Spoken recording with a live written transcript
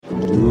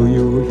Do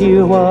you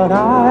hear what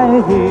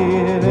I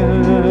hear?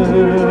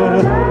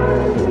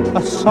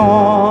 A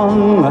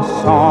song,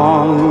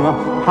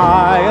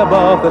 high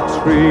above the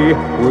tree,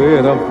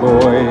 with a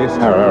voice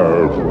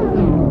heard.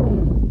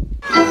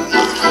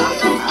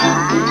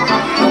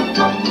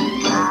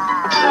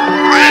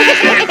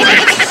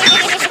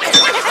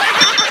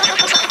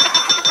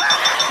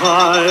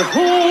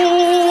 Hi-ho,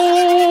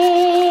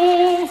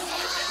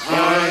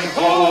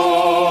 hi-ho,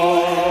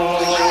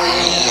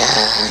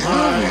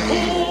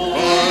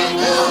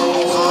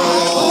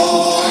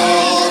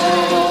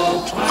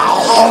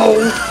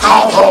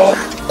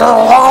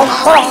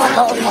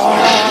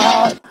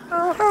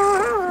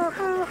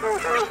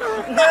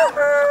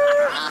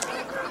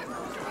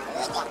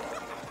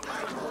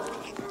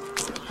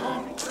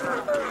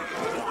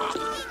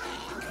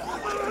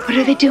 What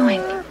are they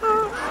doing?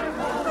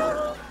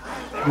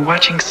 They're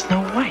watching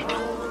Snow White.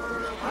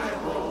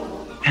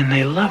 And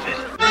they love it.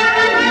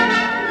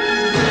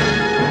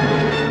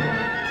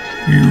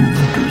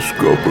 You've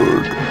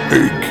discovered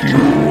a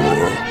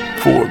cure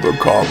for the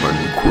common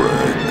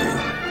Craig.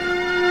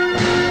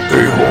 A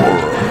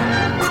horror,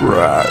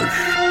 trash,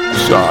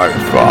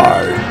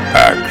 sci-fi,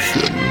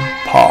 action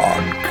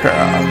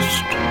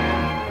podcast.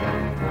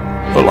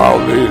 Allow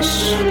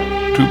this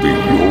to be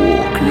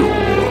your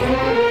cure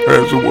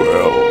as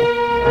well.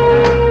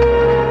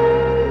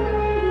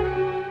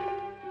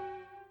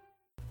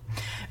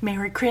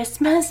 Merry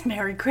Christmas,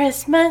 Merry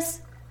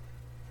Christmas.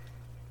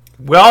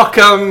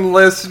 Welcome,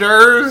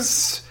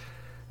 listeners,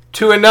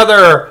 to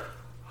another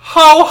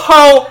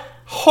Ho-Ho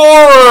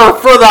Horror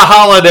for the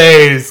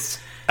Holidays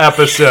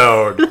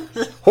episode.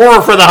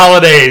 Horror for the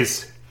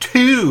Holidays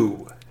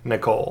 2,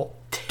 Nicole.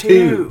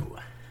 2.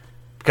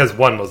 Because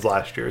 1 was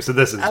last year, so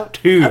this is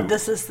 2. Oh,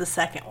 this is the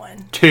second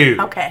one. 2.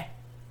 Okay.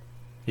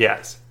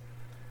 Yes.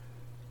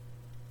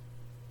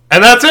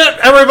 And that's it,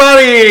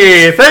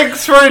 everybody!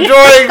 Thanks for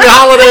enjoying the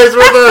holidays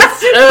with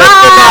us.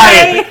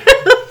 Bye!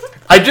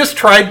 I just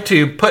tried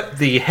to put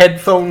the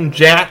headphone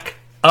jack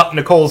up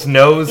Nicole's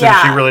nose, and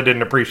she really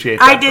didn't appreciate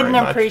that. I didn't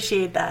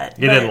appreciate that.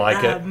 You didn't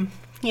like it.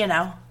 You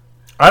know.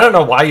 I don't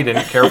know why you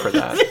didn't care for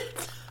that.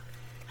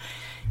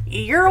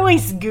 You're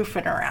always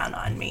goofing around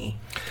on me.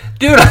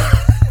 Dude,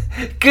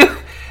 doing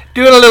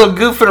a little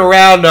goofing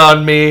around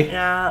on me.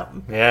 Yeah.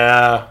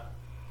 Yeah.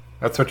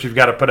 That's what you've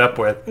got to put up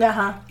with.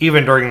 Uh-huh.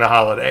 Even during the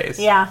holidays.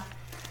 Yeah.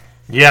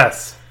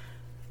 Yes.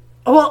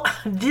 Well,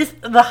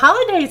 the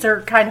holidays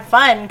are kind of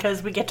fun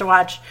because we get to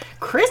watch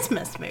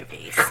Christmas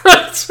movies.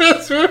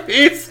 Christmas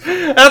movies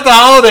at the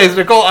holidays,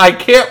 Nicole. I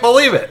can't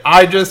believe it.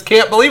 I just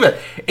can't believe it.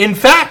 In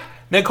fact,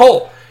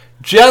 Nicole,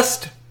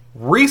 just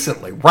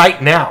recently,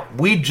 right now,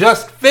 we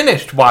just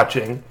finished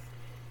watching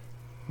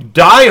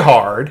Die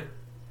Hard,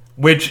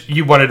 which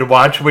you wanted to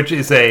watch, which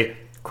is a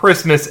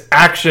Christmas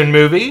action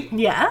movie.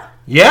 Yeah.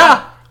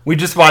 Yeah, we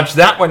just watched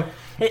that one.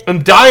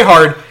 And Die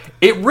Hard,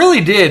 it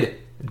really did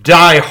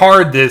die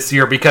hard this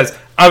year because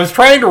I was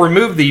trying to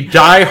remove the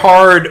Die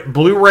Hard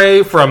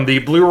Blu-ray from the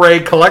Blu-ray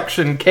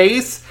collection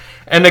case.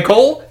 And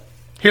Nicole,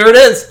 here it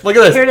is. Look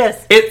at this. Here it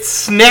is. It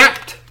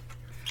snapped.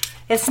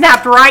 It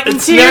snapped right in two.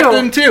 It snapped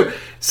in two.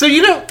 So,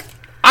 you know,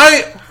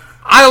 I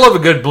love a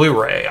good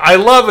Blu-ray. I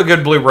love a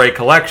good Blu-ray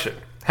collection.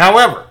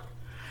 However,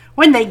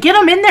 when they get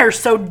them in there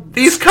so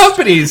these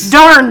companies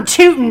darn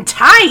tootin'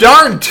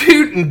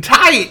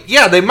 tight.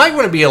 Yeah, they might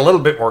want to be a little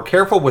bit more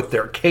careful with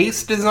their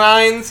case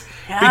designs.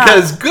 Yeah.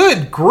 Because,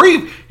 good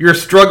grief, you're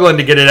struggling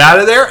to get it out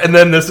of there. And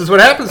then this is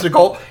what happens,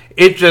 Nicole.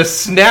 It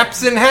just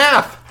snaps in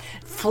half.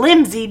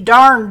 Flimsy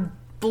darn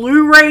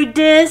Blu-ray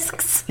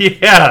discs.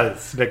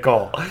 Yes,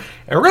 Nicole.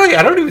 And really,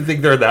 I don't even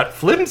think they're that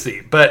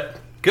flimsy. But,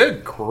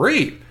 good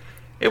grief,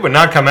 it would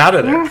not come out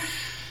of there.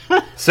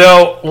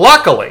 So,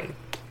 luckily,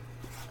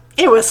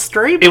 it was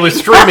streaming. It was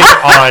streaming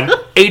on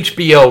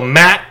HBO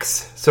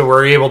Max, so we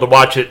were able to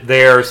watch it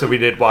there, so we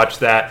did watch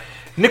that.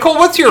 Nicole,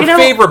 what's your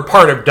favorite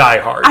part of Die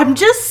Hard? I'm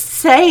just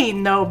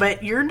saying, though,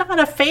 but you're not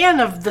a fan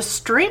of the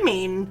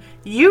streaming,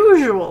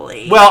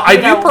 usually. Well, I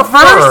do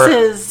prefer...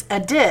 Versus a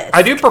disc.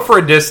 I do prefer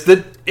a disc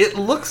that it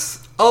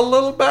looks a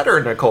little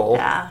better, Nicole.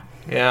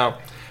 Yeah.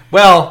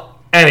 Well,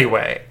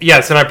 anyway,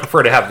 yes, and I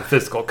prefer to have the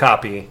physical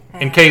copy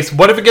in case,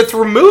 what if it gets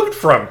removed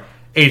from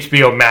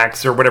HBO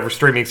Max or whatever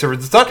streaming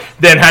service it's on?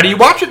 Then how do you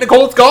watch it,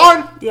 Nicole? It's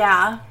gone.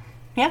 Yeah,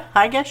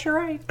 I guess you're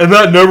right. And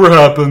that never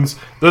happens.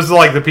 Those are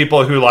like the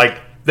people who, like,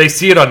 they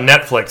see it on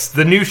Netflix.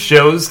 The new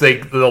shows,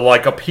 they'll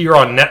like appear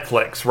on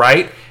Netflix,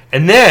 right?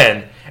 And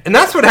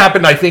that's what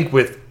happened, I think,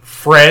 with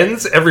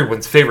Friends,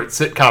 everyone's favorite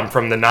sitcom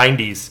from the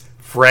 90s,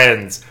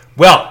 Friends.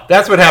 Well,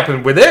 that's what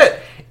happened with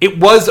it. It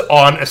was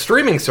on a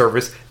streaming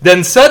service.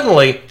 Then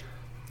suddenly,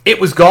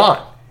 it was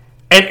gone.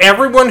 And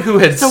everyone who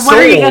had sold what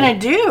are you gonna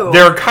do?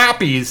 Their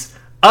copies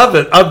of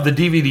the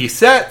DVD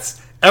sets,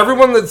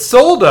 everyone that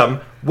sold them,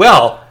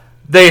 well,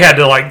 they had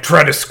to like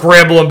try to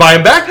scramble and buy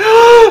them back.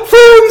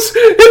 Friends,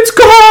 it's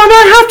gone.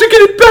 I have to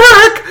get it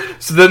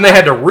back. So then they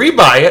had to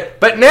rebuy it.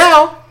 But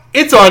now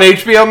it's on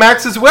HBO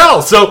Max as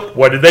well. So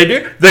what did they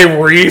do? They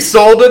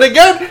resold it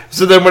again.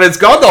 So then when it's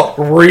gone, they'll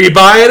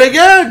rebuy it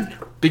again.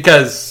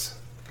 Because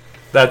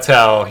That's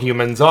how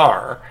humans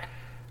are.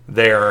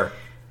 They're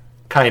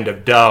kind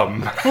of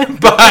dumb.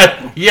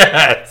 But,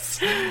 yes.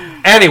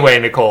 Anyway,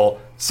 Nicole.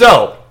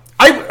 So,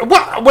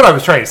 what I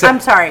was trying to say. I'm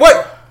sorry.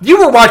 What? You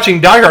were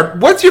watching Die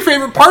Hard. What's your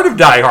favorite part of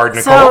Die Hard,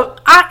 Nicole? So,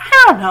 I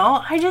don't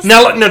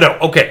know. No.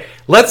 Okay.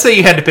 Let's say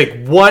you had to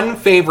pick one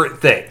favorite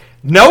thing.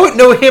 No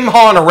him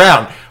hawing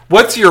around.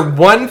 What's your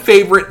one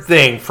favorite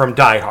thing from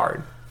Die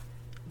Hard?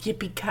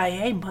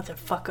 Yippee-ki-yay,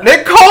 motherfucker.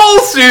 Nicole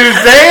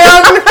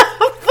Suzanne!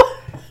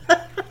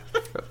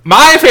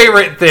 My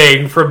favorite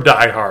thing from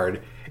Die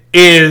Hard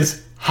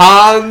is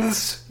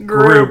Hans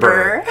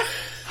Gruber.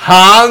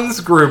 Hans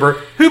Gruber.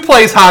 Who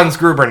plays Hans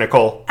Gruber,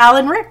 Nicole?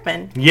 Alan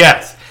Rickman.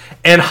 Yes.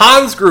 And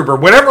Hans Gruber,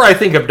 whenever I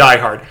think of Die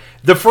Hard,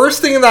 the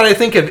first thing that I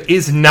think of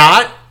is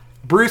not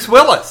Bruce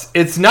Willis.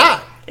 It's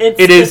not.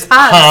 It is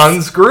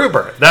Hans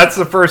Gruber. That's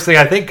the first thing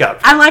I think of.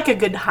 I like a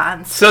good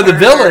Hans. So the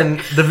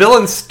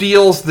villain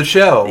steals the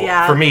show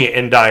for me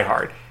in Die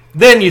Hard.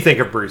 Then you think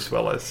of Bruce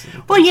Willis.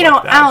 Well,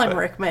 Alan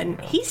Rickman,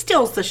 he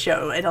steals the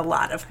show in a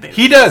lot of movies.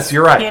 He does.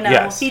 You're right.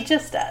 Yes. He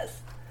just does.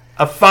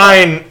 A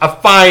fine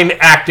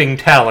acting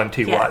talent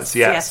he was.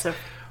 Yes.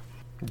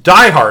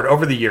 Die Hard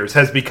over the years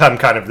has become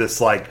kind of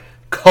this like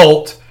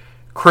cult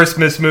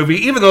Christmas movie,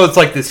 even though it's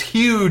like this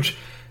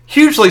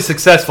hugely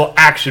successful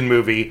action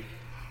movie.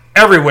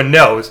 Everyone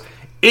knows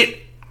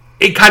it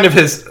kind of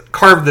has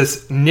carved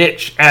this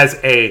niche as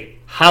a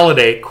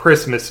holiday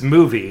Christmas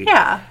movie.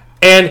 Yeah.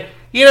 And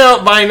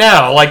by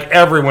now, like,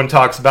 everyone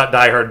talks about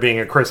Die Hard being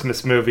a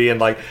Christmas movie and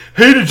like,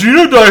 hey, did you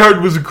know Die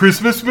Hard was a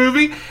Christmas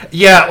movie?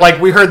 Yeah,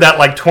 like, we heard that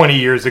like 20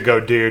 years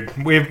ago, dude.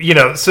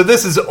 So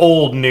this is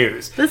old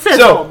news. This is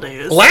old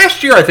news.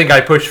 Last year, I think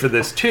I pushed for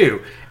this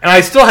too, and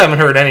I still haven't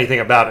heard anything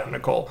about it,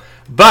 Nicole.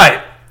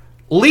 But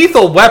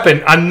Lethal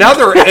Weapon,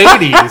 another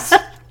 80s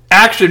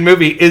action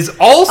movie, is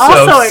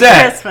also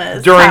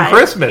set during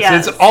Christmas.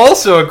 Yes. It's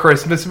also a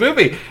Christmas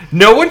movie.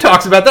 No one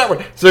talks about that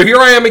one. So here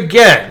I am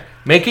again,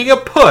 making a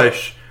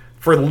push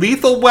for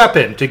Lethal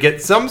Weapon to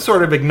get some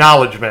sort of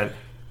acknowledgement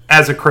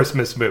as a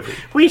Christmas movie.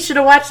 We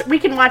can watch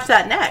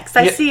that next.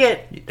 I see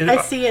it.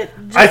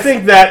 I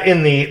think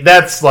that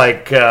that's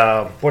like,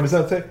 what does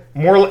that say?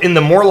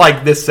 More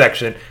like this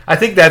section. I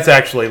think that's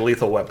actually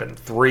Lethal Weapon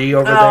 3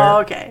 over there. Oh,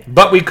 okay.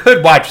 But we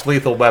could watch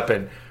Lethal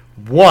Weapon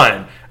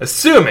 1,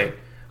 assuming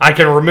I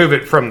can remove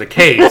it from the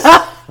case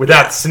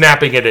without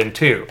snapping it in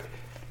two.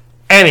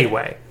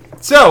 Anyway,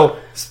 so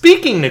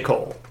speaking,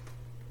 Nicole,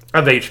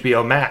 of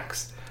HBO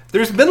Max,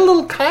 there's been a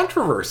little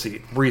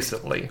controversy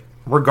recently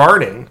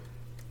regarding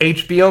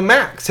HBO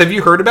Max. Have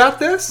you heard about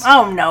this?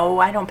 Oh, no.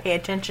 I don't pay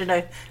attention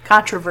to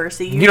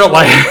controversy. Usually. You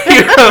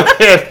don't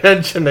pay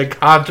attention to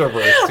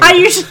controversy. I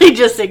usually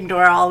just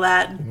ignore all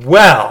that.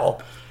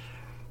 Well,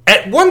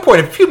 at one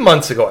point, a few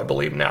months ago, I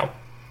believe now,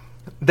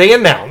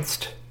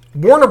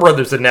 Warner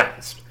Brothers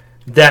announced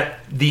that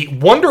the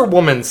Wonder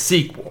Woman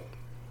sequel,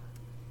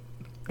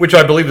 which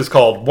I believe is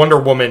called Wonder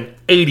Woman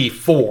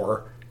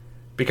 84,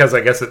 because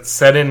I guess it's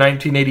set in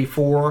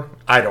 1984.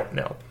 I don't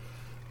know.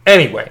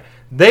 Anyway,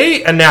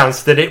 they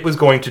announced that it was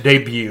going to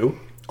debut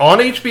on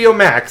HBO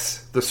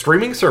Max, the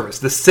streaming service,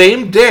 the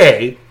same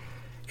day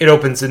it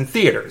opens in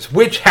theaters,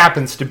 which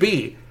happens to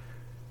be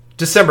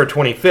December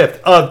 25th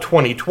of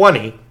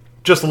 2020,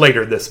 just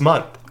later this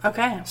month.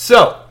 Okay.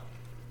 So,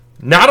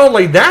 not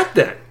only that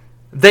then,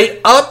 they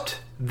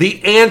upped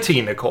the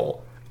ante,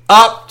 Nicole.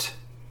 Upped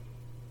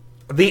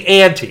the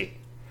ante.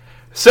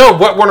 So,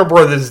 what Warner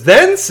Brothers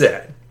then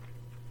said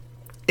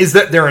is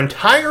that their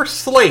entire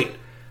slate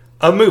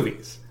of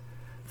movies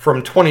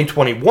from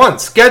 2021,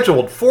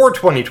 scheduled for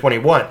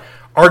 2021,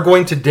 are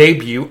going to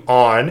debut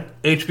on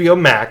HBO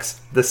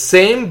Max the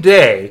same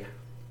day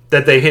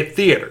that they hit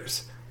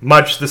theaters.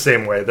 Much the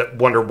same way that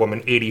Wonder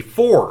Woman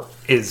 84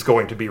 is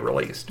going to be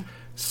released.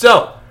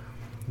 So,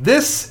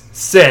 this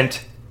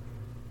sent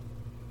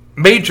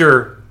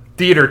major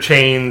theater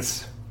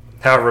chains,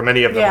 however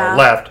many of them are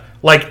left,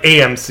 like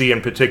AMC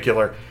in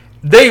particular,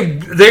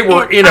 they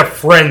were in a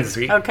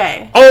frenzy.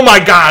 Okay. Oh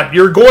my God,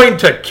 you're going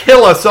to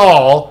kill us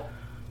all,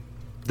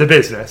 the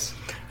business.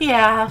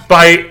 Yeah.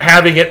 By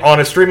having it on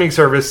a streaming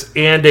service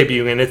and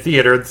debuting in a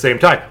theater at the same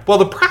time. Well,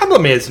 the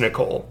problem is,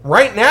 Nicole,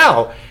 right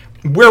now,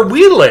 where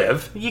we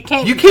live, you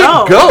can't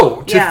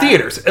go to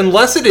theaters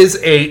unless it is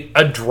a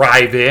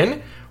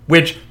drive-in,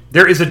 which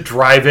there is a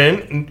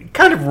drive-in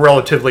kind of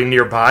relatively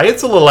nearby.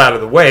 It's a little out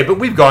of the way, but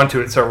we've gone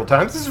to it several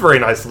times. This is a very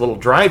nice little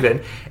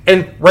drive-in.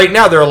 And right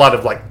now there are a lot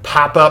of like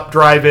pop-up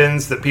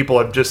drive-ins that people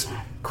have just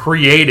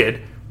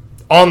created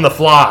on the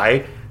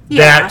fly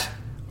that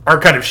are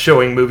kind of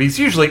showing movies,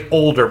 usually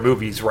older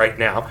movies right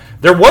now.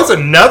 There was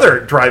another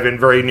drive-in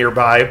very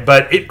nearby,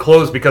 but it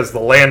closed because the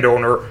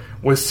landowner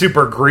was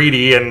super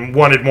greedy and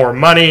wanted more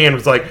money and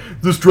was like,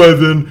 this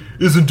drive-in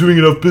isn't doing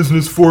enough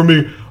business for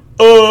me.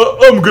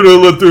 I'm going to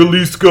let their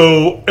lease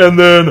go, and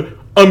then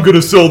I'm going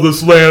to sell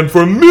this land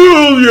for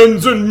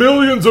millions and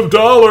millions of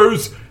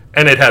dollars.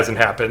 And it hasn't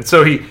happened.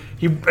 So he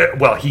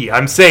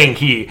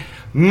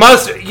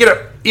must,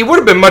 he would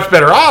have been much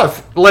better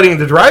off letting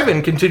the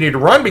drive-in continue to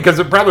run because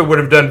it probably would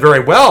have done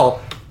very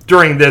well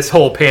during this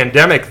whole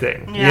pandemic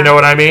thing. Yeah. You know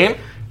what I mean?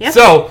 Yeah.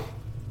 So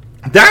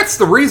that's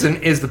the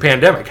reason is the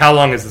pandemic. How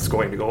long is this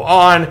going to go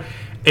on?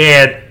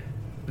 And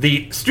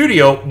the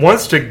studio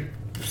wants to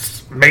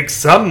make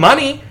some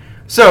money,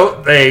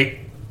 so they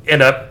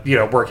end up,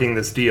 working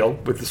this deal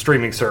with the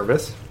streaming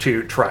service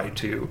to try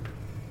to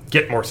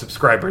get more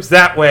subscribers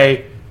that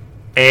way.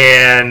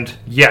 And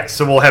yes,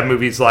 so we'll have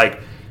movies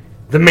like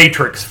The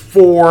Matrix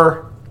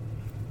 4.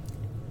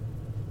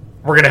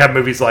 We're going to have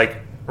movies like...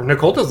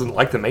 Nicole doesn't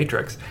like The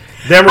Matrix.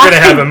 Then we're going to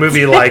have a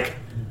movie like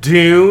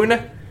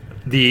Dune,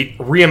 the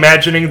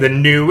reimagining the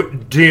new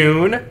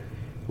Dune.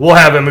 We'll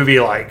have a movie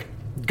like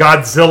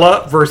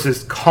Godzilla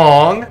versus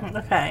Kong.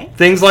 Okay.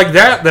 Things like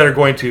that are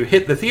going to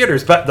hit the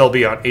theaters, but they'll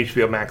be on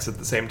HBO Max at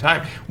the same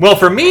time. Well,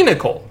 for me,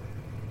 Nicole,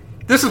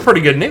 this is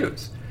pretty good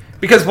news.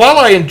 Because while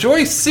I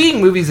enjoy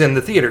seeing movies in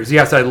the theaters,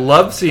 yes, I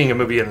love seeing a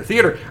movie in the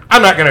theater,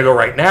 I'm not going to go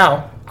right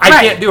now. I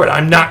can't do it.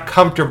 I'm not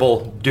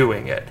comfortable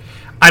doing it.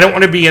 I don't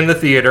want to be in the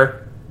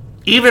theater,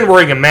 even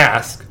wearing a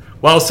mask,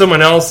 while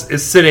someone else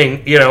is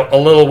sitting, a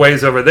little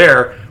ways over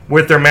there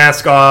with their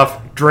mask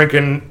off,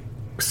 drinking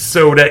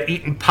soda,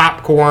 eating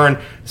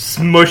popcorn,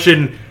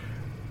 smushing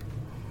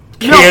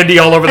candy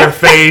all over their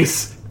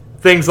face,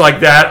 things like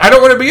that. I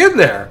don't want to be in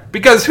there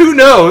because who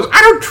knows?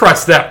 I don't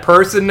trust that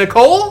person,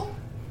 Nicole.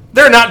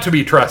 They're not to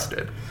be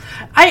trusted.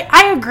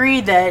 I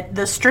agree that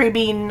the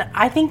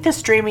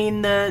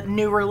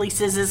new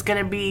releases is going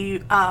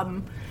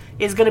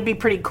to be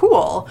pretty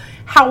cool.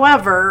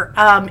 However,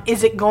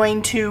 is it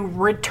going to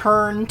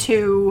return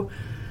to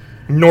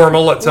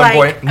normal at some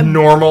point?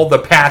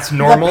 The past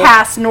normal? The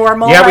past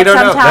normal. Yeah, we don't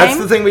know. Time? That's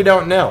the thing we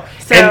don't know.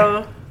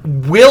 So,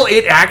 and will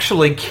it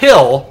actually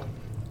kill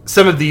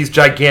some of these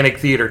gigantic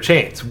theater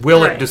chains?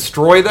 Will it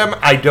destroy them?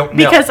 I don't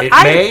know. Because it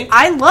may.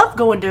 I love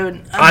going to the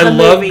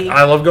movie.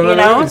 I love going to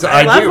the movies.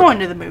 I love going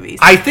to the movies.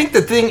 I think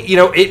the thing,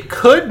 it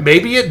could,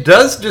 maybe it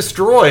does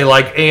destroy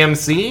like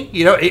AMC.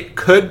 It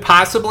could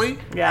possibly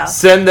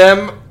send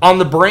them on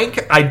the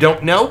brink. I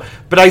don't know.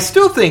 But I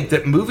still think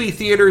that movie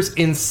theaters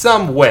in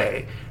some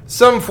way,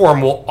 some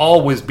form will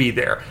always be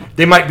there.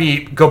 They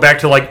might go back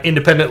to like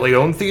independently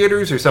owned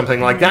theaters or something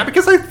like that,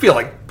 because I feel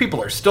like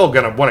people are still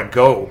going to want to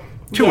go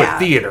to a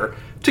theater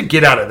to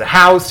get out of the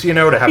house, to have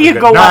a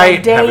good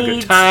night, have a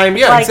good time.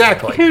 Yeah,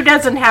 exactly. Who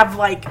doesn't have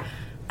like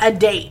a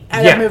date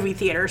at a movie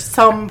theater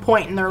some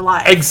point in their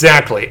life?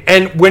 Exactly.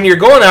 And when you're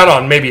going out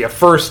on maybe a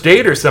first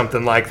date or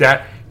something like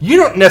that, you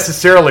don't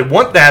necessarily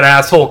want that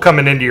asshole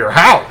coming into your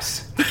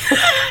house.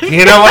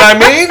 You know what I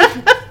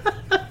mean?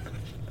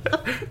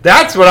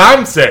 That's what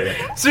I'm saying.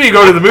 So you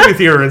go to the movie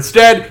theater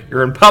instead,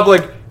 you're in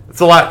public, it's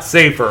a lot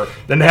safer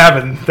than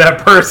having that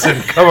person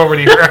come over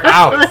to your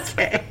house.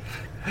 Okay.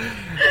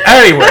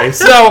 Anyway,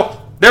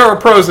 so there are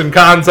pros and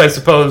cons, I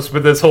suppose,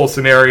 with this whole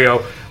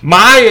scenario.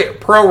 My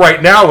pro right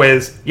now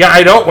is,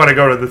 I don't want to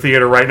go to the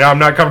theater right now. I'm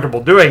not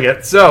comfortable doing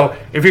it. So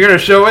if you're going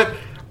to show it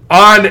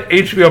on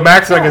HBO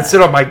Max and I can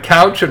sit on my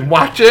couch and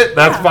watch it,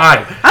 that's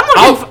fine.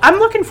 I'm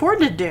looking forward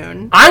to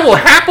Dune. I will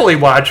happily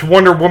watch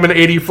Wonder Woman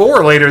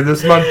 84 later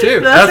this month,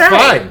 too. That's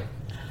fine.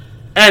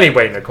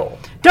 Anyway, Nicole.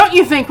 Don't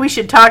you think we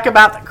should talk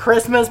about the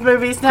Christmas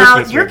movies now?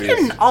 You're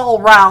getting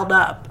all riled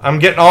up. I'm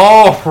getting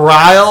all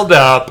riled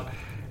up.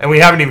 And we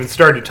haven't even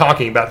started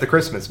talking about the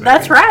Christmas movies.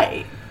 That's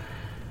right.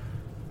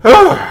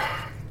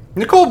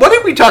 Nicole, what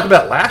did we talk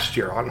about last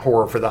year on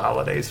Horror for the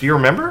Holidays? Do you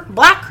remember?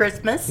 Black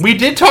Christmas. We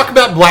did talk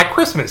about Black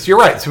Christmas. You're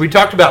right. So we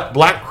talked about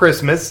Black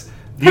Christmas,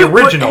 the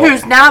original.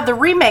 Who's now the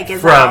remake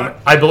is out.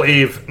 From, I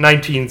believe,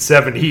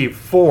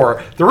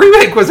 1974. The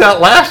remake was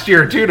out last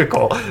year, too,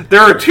 Nicole.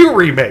 There are 2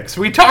 remakes.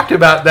 We talked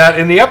about that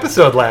in the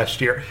episode last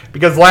year.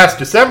 Because last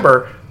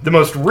December, the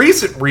most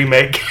recent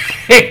remake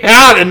came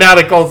out, and now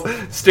Nicole's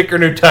sticking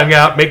her tongue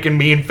out, making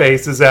mean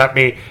faces at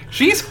me.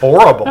 She's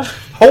horrible.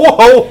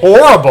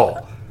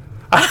 Horrible.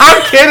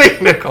 I'm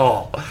kidding,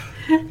 Nicole.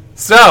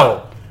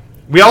 So,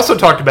 we also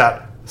talked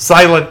about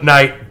Silent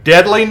Night,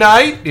 Deadly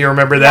Night. Do you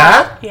remember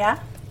that? Yeah.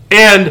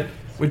 And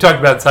we talked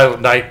about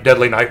Silent Night,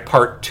 Deadly Night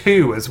Part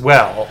 2 as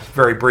well,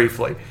 very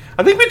briefly.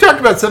 I think we talked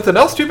about something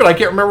else, too, but I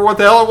can't remember what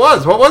the hell it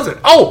was. What was it?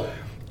 Oh,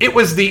 it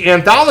was the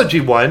anthology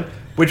one,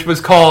 which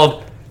was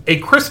called A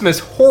Christmas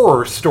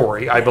Horror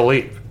Story, I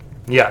believe.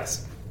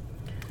 Yes.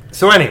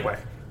 So anyway,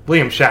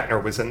 William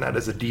Shatner was in that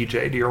as a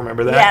DJ. Do you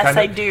remember that? Yes,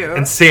 I do.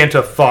 And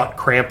Santa fought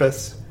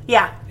Krampus.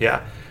 Yeah.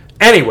 Yeah.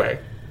 Anyway,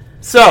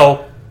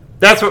 so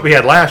that's what we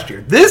had last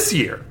year. This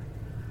year,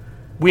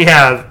 we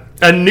have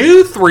a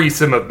new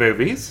threesome of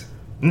movies.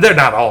 They're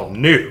not all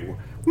new.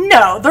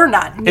 No, they're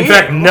not new. In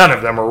fact, none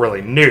of them are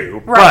really new.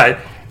 Right. But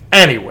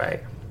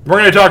anyway, we're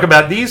going to talk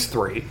about these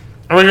 3.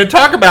 And we're going to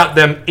talk about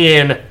them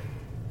in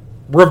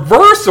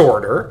reverse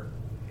order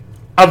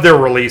of their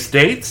release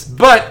dates,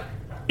 but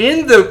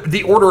in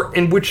the order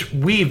in which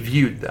we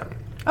viewed them.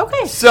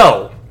 Okay.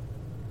 So,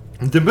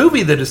 the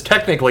movie that is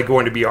technically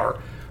going to be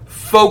our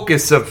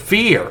focus of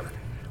fear,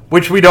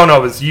 which we don't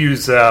always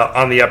use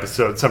on the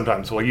episode.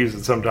 Sometimes we'll use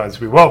it, sometimes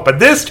we won't. But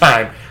this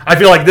time, I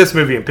feel like this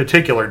movie in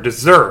particular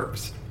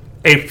deserves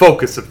a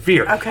focus of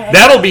fear. Okay.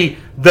 That'll be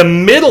the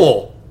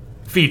middle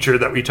feature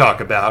that we talk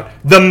about.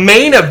 The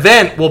main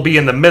event will be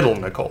in the middle,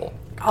 Nicole.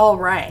 All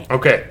right.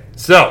 Okay,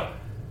 so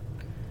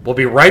we'll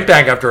be right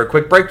back after a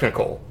quick break,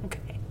 Nicole, Okay.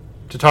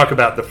 to talk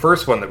about the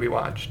first one that we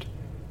watched.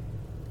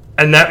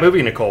 And that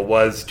movie, Nicole,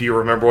 was, do you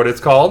remember what it's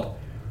called?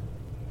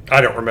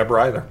 I don't remember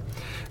either.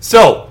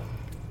 So,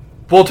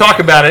 we'll talk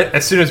about it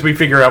as soon as we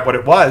figure out what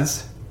it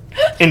was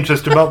in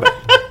just a moment.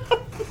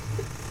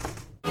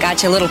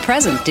 Got you a little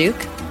present,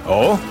 Duke.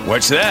 Oh,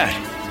 what's that?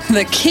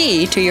 The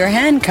key to your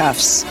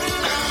handcuffs.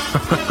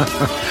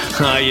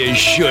 You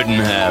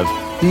shouldn't have.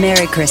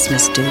 Merry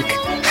Christmas, Duke.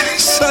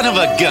 Son of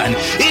a gun.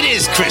 It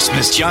is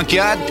Christmas,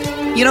 Junkyard.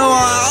 You know,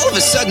 all of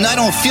a sudden I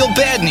don't feel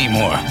bad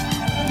anymore.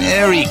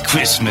 Merry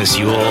Christmas,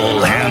 you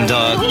old hound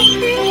dog.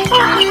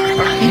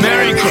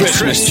 Merry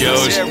Christmas,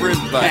 Joes.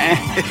 everybody.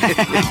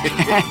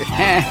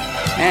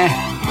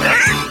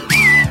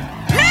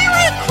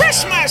 Merry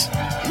Christmas!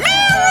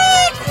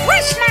 Merry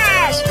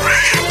Christmas!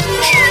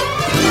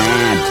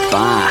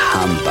 Bah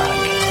humbug.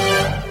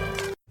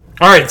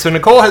 All right, so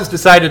Nicole has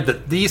decided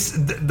that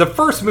the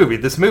first movie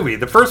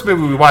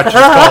we watched is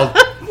called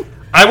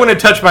I Want to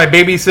Touch My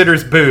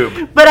Babysitter's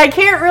Boob. But I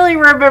can't really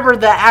remember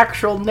the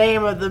actual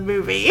name of the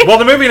movie. Well,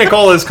 the movie,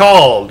 Nicole, is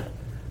called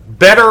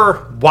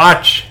Better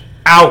Watch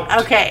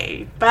Out.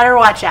 Okay, better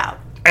watch out.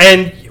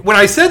 And when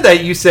I said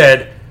that, you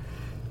said,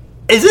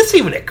 is this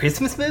even a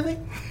Christmas movie?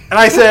 And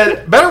I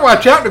said, better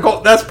watch out,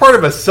 Nicole. That's part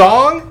of a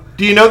song.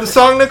 Do you know the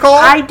song, Nicole?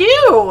 I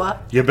do.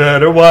 You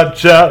better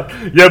watch out.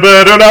 You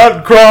better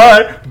not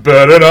cry.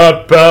 Better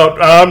not pout.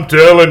 I'm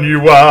telling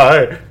you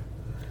why.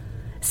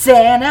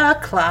 Santa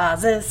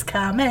Claus is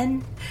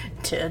coming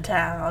to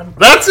town.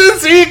 That's it.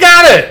 See, you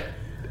got it.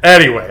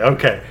 Anyway,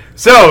 okay.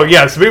 So,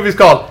 yes, the movie's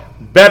called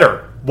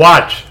Better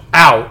Watch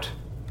Out.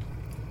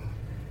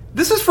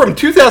 This is from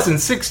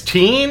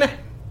 2016.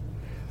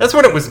 That's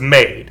when it was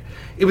made.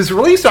 It was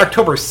released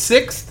October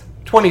 6th,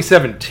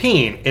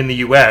 2017 in the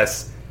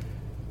U.S.,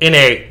 in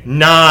a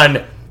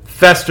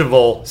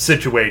non-festival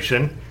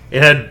situation.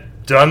 It had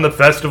done the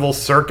festival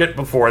circuit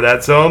before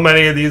that. So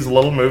many of these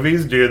little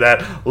movies do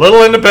that.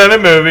 Little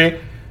independent movie,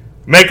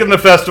 making the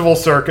festival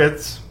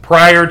circuits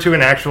prior to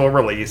an actual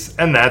release,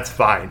 and that's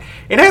fine.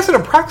 It has an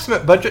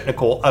approximate budget,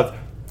 Nicole, of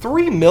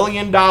 $3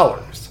 million.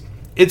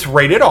 It's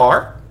rated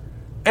R,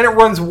 and it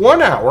runs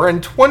 1 hour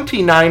and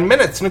 29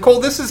 minutes. Nicole,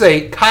 this is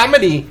a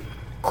comedy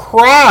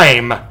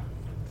crime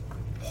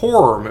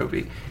horror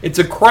movie. It's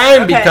a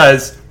crime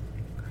because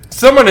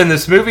someone in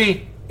this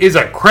movie is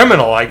a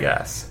criminal, I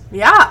guess.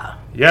 Yeah.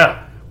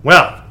 Yeah.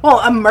 Well,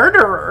 a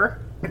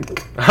murderer.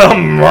 A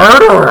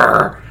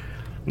murderer.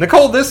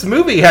 Nicole, this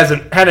movie had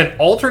an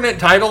alternate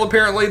title,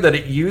 apparently, that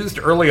it used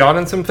early on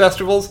in some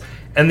festivals.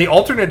 And the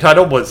alternate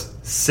title was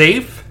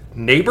Safe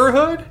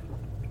Neighborhood?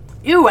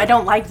 Ew, I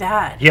don't like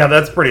that. Yeah,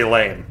 that's pretty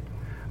lame.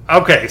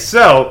 Okay,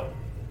 so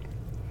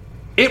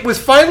it was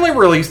finally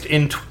released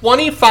in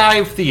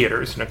 25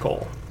 theaters,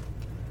 Nicole,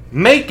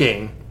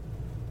 making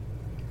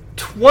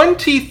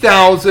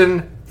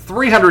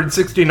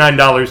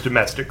 $20,369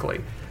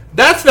 domestically.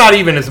 That's not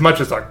even as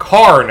much as a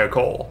car,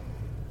 Nicole.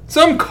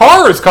 Some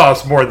cars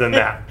cost more than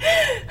that.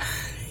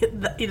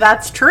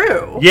 That's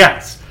true.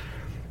 Yes.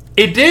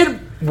 It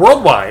did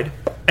worldwide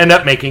end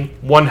up making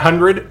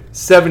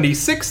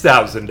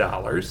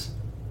 $176,000.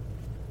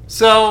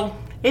 So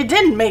it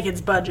didn't make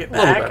its budget a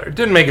little back. better. It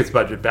didn't make its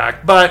budget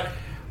back, but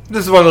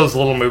this is one of those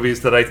little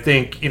movies that I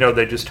think,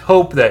 they just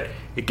hope that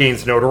it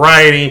gains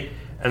notoriety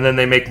and then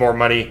they make more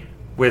money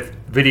with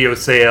video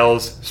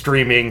sales,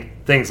 streaming,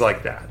 things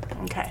like that.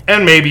 Okay.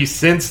 And maybe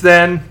since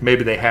then,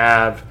 maybe they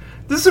have.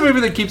 This is a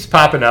movie that keeps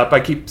popping up. I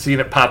keep seeing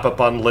it pop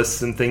up on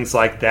lists and things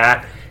like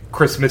that.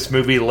 Christmas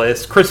movie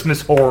lists,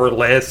 Christmas horror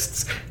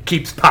lists,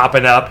 keeps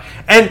popping up.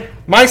 And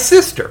my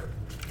sister,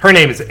 her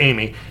name is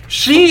Amy,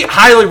 she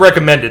highly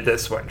recommended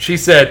this one. She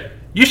said,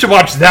 you should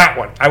watch that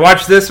one. I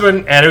watched this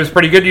one, and it was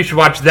pretty good. You should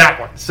watch that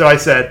one. So I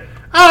said,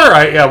 all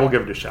right, yeah, we'll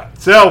give it a shot.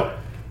 So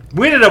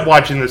we ended up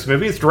watching this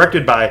movie. It's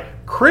directed by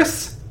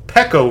Chris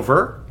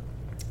Peckover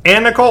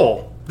and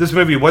Nicole. This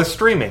movie was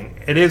streaming.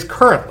 It is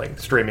currently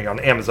streaming on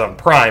Amazon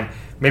Prime,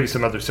 maybe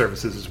some other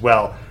services as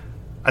well.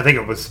 I think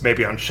it was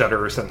maybe on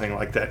Shudder or something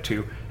like that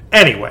too.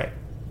 Anyway,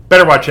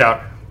 better watch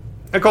out.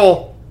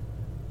 Nicole,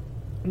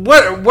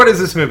 what is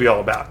this movie all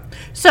about?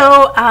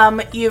 So,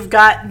 you've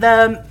got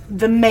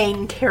the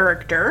main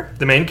character.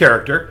 The main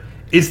character.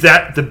 Is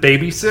that the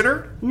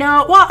babysitter?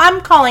 No, well, I'm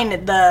calling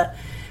it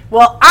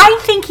I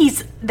think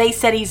they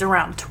said he's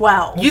around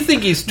 12. You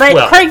think he's 12?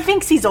 But Craig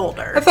thinks he's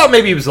older. I thought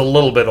maybe he was a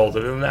little bit older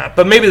than that.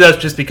 But maybe that's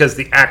just because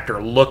the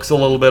actor looks a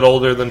little bit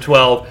older than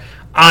 12.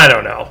 I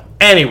don't know.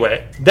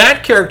 Anyway,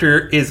 that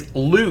character is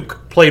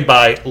Luke, played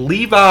by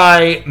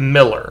Levi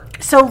Miller.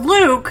 So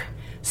Luke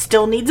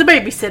still needs a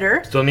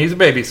babysitter.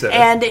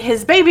 And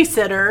his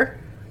babysitter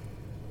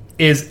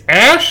is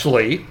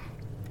Ashley,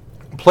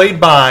 played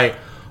by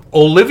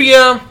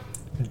Olivia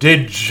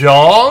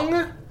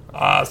DeJong.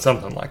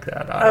 Something like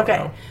that. I don't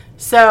know.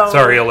 So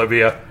sorry,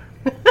 Olivia.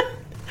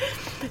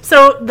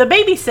 So the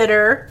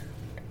babysitter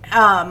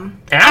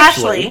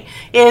Ashley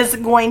is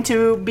going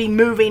to be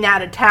moving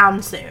out of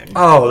town soon.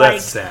 Oh,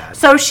 that's sad.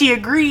 So she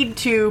agreed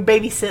to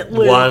babysit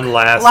Luke one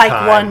last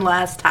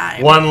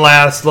time. One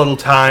last little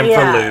time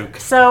for Luke.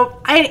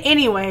 So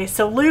anyway,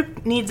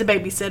 Luke needs a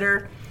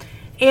babysitter.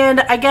 And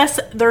I guess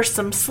there's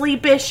some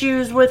sleep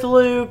issues with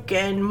Luke,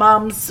 and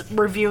Mom's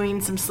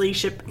reviewing some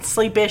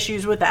sleep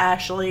issues with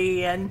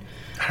Ashley, and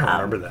I don't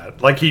remember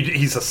that. Like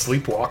he's a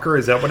sleepwalker?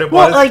 Is that what it was?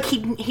 Well, like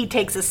he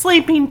takes a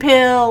sleeping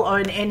pill,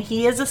 and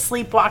he is a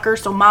sleepwalker.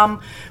 So Mom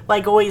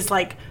always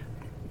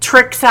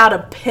tricks out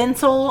a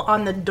pencil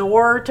on the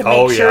door to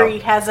make sure he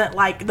hasn't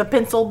the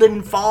pencil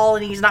didn't fall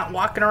and he's not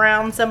walking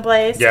around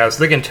someplace. Yeah,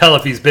 so they can tell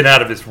if he's been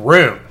out of his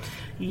room.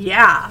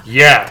 Yeah.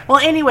 Yeah. Well,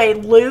 anyway,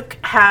 Luke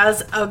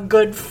has a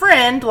good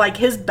friend,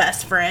 his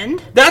best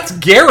friend. That's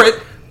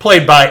Garrett,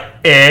 played by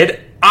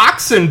Ed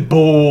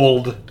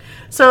Oxenbould.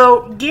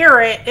 So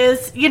Garrett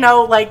is,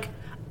 a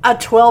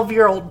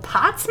 12-year-old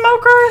pot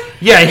smoker.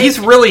 Yeah, he's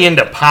really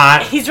into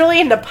pot. He's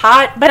really into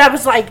pot, but I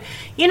was like,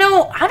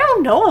 I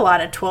don't know a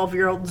lot of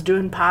 12-year-olds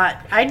doing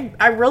pot.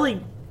 I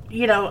really, Do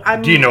you know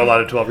a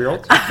lot of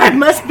 12-year-olds? I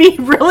must be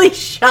really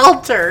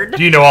sheltered.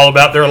 Do you know all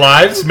about their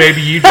lives?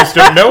 Maybe you just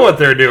don't know what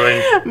they're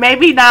doing.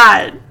 Maybe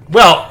not.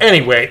 Well,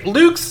 anyway,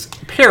 Luke's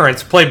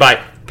parents, played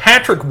by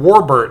Patrick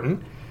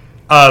Warburton,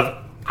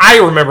 I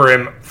remember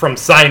him from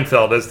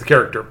Seinfeld as the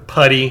character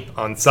Putty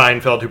on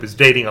Seinfeld, who was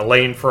dating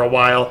Elaine for a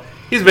while.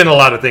 He's been in a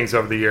lot of things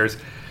over the years.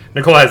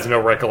 Nicole has no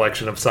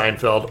recollection of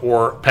Seinfeld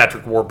or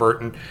Patrick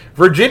Warburton.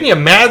 Virginia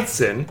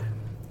Madsen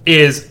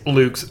is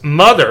Luke's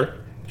mother.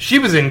 She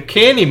was in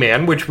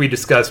Candyman, which we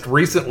discussed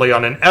recently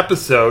on an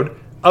episode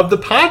of the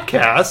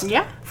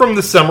podcast from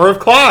The Summer of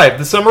Clive.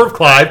 The Summer of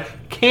Clive,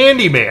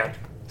 Candyman,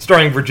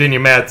 starring Virginia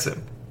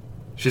Madsen.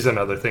 She's in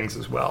other things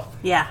as well.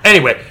 Yeah.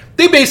 Anyway,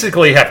 they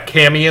basically have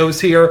cameos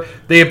here.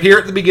 They appear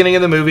at the beginning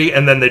of the movie,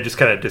 and then they just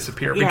kind of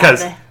disappear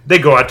because they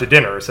go out to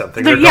dinner or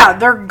something. They're gone.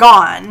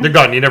 They're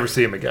gone. You never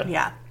see them again.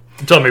 Yeah.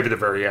 Until maybe the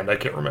very end. I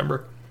can't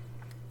remember.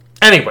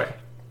 Anyway.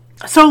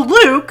 So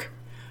Luke,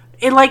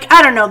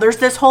 I don't know, there's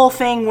this whole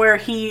thing where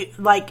he,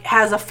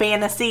 has a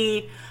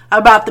fantasy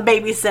about the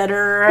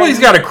babysitter. Well, he's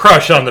got a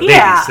crush on the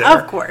babysitter. Yeah,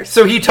 of course.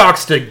 So he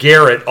talks to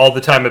Garrett all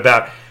the time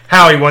about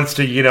how he wants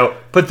to,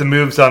 put the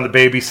moves on the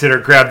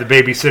babysitter, grab the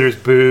babysitter's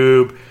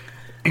boob.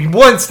 He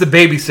wants the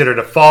babysitter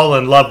to fall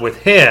in love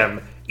with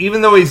him,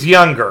 even though he's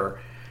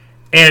younger,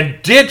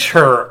 and ditch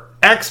her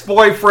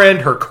ex-boyfriend,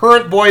 her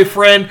current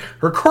boyfriend,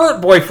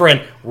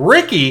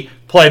 Ricky,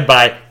 played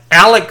by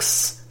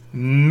Alex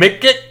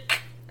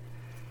Mickick.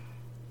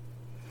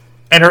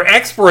 And her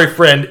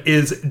ex-boyfriend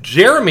is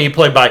Jeremy,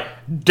 played by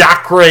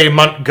Dacre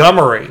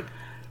Montgomery,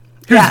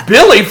 who's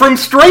Billy from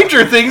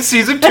Stranger Things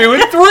Season 2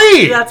 and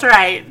 3. That's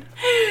right.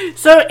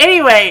 So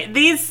anyway,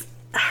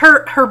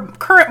 her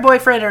current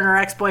boyfriend and her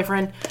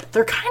ex-boyfriend,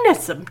 they're kind of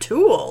some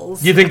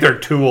tools. You think they're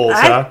tools,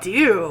 huh? I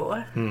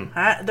do.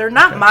 They're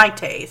not my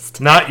taste.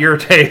 Not your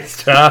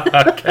taste, huh?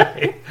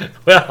 Okay.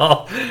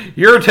 Well,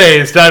 your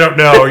taste, I don't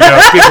know.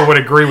 If people would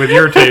agree with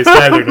your taste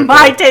either.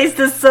 My taste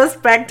is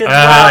suspect as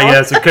well.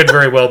 Yes, it could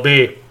very well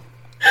be.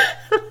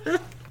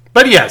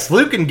 But yes,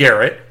 Luke and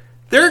Garrett,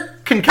 they're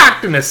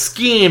concocting a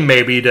scheme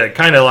maybe to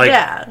kind of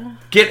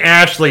get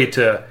Ashley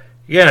to,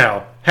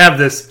 have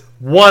this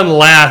one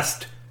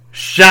last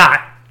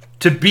shot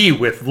to be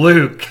with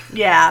Luke.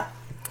 Yeah.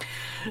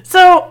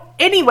 So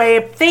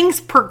anyway, things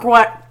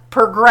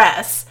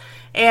progress,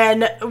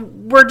 and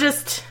we're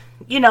just,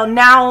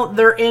 now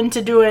they're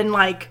into doing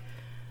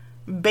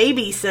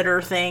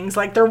babysitter things,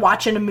 they're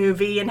watching a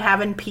movie and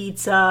having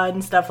pizza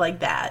and stuff like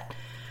that.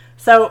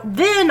 So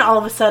then all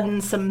of a sudden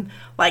some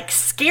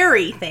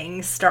scary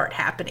things start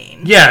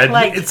happening. Yeah,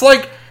 it's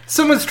like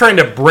someone's trying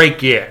to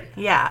break in.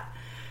 Yeah.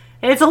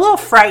 And it's a little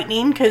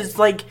frightening because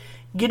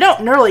you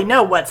don't really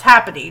know what's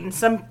happening.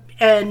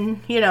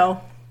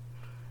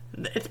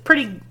 It's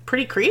pretty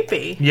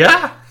creepy.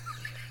 Yeah.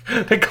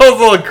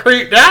 Nicole's a little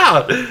creeped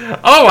out.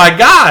 Oh my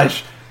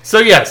gosh. So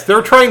yes,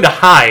 they're trying to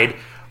hide.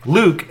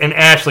 Luke and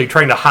Ashley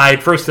trying to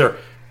hide. First they're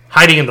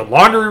hiding in the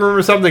laundry room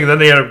or something, and then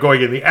they end up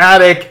going in the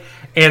attic.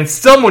 And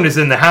someone is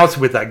in the house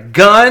with a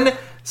gun,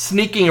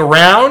 sneaking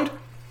around.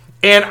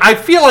 And I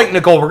feel like,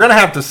 Nicole, we're going to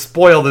have to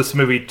spoil this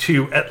movie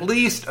to at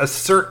least a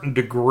certain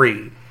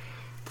degree.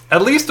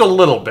 At least a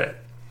little bit.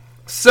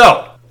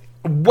 So,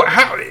 what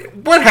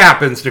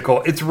happens,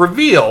 Nicole? It's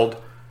revealed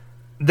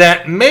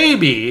that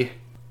maybe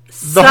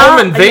the home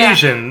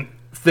invasion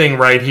thing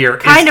right here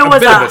is kind of a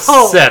bit of a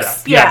hoax.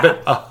 setup.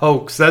 Yeah, a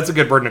hoax. That's a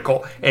good word,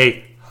 Nicole.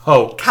 A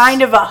hoax.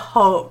 Kind of a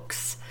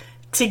hoax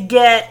to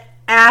get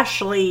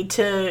Ashley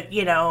to,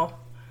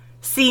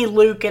 see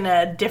Luke in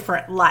a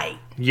different light.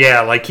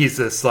 Yeah, he's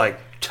this,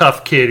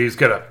 tough kid who's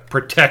going to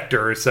protect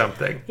her or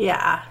something.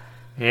 Yeah.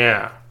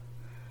 Yeah.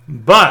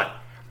 But,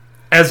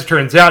 as it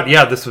turns out,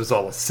 this was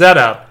all a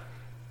setup,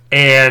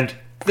 and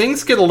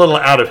things get a little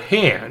out of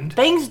hand.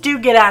 Things do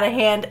get out of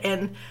hand,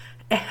 and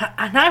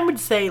I would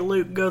say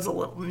Luke goes a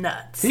little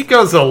nuts. He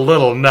goes a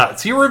little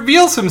nuts. He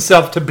reveals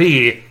himself to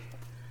be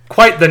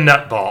quite the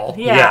nutball.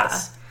 Yeah.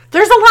 Yes.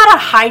 There's a lot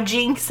of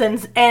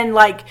hijinks and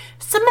like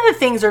some of the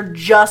things are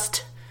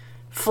just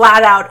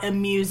flat out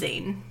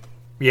amusing.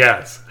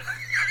 Yes.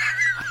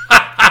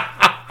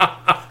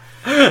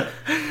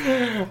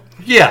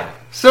 Yeah.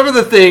 Some of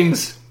the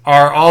things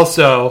are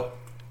also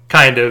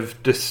kind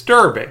of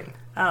disturbing.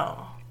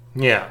 Oh.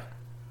 Yeah.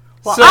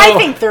 Well, so, I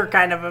think they're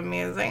kind of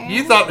amusing.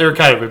 You thought they were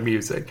kind of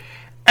amusing.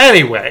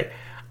 Anyway,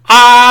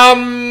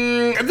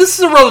 this is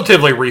a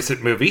relatively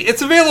recent movie.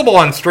 It's available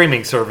on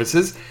streaming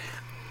services.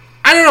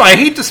 I don't know, I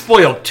hate to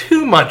spoil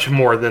too much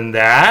more than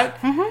that,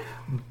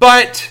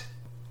 but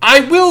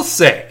I will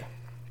say,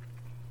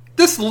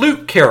 this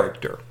Luke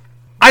character,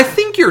 I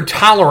think your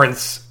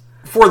tolerance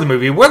for the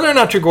movie, whether or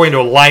not you're going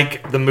to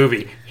like the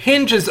movie,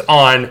 hinges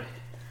on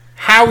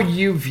how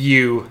you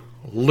view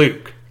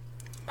Luke.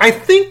 I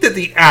think that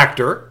the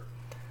actor,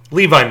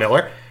 Levi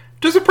Miller,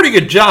 does a pretty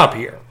good job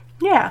here.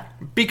 Yeah.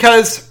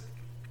 Because,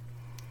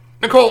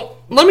 Nicole,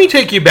 let me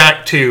take you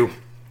back to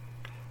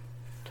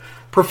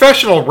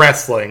professional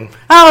wrestling.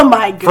 Oh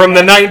my goodness. From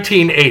the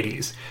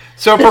 1980s.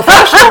 So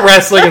professional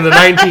wrestling in the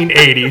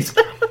 1980s,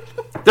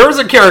 there was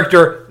a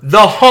character,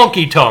 the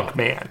Honky Tonk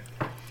Man.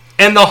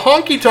 And the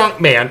Honky Tonk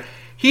Man,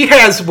 he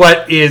has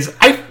what is,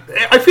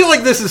 I feel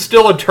like this is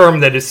still a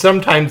term that is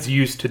sometimes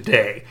used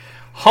today.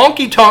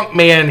 Honky Tonk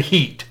Man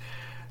heat.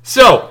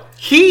 So,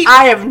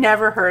 I have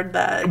never heard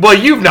that. Well,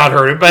 you've not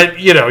heard it, but,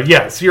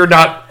 yes, you're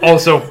not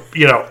also,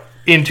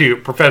 into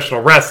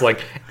professional wrestling.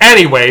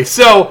 Anyway,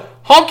 so,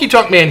 Honky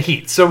Tonk Man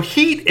heat. So,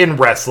 heat in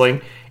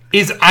wrestling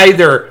is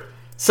either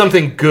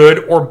something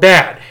good or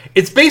bad.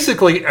 It's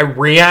basically a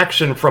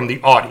reaction from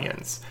the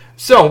audience.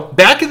 So,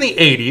 back in the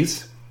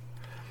 80s,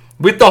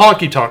 with the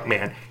Honky Tonk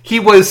Man, he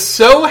was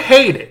so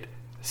hated,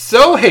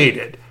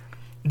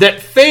 that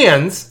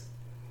fans,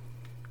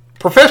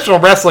 professional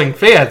wrestling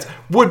fans,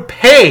 would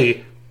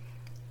pay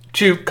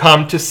to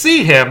come to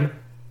see him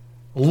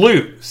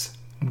lose.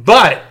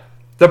 But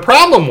the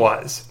problem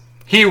was,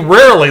 he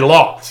rarely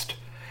lost.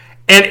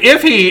 And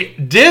if he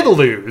did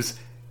lose,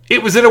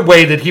 it was in a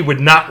way that he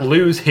would not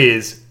lose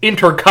his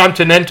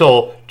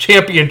Intercontinental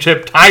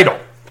Championship title.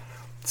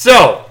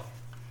 So,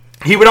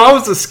 he would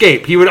always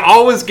escape. He would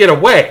always get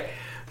away.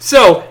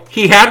 So,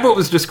 he had what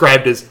was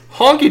described as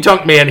Honky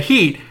Tonk Man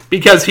heat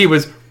because he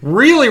was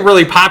really,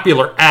 really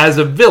popular as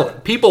a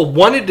villain. People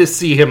wanted to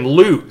see him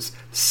lose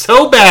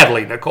so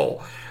badly,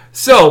 Nicole.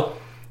 So,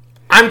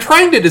 I'm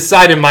trying to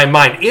decide in my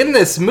mind, in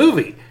this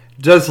movie,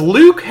 does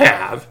Luke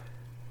have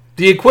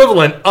the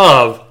equivalent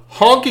of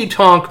Honky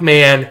Tonk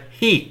Man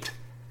heat?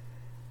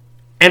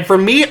 And for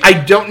me, I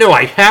don't know.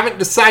 I haven't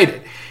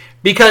decided.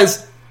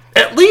 Because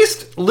at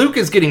least Luke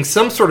is getting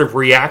some sort of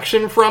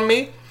reaction from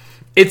me.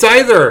 It's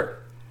either,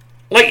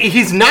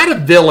 he's not a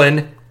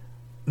villain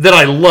that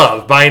I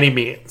love by any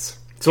means.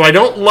 So I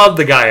don't love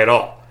the guy at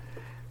all.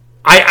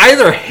 I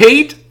either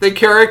hate the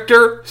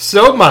character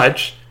so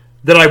much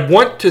that I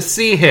want to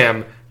see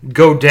him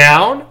go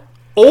down,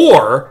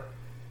 or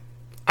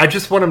I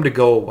just want him to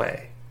go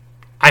away.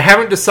 I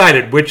haven't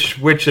decided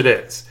which it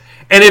is.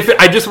 And if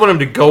I just want him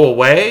to go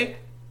away,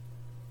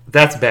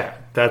 that's bad.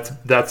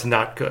 That's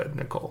not good,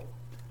 Nicole.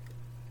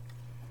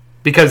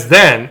 Because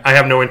then I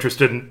have no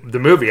interest in the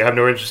movie. I have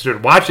no interest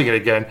in watching it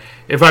again.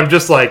 If I'm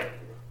just like,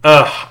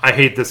 ugh, I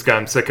hate this guy,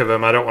 I'm sick of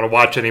him, I don't want to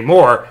watch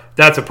anymore,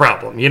 that's a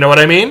problem. You know what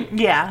I mean?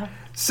 Yeah.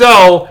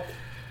 So,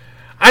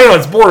 I don't know,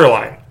 it's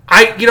borderline.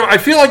 I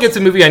feel like it's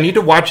a movie I need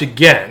to watch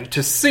again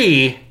to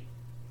see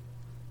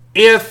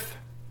if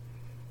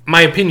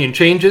my opinion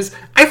changes.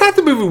 I thought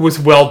the movie was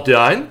well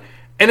done,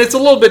 and it's a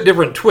little bit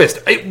different twist.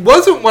 It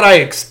wasn't what I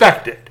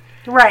expected.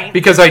 Right.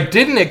 Because I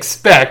didn't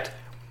expect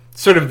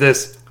sort of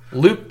this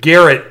Luke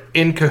Garrett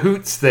in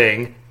cahoots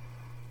thing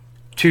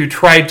to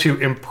try to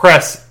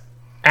impress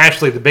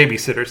Ashley the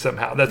babysitter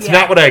somehow. That's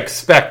not what I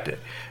expected.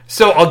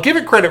 So I'll give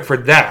it credit for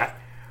that.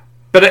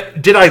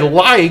 But did I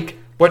like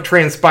what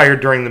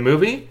transpired during the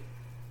movie?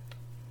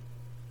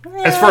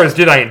 Yeah. As far as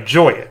did I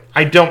enjoy it?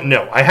 I don't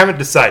know. I haven't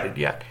decided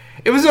yet.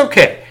 It was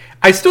okay.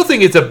 I still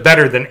think it's a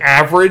better than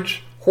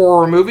average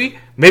horror movie.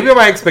 Maybe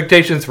my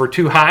expectations were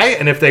too high,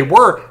 and if they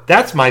were,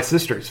 that's my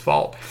sister's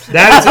fault.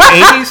 That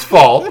is Amy's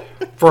fault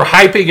for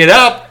hyping it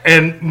up,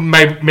 and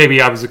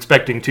maybe I was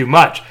expecting too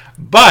much.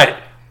 But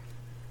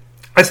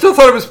I still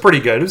thought it was pretty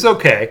good. It was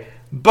okay.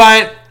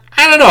 But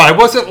I don't know. I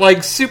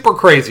wasn't super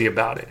crazy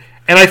about it.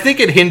 And I think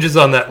it hinges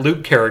on that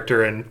Luke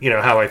character and,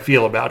 how I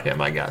feel about him,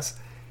 I guess.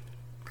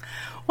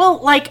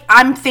 Well,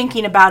 I'm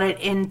thinking about it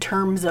in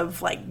terms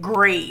of,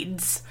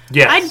 grades.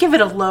 Yes. I'd give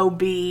it a low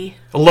B.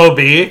 A low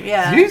B?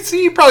 Yeah.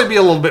 You'd probably be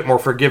a little bit more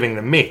forgiving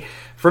than me.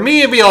 For me,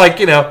 it'd be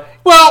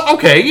well,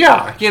 okay,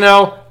 yeah,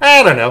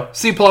 I don't know,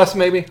 C plus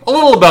maybe, a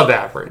little above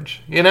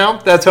average,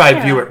 That's how I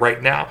view it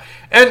right now.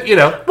 And,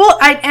 Well,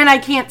 I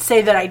can't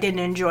say that I didn't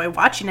enjoy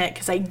watching it,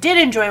 because I did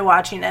enjoy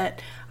watching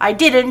it. I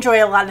did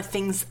enjoy a lot of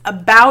things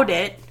about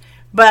it,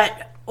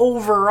 but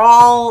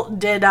overall,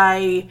 did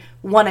I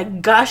want to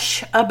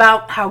gush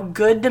about how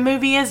good the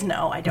movie is?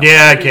 No, I don't.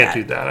 Yeah, I can't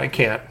do that. I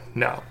can't.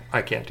 No,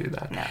 I can't do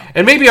that. No.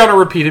 And maybe on a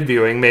repeated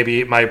viewing,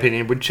 maybe my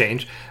opinion would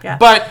change. Yeah.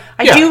 But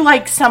I do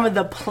like some of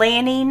the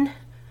planning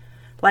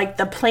like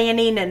the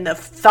planning and the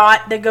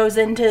thought that goes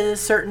into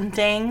certain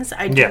things.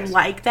 I do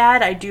like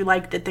that. I do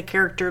like that the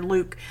character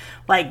Luke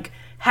like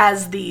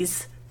has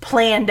these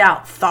planned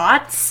out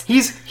thoughts.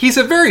 He's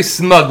a very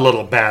smug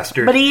little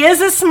bastard. But he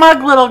is a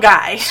smug little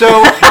guy. So,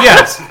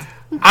 yes.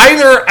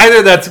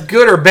 Either that's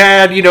good or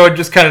bad, you know, it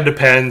just kind of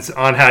depends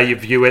on how you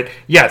view it.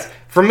 Yes,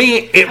 for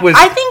me, it was...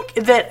 I think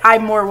that I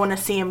more want to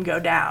see him go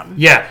down.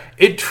 Yeah,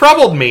 it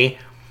troubled me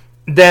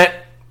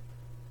that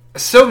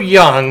so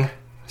young,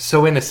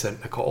 so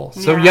innocent, Nicole.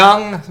 So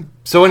young,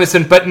 so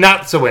innocent, but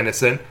not so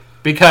innocent.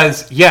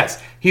 Because,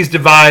 yes, he's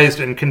devised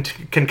and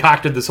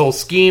concocted this whole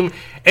scheme,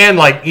 and,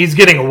 like, he's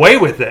getting away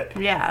with it,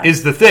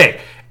 is the thing.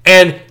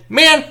 And,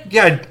 man,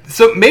 yeah,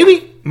 so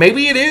maybe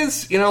it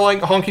is, you know,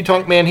 like honky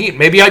tonk man heat.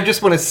 Maybe I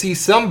just want to see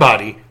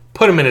somebody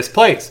put him in his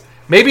place.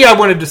 Maybe I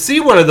wanted to see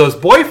one of those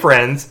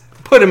boyfriends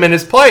put him in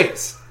his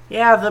place.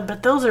 Yeah,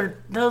 but those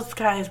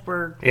guys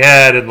were...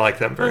 Yeah, I didn't like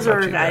them very much.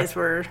 Those guys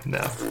were...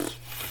 No.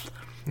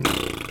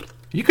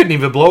 You couldn't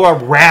even blow a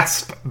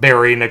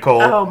raspberry,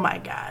 Nicole. Oh, my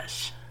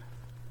gosh.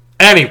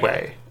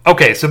 Anyway,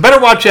 okay, so better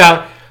watch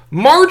out.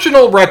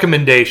 Marginal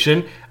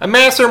recommendation,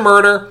 Amass or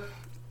Murder.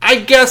 I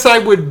guess I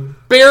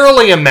would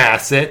barely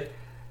amass it,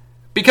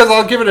 because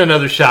I'll give it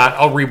another shot.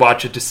 I'll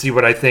rewatch it to see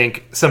what I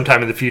think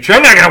sometime in the future.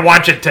 I'm not going to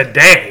watch it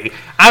today.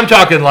 I'm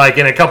talking like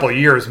in a couple of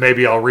years,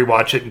 maybe I'll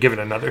rewatch it and give it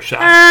another shot.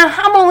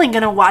 I'm only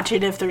going to watch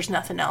it if there's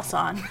nothing else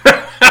on.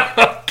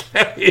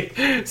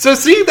 Okay. So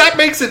see, that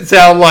makes it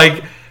sound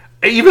like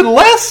even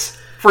less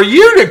for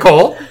you,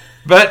 Nicole.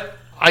 But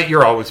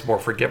you're always more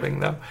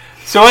forgiving, though.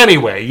 So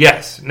anyway,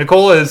 yes,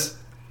 Nicole is...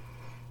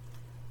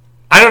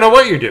 I don't know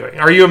what you're doing.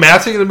 Are you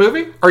amassing the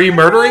movie? Are you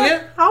murdering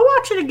it? I'll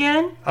watch it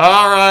again.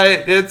 All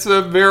right. It's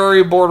a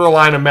very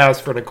borderline amass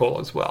for Nicole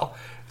as well.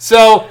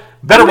 So,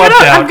 better watch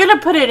out. I'm going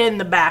to put it in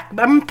the back.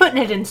 I'm putting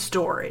it in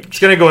storage. It's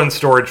going to go in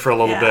storage for a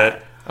little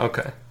bit.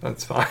 Okay.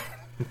 That's fine.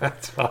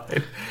 That's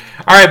fine.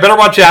 All right. Better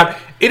watch out.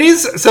 It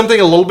is something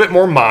a little bit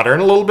more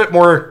modern, a little bit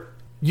more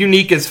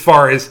unique as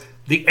far as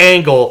the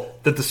angle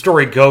that the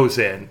story goes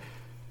in.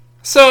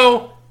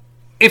 So,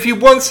 if you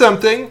want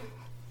something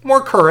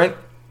more current,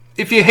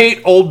 if you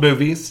hate old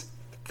movies,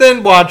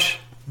 then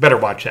better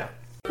watch out.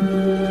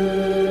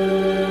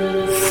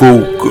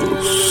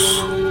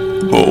 Focus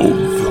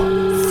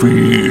of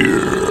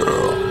Fear.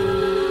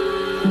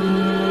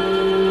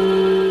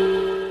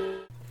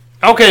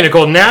 Okay,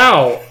 Nicole,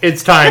 now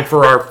it's time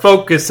for our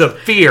Focus of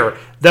Fear.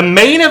 The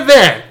main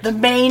event.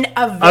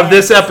 Of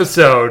this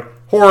episode,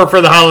 Horror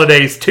for the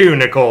Holidays 2,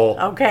 Nicole.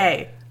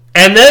 Okay.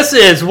 And this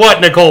is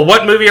what, Nicole?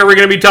 What movie are we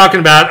going to be talking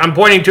about? I'm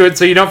pointing to it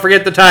so you don't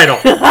forget the title.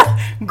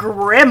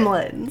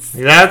 Gremlins.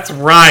 That's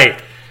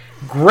right.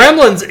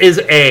 Gremlins is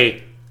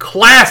a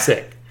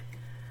classic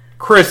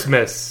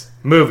Christmas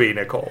movie,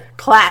 Nicole.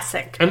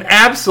 Classic. An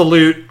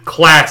absolute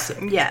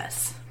classic.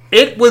 Yes.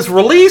 It was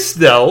released,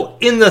 though,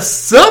 in the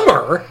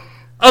summer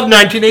of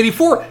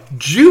 1984.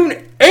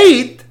 June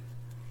 8th,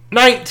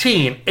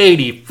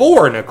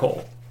 1984,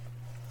 Nicole.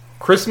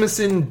 Christmas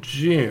in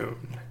June.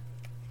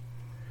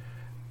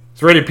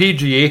 It's rated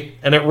PG,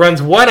 and it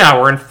runs 1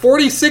 hour and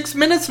 46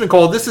 minutes,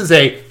 Nicole. This is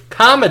a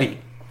comedy,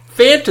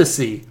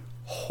 fantasy,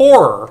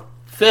 horror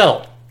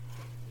film.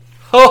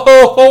 Ho,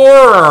 ho,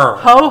 horror.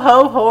 Ho,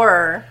 ho,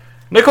 horror.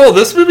 Nicole,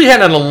 this movie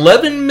had an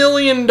 $11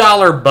 million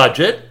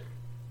budget.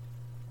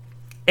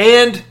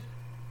 And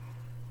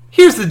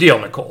here's the deal,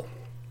 Nicole.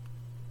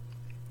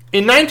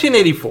 In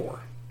 1984,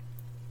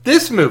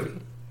 this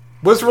movie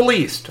was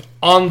released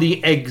on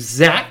the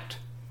exact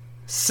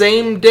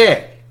same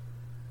day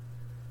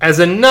as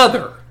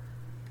another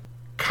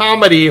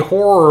comedy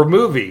horror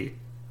movie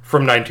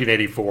from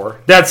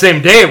 1984. That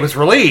same day it was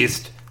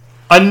released,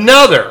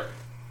 another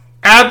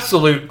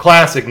absolute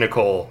classic,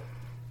 Nicole.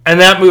 And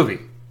that movie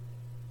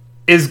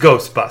is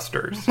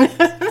Ghostbusters.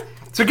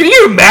 So can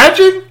you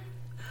imagine?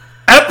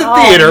 At the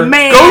theater,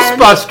 man.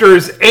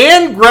 Ghostbusters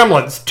and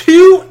Gremlins,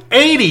 two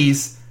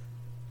 80s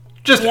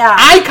just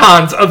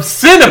icons of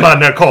cinema,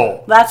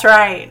 Nicole. That's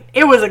right.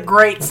 It was a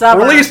great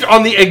summer. Released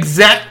on the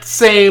exact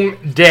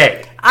same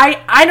day.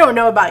 I don't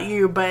know about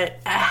you, but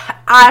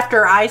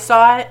after I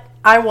saw it,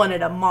 I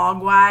wanted a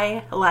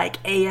mogwai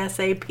like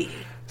ASAP.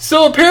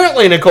 So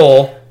apparently,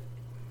 Nicole,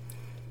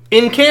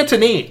 in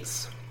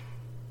Cantonese,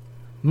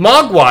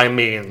 mogwai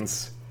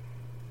means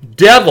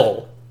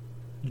devil,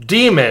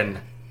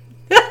 demon,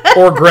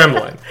 or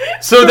gremlin.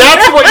 So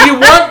that's what you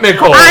want,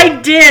 Nicole.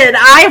 I did.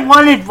 I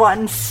wanted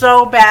one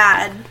so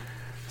bad.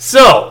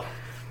 So,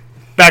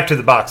 back to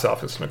the box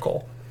office,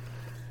 Nicole.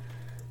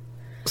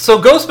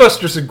 So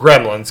Ghostbusters and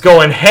Gremlins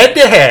going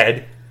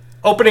head-to-head,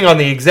 opening on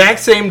the exact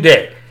same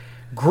day.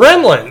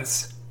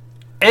 Gremlins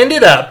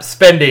ended up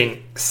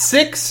spending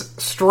 6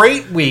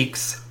 straight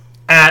weeks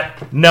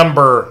at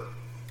number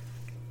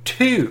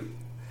 2.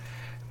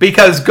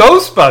 Because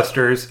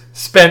Ghostbusters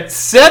spent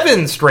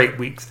 7 straight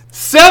weeks.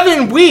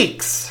 7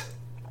 weeks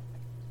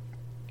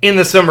in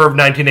the summer of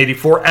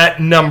 1984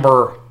 at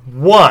number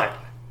 1,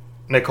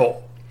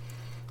 Nicole.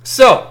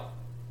 So,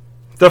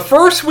 the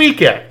first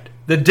weekend,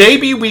 the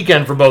debut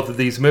weekend for both of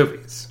these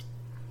movies,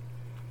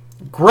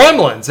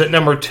 Gremlins at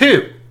number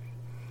 2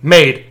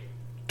 made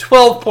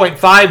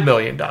 $12.5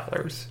 million.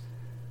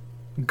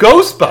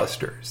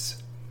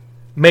 Ghostbusters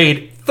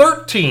made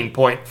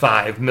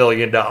 $13.5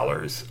 million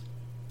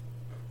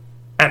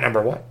at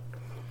number 1.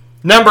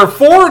 Number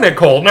 3,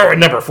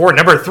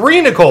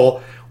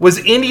 Nicole, was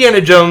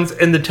Indiana Jones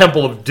and the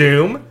Temple of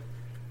Doom.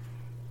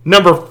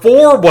 Number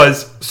 4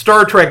 was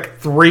Star Trek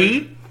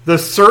 3, The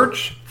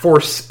Search for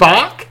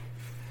Spock.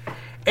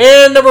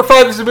 And number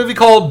 5 is a movie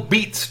called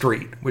Beat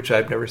Street, which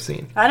I've never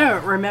seen. I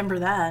don't remember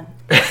that.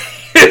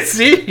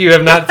 See, you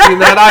have not seen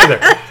that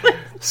either.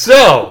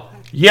 So,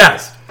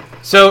 yes.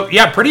 So,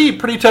 yeah,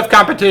 pretty tough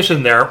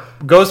competition there.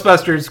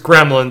 Ghostbusters,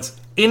 Gremlins,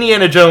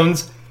 Indiana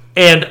Jones,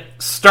 and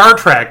Star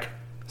Trek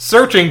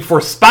searching for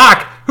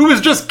Spock, who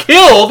was just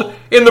killed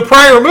in the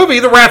prior movie,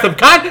 The Wrath of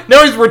Khan.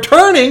 Now he's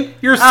returning.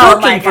 You're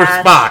searching for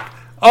Spock.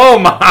 Oh,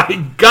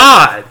 my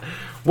God.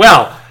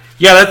 Well,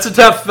 yeah, that's a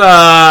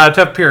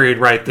tough period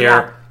right there.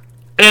 Yeah.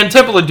 And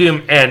Temple of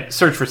Doom and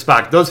Search for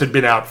Spock, those had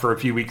been out for a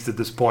few weeks at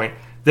this point.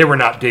 They were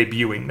not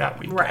debuting that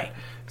week. Right.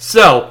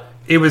 So,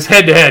 it was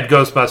head-to-head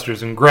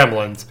Ghostbusters and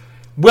Gremlins.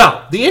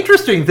 Well, the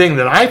interesting thing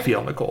that I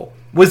feel, Nicole,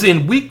 was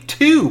in week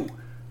 2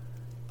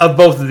 of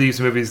both of these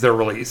movies, their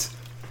release.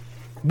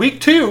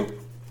 Week 2,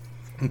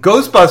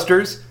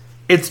 Ghostbusters,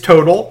 its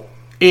total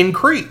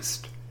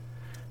increased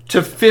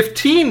to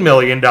 $15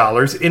 million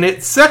in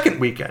its second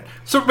weekend.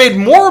 So it made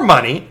more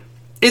money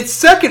its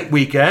second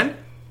weekend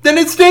than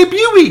its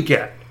debut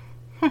weekend.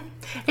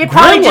 It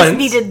probably just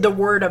needed the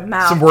word of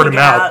mouth. Some word of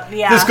mouth.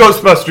 Yeah. This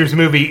Ghostbusters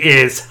movie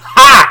is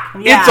hot.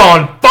 Yeah. It's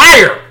on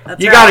fire.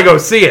 That's you right. got to go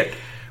see it.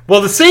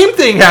 Well, the same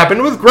thing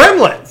happened with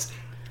Gremlins.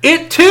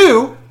 It,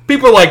 too,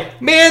 people are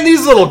like, man,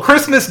 these little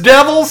Christmas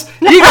devils,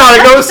 you got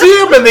to go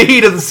see them in the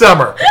heat of the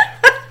summer.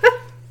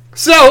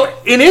 So,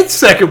 in its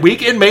second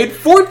week, it made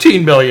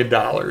 $14 million.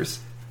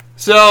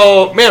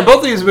 So, man,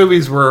 both of these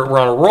movies were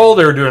on a roll.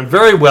 They were doing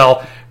very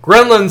well.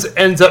 Gremlins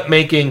ends up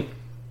making,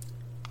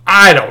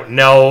 I don't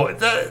know,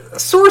 the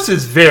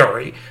sources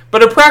vary,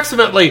 but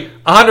approximately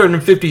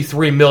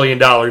 $153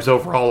 million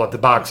overall at the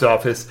box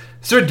office.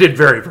 So it did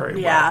very, very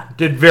well. Yeah.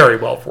 Did very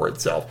well for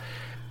itself.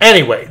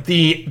 Anyway,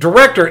 the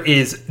director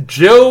is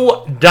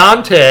Joe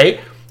Dante,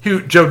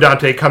 Joe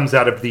Dante comes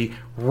out of the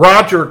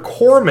Roger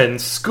Corman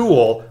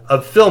School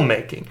of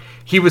Filmmaking.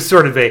 He was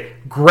sort of a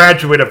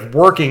graduate of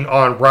working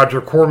on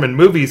Roger Corman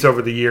movies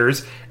over the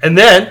years, and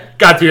then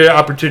got the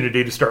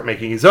opportunity to start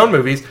making his own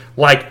movies,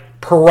 like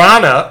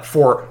Piranha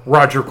for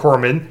Roger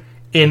Corman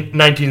in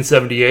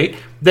 1978.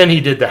 Then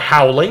he did The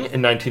Howling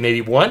in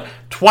 1981.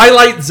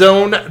 Twilight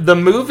Zone, the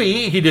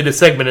movie, he did a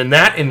segment in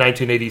that in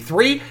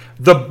 1983.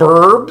 The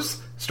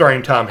Burbs,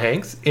 starring Tom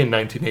Hanks, in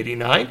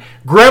 1989.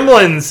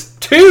 Gremlins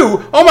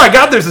 2, oh my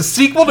God, there's a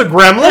sequel to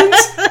Gremlins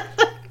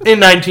in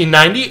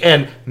 1990.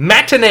 And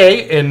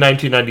Matinee in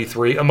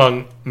 1993,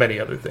 among many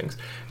other things.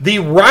 The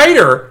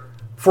writer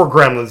for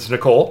Gremlins,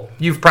 Nicole,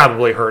 you've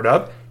probably heard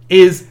of,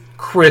 is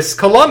Chris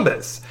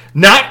Columbus.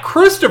 Not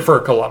Christopher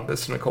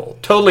Columbus, Nicole.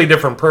 Totally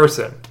different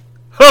person.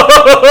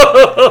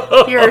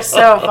 You're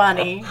so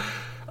funny.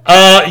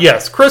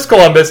 Yes, Chris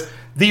Columbus,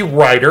 the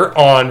writer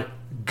on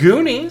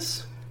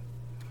Goonies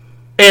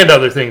and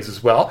other things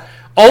as well.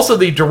 Also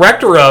the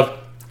director of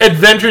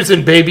Adventures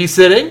in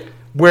Babysitting,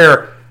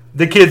 where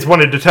the kids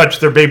wanted to touch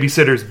their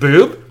babysitter's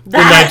boob in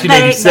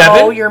 1987.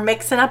 No, you're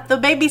mixing up the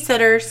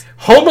babysitters.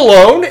 Home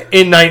Alone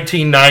in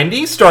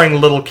 1990, starring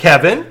little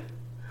Kevin,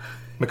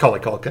 Macaulay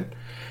Culkin,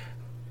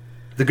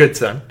 the good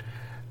son.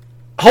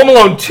 Home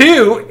Alone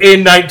 2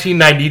 in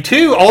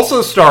 1992,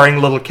 also starring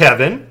little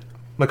Kevin,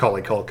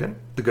 Macaulay Culkin,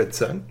 the good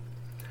son.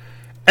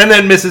 And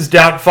then Mrs.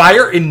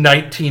 Doubtfire in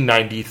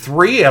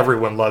 1993.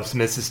 Everyone loves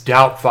Mrs.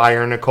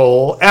 Doubtfire,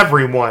 Nicole.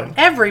 Everyone.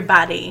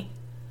 Everybody.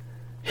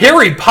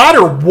 Harry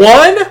Potter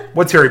 1?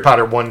 What's Harry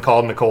Potter 1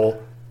 called,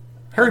 Nicole?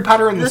 Harry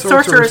Potter and the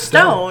Sorcerer's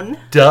Stone.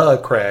 Duh,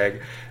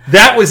 Craig.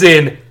 That was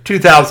in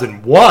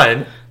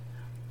 2001.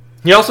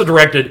 He also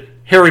directed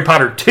Harry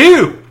Potter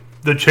 2,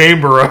 The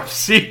Chamber of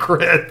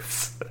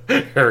Secrets.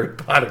 Harry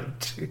Potter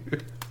 2.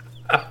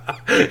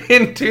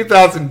 In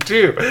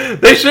 2002.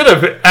 They should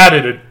have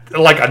added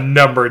a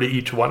number to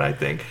each one, I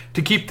think,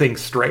 to keep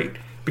things straight.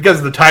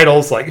 Because the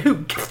titles,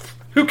 who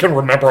can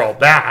remember all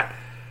that?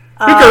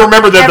 Who can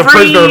remember that The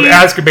Prisoner of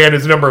Azkaban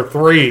is number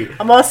 3?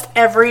 Almost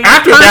every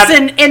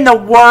person in the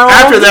world.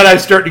 After that, I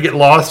start to get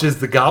lost. Is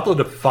the Goblet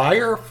of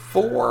Fire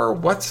 4?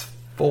 What's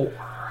 4?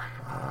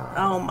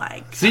 Oh,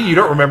 my God. See, you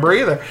don't remember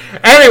either.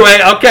 Anyway,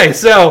 okay,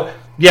 so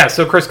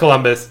Chris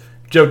Columbus,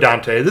 Joe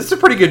Dante. This is a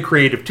pretty good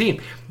creative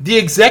team. The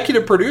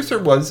executive producer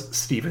was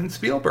Steven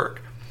Spielberg.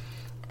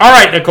 All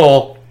right,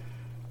 Nicole.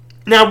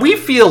 Now, we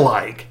feel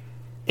like,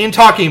 in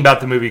talking about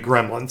the movie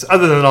Gremlins,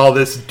 other than all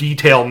this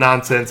detail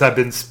nonsense I've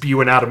been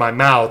spewing out of my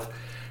mouth,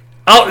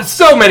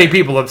 so many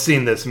people have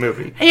seen this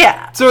movie.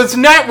 Yeah. So it's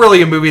not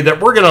really a movie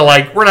that we're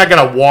not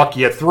going to walk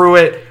you through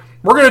it.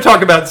 We're going to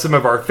talk about some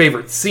of our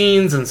favorite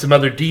scenes and some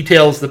other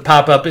details that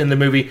pop up in the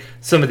movie,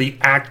 some of the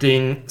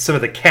acting, some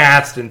of the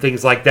cast, and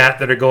things like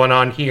that are going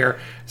on here.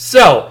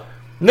 So,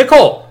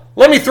 Nicole,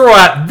 let me throw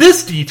out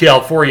this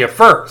detail for you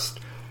first.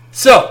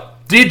 So,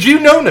 did you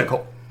know,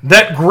 Nicole,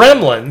 that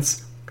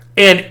Gremlins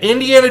and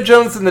Indiana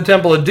Jones and the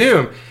Temple of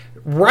Doom,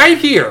 right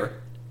here,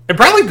 and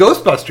probably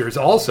Ghostbusters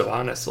also,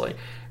 honestly,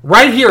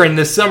 right here in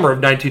this summer of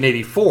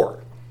 1984,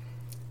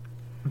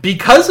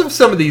 because of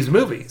some of these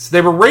movies,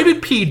 they were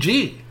rated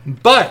PG,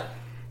 but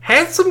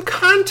had some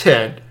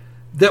content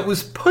that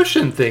was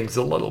pushing things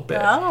a little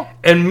bit. Oh.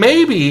 And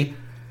maybe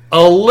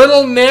a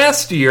little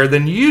nastier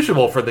than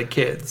usual for the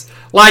kids.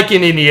 Like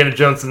in Indiana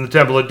Jones and the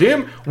Temple of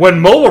Doom, when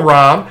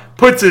Molaram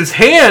puts his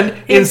hand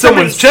in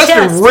someone's chest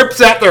and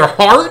rips out their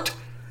heart.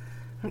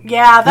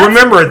 Yeah,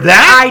 remember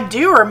that? I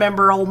do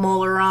remember old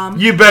Molaram.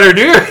 You better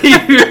do.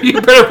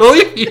 You better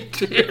believe you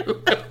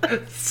do.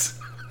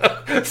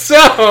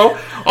 So,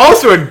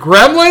 also in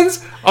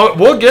Gremlins,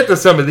 we'll get to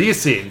some of these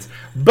scenes.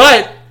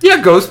 But,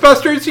 yeah,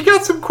 Ghostbusters, you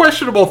got some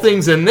questionable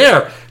things in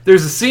there.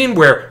 There's a scene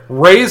where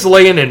Ray's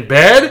laying in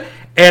bed,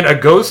 and a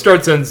ghost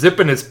starts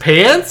unzipping his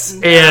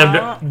pants,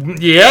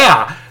 and,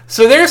 yeah.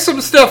 So there's some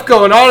stuff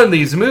going on in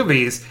these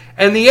movies,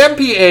 and the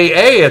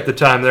MPAA at the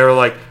time, they were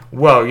like,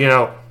 well,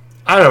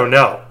 I don't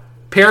know.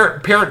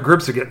 Parent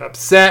groups are getting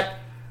upset.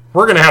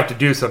 We're going to have to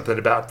do something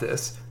about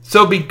this.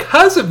 So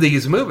because of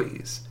these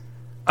movies,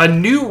 a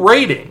new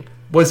rating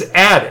was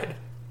added.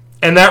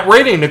 And that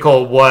rating,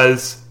 Nicole,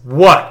 was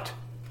what?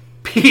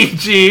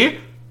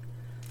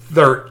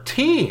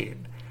 PG-13.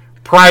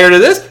 Prior to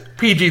this,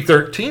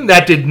 PG-13,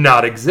 that did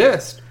not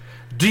exist.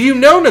 Do you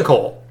know,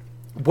 Nicole,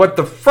 what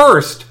the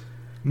first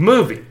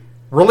movie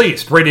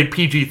released rated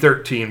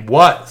PG-13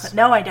 was?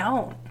 No, I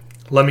don't.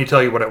 Let me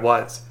tell you what it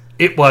was.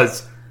 It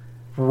was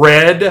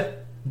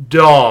Red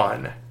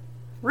Dawn.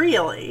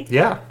 Really?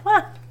 Yeah.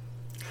 What?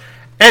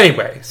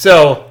 Anyway,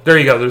 so there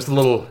you go. There's a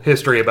little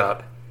history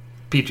about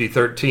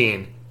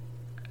PG-13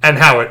 and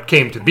how it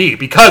came to be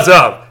because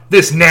of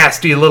this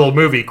nasty little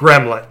movie,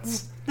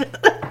 Gremlins.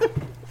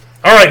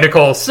 All right,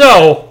 Nicole.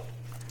 So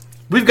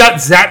we've got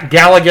Zach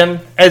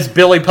Galligan as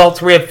Billy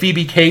Peltz. We have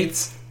Phoebe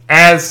Cates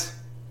as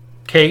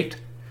Kate.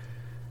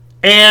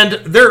 And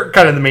they're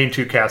kind of the main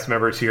two cast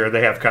members here.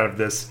 They have kind of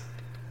this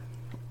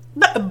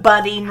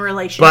budding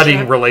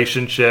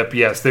relationship.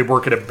 Yes, they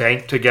work at a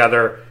bank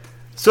together.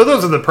 So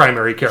those are the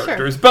primary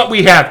characters. Sure. But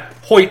we have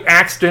Hoyt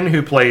Axton,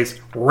 who plays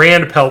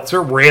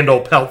Randall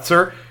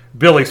Peltzer,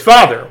 Billy's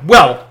father.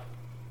 Well,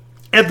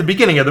 at the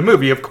beginning of the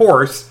movie, of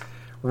course,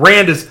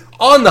 Rand is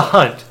on the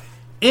hunt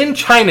in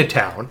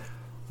Chinatown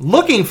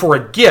looking for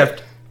a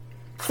gift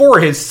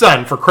for his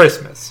son for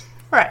Christmas.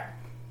 Right.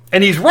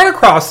 And he's run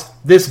across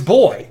this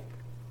boy,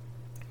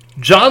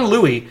 John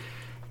Louis,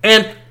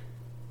 and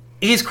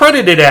he's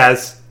credited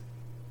as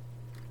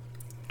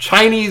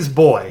Chinese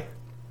boy.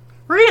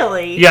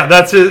 Really? Yeah,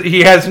 that's his,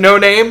 he has no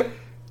name.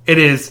 It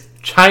is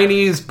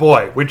Chinese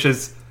boy, which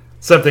is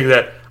something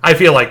that I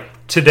feel like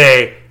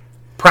today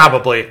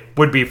probably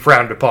would be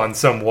frowned upon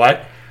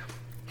somewhat.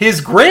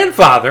 His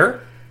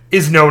grandfather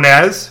is known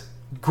as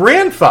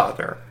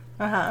Grandfather.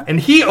 Uh-huh. And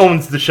he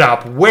owns the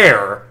shop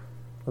where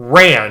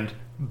Rand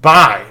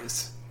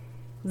buys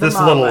this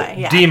little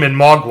demon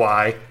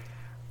Mogwai.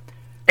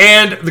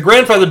 And the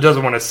grandfather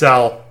doesn't want to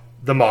sell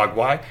the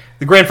Mogwai.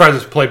 The grandfather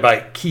is played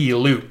by Key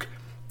Luke.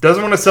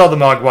 Doesn't want to sell the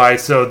Mogwai,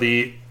 so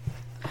the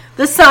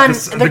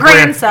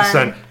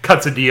grandson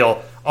cuts a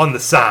deal on the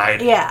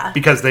side. Yeah.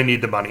 Because they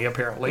need the money,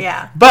 apparently.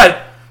 Yeah.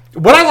 But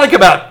what I like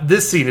about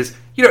this scene is,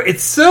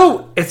 it's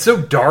so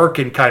dark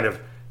and kind of,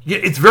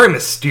 it's very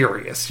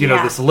mysterious.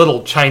 This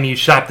little Chinese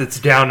shop that's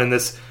down in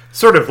this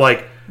sort of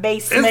like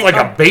basement. It's like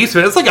a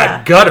basement. It's like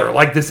a gutter,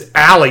 like this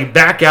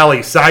back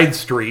alley side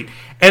street.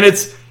 And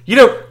it's,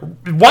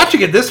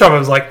 watching it this time, I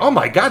was like, oh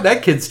my God,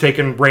 that kid's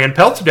taking Rand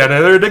Peltzer down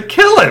there to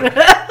kill him.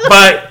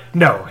 But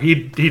no, he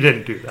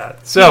didn't do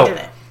that. So, he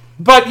didn't.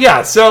 But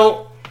yeah,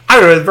 so I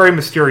don't know, it's a very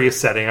mysterious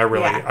setting. I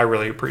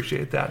really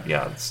appreciate that.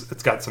 Yeah,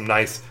 it's got some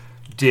nice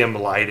dim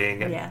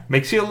lighting and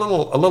makes you a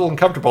little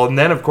uncomfortable. And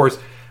then of course,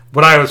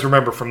 what I always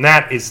remember from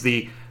that is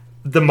the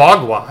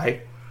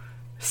Mogwai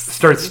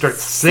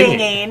starts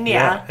singing.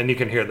 Yeah, and you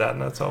can hear that,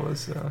 and that's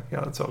always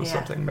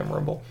something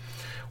memorable.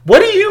 What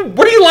do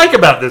you like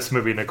about this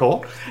movie,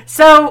 Nicole?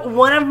 So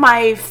one of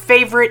my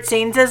favorite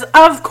scenes is,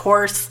 of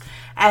course,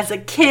 as a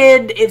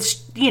kid,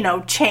 it's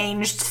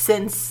changed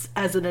since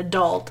as an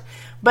adult.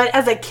 But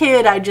as a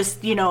kid, I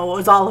just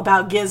was all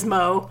about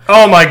Gizmo.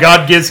 Oh my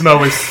God,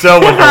 Gizmo is so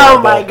adorable. Oh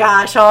my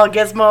gosh,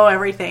 Gizmo,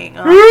 everything.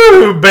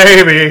 Ooh,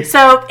 baby.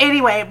 So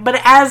anyway, but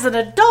as an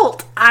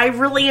adult, I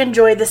really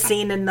enjoy the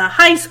scene in the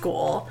high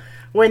school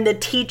when the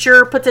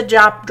teacher puts a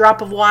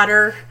drop of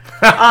water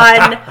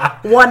on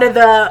one of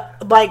the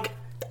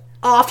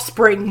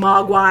offspring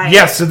Mogwai.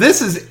 Yes, so this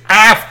is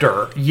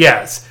after.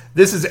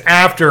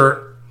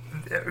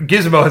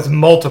 Gizmo has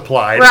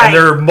multiplied, right. And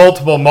there are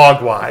multiple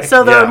Mogwai.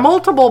 So there are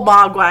multiple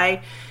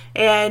Mogwai,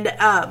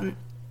 and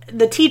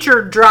the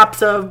teacher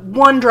drops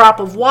one drop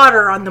of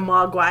water on the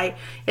Mogwai,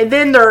 and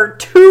then there are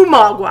two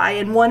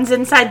Mogwai, and one's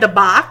inside the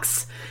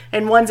box,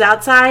 and one's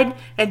outside,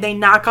 and they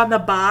knock on the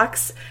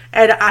box,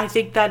 and I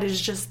think that is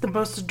just the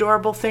most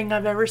adorable thing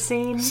I've ever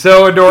seen.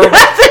 So adorable.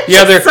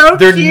 Yeah,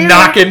 they're cute.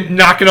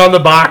 knocking on the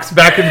box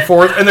back and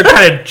forth, and they're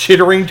kind of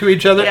chittering to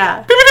each other.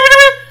 Yeah.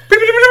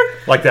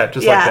 Like that,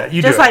 just like that.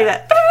 You just do like it.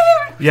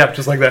 that. Yep,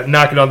 just like that,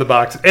 knocking on the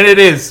box. And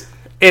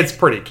it's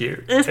pretty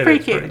cute. It's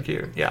pretty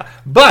cute. Yeah.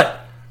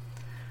 But,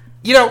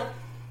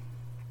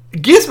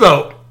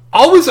 Gizmo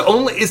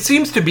it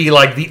seems to be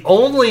like the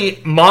only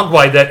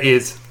Mogwai that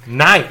is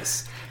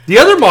nice. The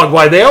other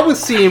Mogwai, they always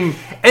seem,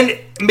 and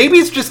maybe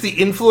it's just the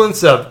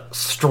influence of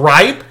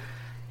Stripe,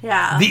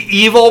 the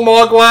evil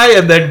Mogwai,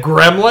 and then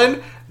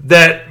Gremlin,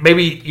 that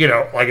maybe,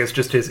 like it's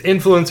just his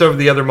influence over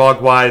the other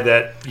Mogwai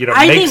that,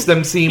 makes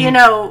them seem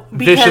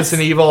vicious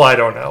and evil. I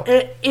don't know.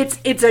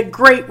 It's a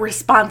great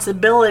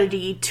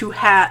responsibility to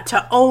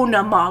own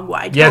a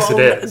Mogwai. Yes, it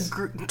is.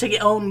 To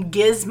own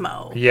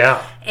Gizmo.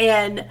 Yeah.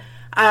 And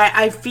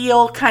I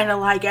feel kind of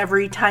like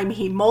every time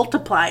he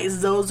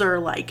multiplies, those are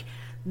like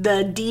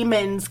the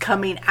demons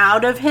coming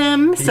out of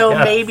him. So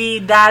maybe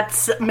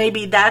that's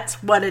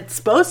what it's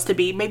supposed to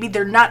be. Maybe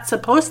they're not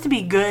supposed to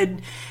be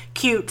good,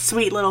 cute,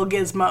 sweet little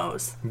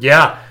gizmos.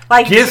 Yeah.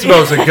 Like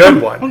Gizmo's a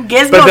good one.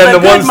 Gizmo's but then a the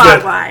good ones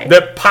Mogwai.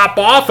 that pop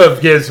off of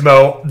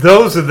Gizmo,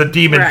 those are the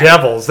demon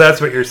devils. That's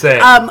what you're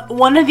saying.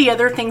 One of the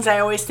other things I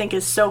always think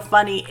is so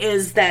funny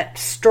is that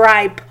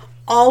Stripe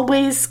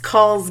always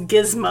calls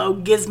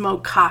Gizmo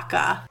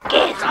Caca.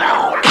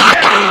 Gizmo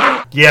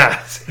Caca.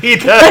 Yes, he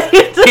does.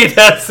 He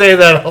does say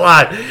that a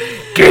lot.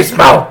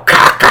 Gizmo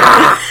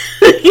Caca.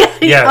 Yeah,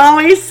 he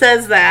always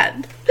says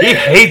that. He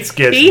hates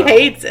Gizmo. He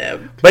hates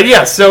him. But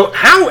yeah, so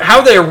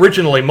how they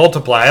originally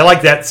multiply, I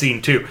like that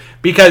scene too.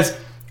 Because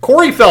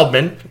Corey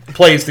Feldman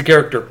plays the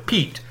character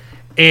Pete.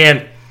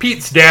 And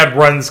Pete's dad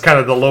runs kind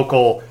of the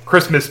local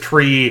Christmas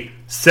tree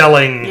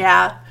selling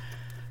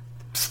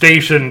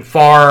station,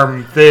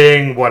 farm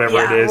thing, whatever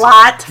it is.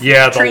 Lot.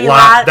 Yeah, the tree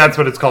lot. That's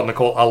what it's called,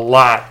 Nicole. A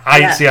lot.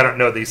 I don't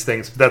know these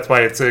things. That's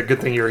why it's a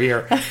good thing you're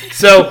here.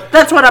 So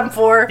that's what I'm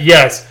for.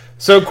 Yes.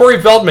 So Corey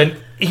Feldman,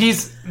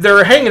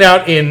 they're hanging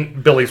out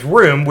in Billy's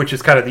room, which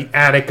is kind of the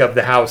attic of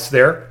the house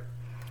there.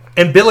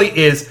 And Billy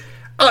is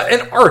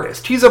an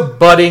artist. He's a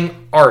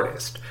budding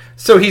artist.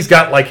 So he's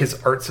got like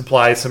his art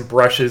supplies, some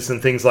brushes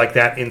and things like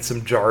that in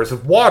some jars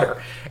of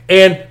water.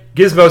 And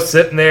Gizmo's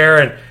sitting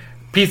there and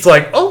Pete's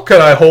like, oh,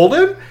 can I hold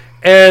him?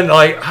 And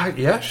like,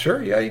 yeah,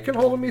 sure. Yeah, you can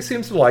hold him. He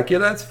seems to like you.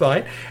 That's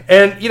fine.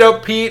 And,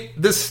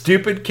 Pete, this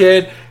stupid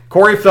kid,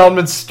 Corey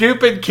Feldman's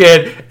stupid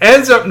kid,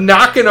 ends up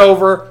knocking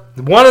over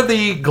one of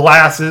the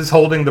glasses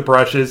holding the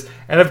brushes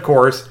and, of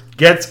course,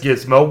 gets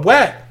Gizmo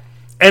wet.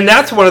 And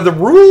that's one of the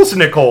rules,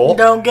 Nicole.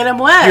 Don't get him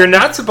wet. You're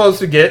not supposed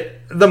to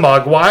get the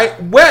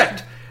Mogwai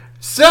wet.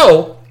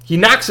 So he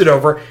knocks it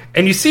over,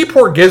 and you see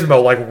poor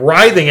Gizmo, like,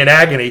 writhing in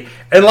agony.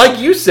 And like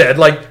you said,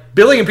 like,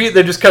 Billy and Pete,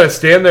 they just kind of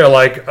stand there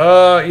like,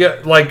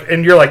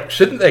 and you're like,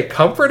 shouldn't they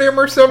comfort him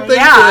or something?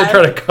 Yeah. Should they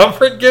try to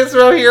comfort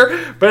Gizmo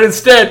here? But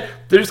instead,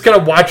 they're just kind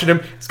of watching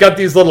him. He's got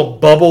these little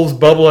bubbles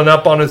bubbling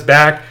up on his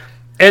back.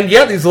 And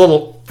yeah, these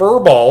little fur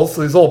balls,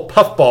 these little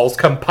puff balls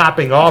come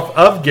popping off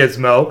of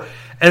Gizmo.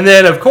 And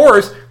then, of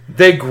course,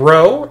 they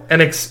grow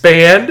and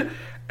expand,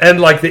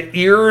 and like the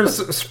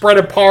ears spread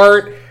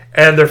apart,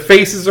 and their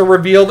faces are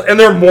revealed, and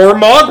they're more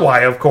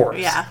Mogwai, of course.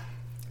 Yeah.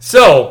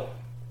 So,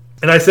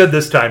 and I said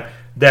this time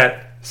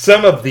that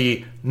some of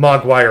the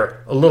Mogwai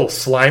are a little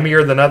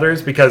slimier than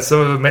others because some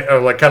of them are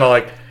like kind of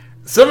like,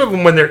 some of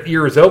them when their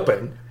ears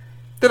open,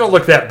 they don't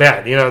look that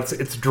bad.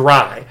 It's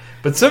dry.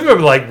 But some of them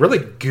are like really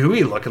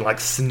gooey looking, like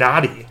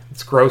snotty.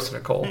 It's gross,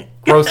 Nicole.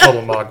 Gross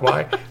little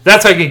Mogwai.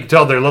 That's how you can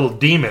tell they're little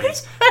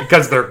demons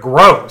because they're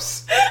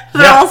gross.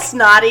 They're all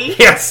snotty.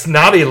 Yeah,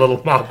 snotty little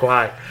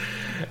Mogwai.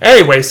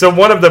 Anyway, so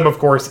one of them, of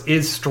course,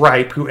 is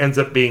Stripe, who ends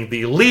up being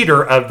the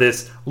leader of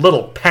this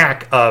little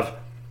pack of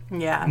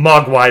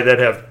Mogwai that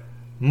have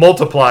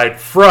multiplied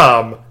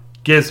from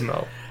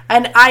Gizmo.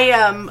 And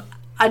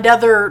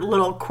another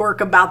little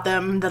quirk about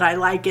them that I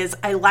like is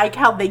I like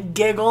how they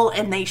giggle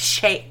and they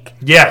shake.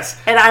 Yes.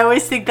 And I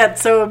always think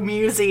that's so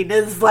amusing.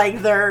 Is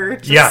like they're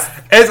just...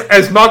 Yeah.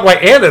 As Mogwai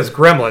and as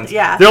Gremlins.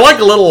 Yeah. They're like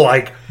little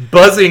like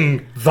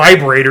buzzing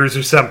vibrators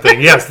or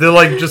something. Yes. They're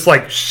like just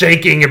like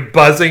shaking and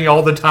buzzing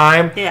all the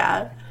time.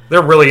 Yeah.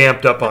 They're really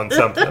amped up on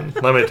something.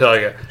 Let me tell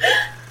you.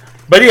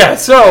 But yeah,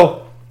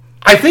 so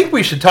I think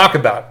we should talk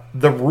about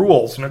the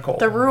rules, Nicole.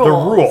 The rules. The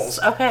rules.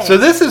 Okay. So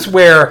this is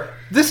where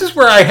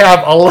I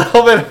have a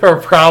little bit of a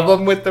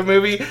problem with the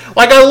movie.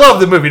 Like, I love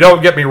the movie,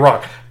 don't get me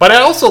wrong. But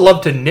I also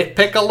love to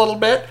nitpick a little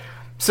bit.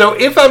 So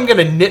if I'm going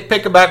to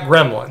nitpick about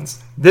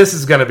Gremlins, this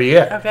is going to be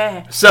it.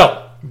 Okay.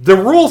 So, the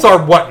rules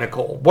are what,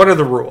 Nicole? What are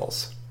the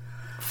rules?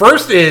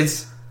 First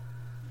is...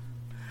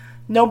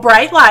 no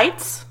bright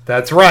lights.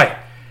 That's right.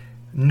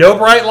 No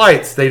bright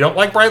lights. They don't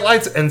like bright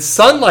lights. And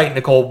sunlight,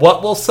 Nicole,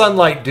 what will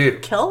sunlight do?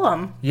 Kill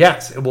them.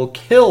 Yes, it will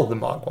kill the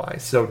Mogwai.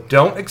 So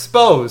don't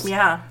expose...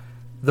 Yeah.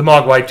 the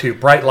Mogwai to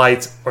bright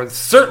lights, or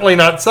certainly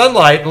not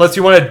sunlight, unless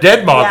you want a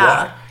dead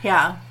Mogwai.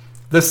 Yeah.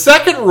 The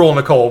second rule,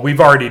 Nicole, we've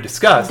already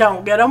discussed.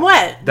 Don't get them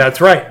wet.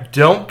 That's right.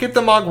 Don't get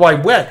the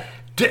Mogwai wet.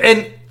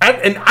 And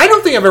and I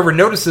don't think I've ever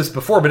noticed this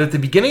before, but at the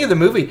beginning of the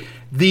movie,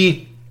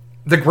 the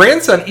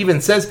grandson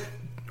even says,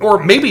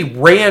 or maybe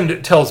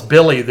Rand tells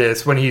Billy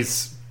this when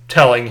he's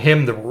telling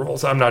him the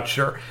rules. I'm not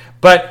sure.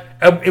 But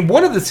in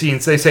one of the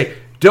scenes, they say,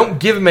 don't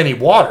give him any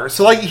water.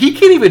 So, like, he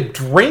can't even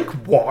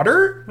drink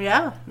water?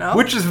 Yeah, no.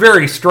 Which is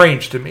very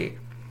strange to me.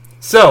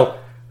 So,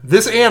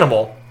 this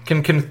animal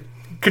can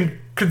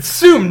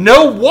consume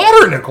no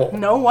water, Nicole.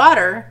 No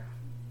water.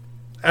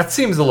 That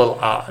seems a little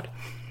odd.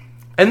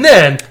 And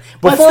then,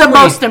 what's the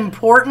most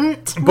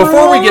important rule?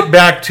 Before we get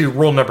back to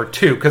rule number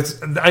 2,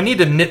 because I need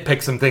to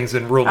nitpick some things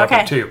in rule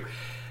number 2.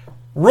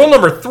 Rule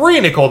number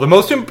 3, Nicole, the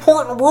most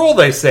important rule,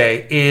 they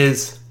say,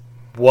 is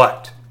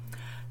what?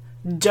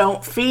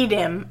 Don't feed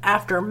him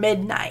after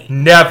midnight.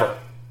 Never.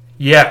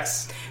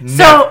 Yes.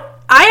 So,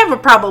 I have a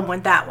problem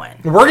with that one.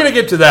 We're going to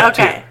get to that,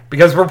 too.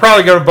 Because we're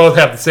probably going to both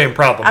have the same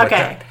problem with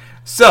that.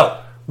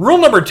 So, rule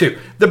number 2.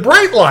 The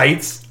bright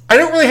lights, I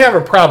don't really have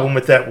a problem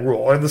with that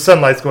rule. Or the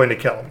sunlight's going to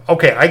kill him.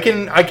 Okay, I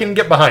can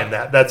get behind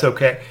that. That's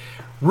okay.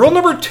 Rule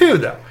number 2,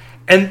 though.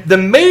 And the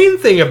main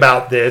thing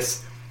about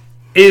this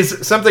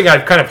is something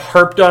I've kind of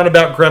harped on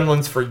about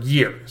Gremlins for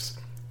years.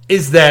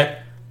 Is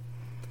that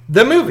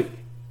the movie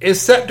is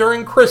set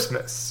during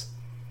Christmas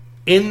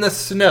in the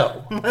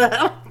snow.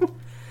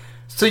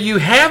 So you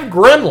have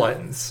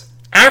Gremlins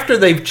after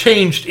they've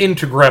changed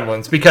into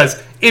Gremlins,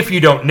 because if you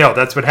don't know,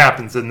 that's what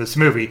happens in this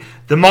movie.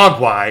 The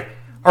Mogwai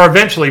are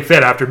eventually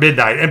fed after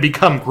midnight and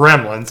become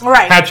Gremlins,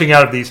 hatching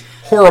out of these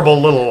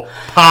horrible little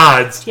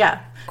pods.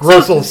 Yeah.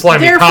 Gross little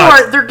slimy pods.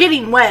 Therefore, they're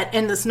getting wet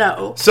in the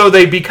snow. So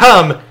they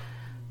become,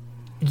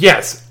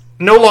 yes,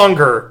 no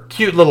longer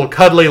cute little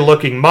cuddly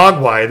looking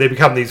Mogwai. They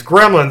become these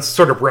Gremlins,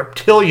 sort of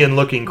reptilian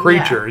looking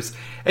creatures. Yeah.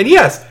 And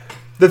yes,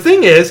 the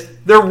thing is,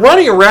 they're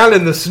running around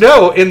in the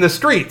snow in the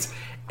streets.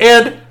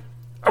 And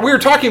we were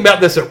talking about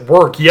this at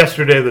work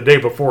yesterday or the day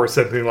before,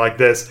 something like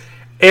this.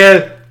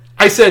 And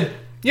I said,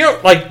 you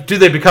know, like, do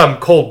they become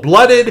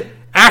cold-blooded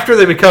after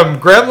they become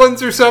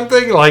Gremlins or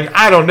something? Like,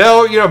 I don't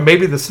know. You know,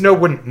 maybe the snow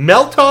wouldn't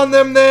melt on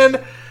them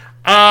then.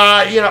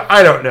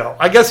 I don't know.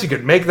 I guess you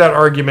could make that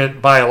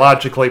argument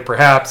biologically,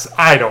 perhaps.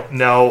 I don't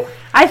know.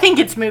 I think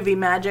it's movie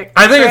magic.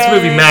 I think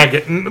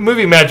it's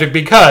movie magic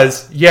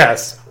because,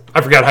 yes,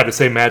 I forgot how to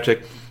say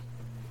magic.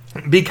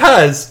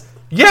 Because,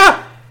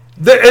 yeah,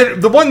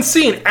 the one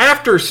scene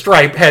after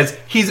Stripe has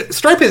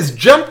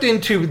jumped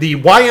into the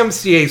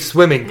YMCA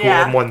swimming pool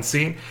in one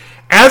scene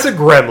as a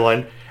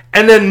gremlin,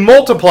 and then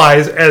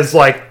multiplies as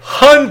like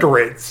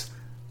hundreds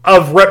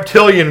of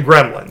reptilian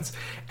gremlins.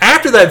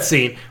 After that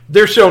scene,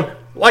 they're shown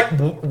like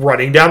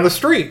running down the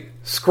street,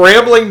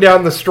 scrambling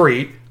down the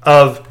street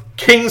of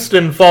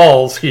Kingston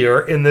Falls here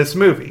in this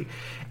movie.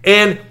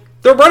 And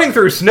they're running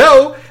through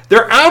snow.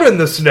 They're out in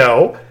the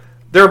snow.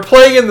 They're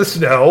playing in the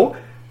snow.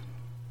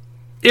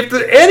 If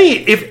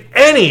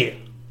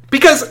any,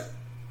 because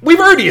we've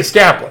already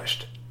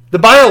established the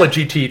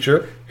biology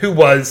teacher, who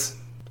was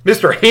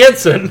Mr.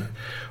 Hansen,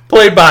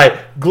 played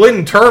by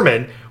Glenn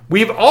Turman,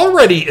 we've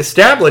already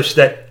established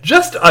that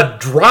just a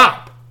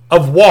drop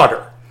of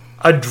water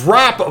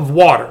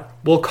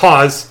will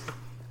cause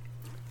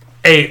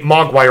a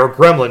Mogwai or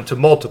gremlin to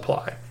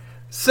multiply.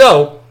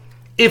 So,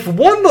 if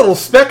one little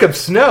speck of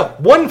snow,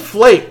 one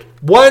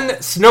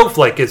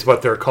snowflake is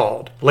what they're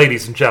called,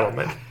 ladies and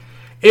gentlemen.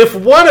 If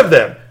one of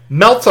them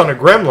melts on a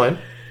gremlin,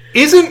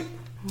 isn't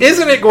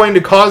it going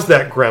to cause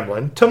that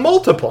gremlin to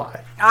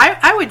multiply?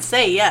 I would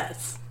say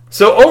yes.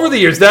 So over the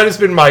years, that has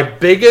been my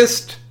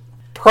biggest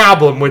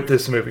problem with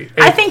this movie.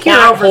 I think you're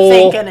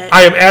overthinking it.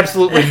 I am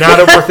absolutely not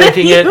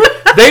overthinking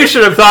it. They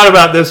should have thought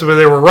about this when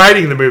they were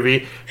writing the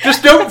movie.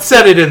 Just don't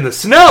set it in the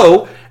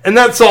snow, and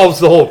that solves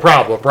the whole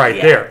problem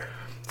right there.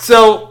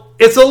 So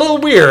it's a little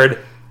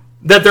weird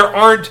that there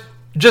aren't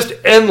just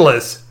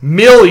endless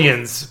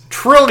millions,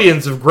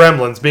 trillions of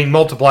gremlins being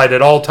multiplied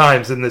at all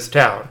times in this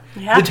town.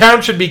 Yeah. The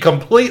town should be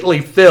completely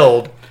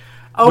filled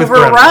with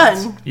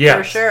gremlins. Yes.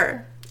 For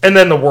sure. And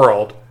then the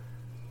world,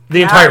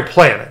 the entire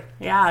planet.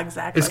 Yeah,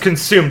 exactly. Is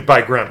consumed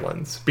by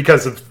gremlins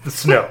because of the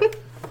snow.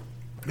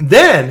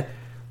 Then,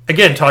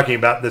 again, talking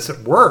about this at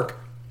work,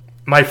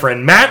 my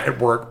friend Matt at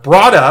work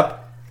brought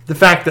up the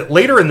fact that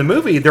later in the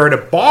movie, they're at a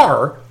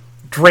bar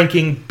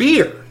drinking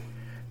beer.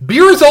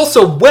 Beer is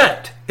also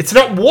wet. It's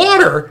not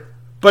water,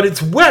 but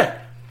it's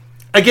wet.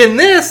 Again,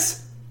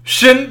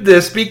 shouldn't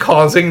this be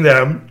causing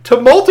them to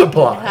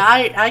multiply?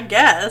 I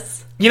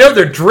guess. You know,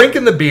 they're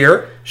drinking the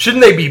beer.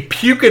 Shouldn't they be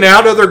puking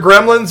out other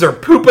gremlins or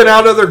pooping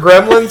out other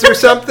gremlins or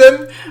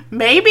something?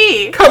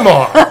 Maybe. Come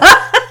on.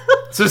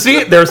 So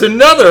see, there's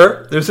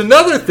another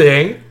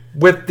thing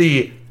with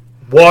the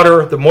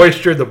water, the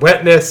moisture, the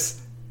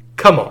wetness.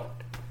 Come on.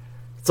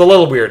 It's a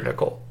little weird,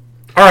 Nicole.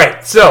 All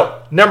right,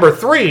 so number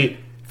 3,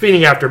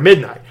 feeding after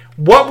midnight.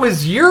 What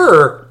was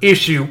your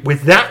issue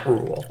with that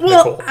rule,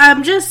 Nicole? Well,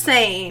 I'm just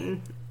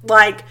saying,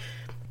 like,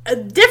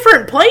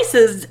 different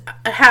places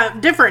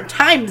have different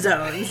time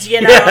zones,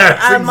 you know?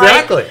 Yes,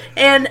 exactly.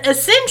 And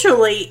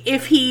essentially,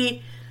 if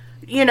he,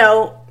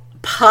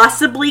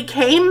 possibly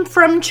came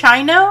from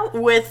China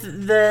with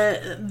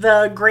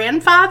the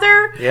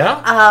grandfather,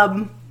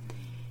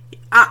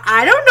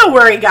 I don't know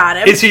where he got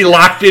him. Is he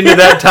locked into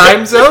that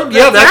time zone?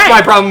 Yeah, that's right.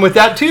 my problem with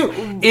that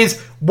too.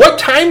 Is what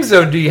time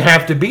zone do you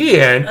have to be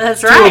in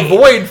That's to right.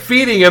 avoid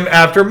feeding him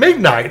after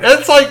midnight? And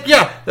it's like,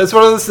 yeah, that's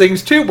one of those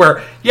things too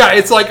where, yeah,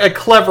 it's like a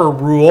clever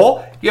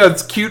rule. You know,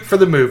 it's cute for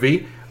the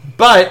movie.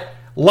 But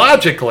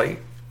logically,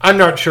 I'm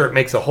not sure it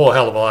makes a whole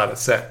hell of a lot of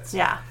sense.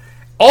 Yeah.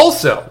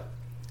 Also,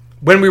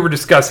 when we were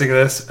discussing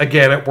this,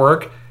 again at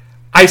work,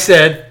 I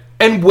said,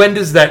 and when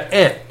does that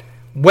end?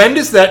 When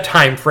does that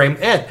time frame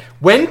end?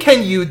 When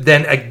can you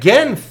then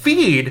again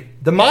feed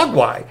the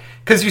mogwai?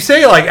 Because you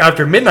say like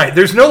after midnight,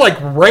 there's no like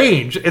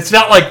range. It's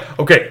not like,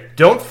 okay,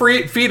 don't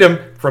feed him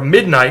from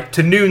midnight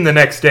to noon the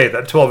next day,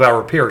 that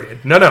 12-hour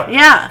period. No.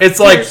 Yeah. It's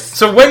like,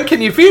 so when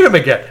can you feed him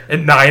again? At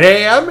 9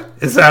 a.m.?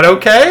 Is that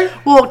okay?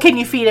 Well, can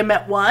you feed him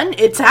at 1?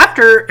 That's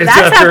after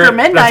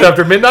midnight. That's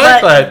after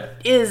midnight, but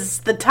is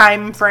the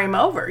time frame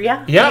over?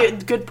 Yeah. Yeah.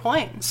 Good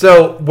point.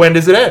 So when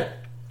does it end?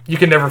 You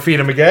can never feed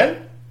him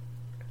again?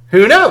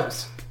 Who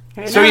knows?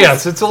 So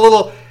yes, it's a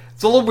little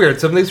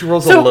weird. Some of these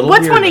rules are a little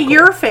weird. So what's one of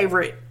your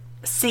favorite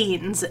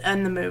scenes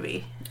in the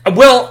movie?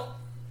 Well,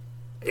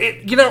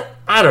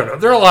 I don't know.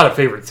 There are a lot of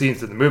favorite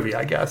scenes in the movie,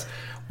 I guess.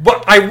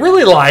 But I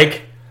really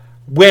like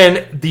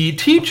when the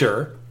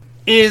teacher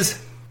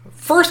is,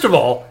 first of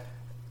all,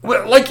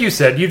 like you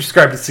said, you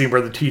described the scene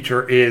where the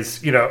teacher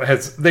is,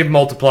 they've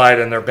multiplied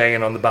and they're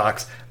banging on the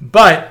box.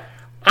 But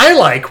I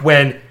like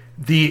when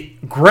the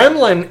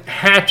gremlin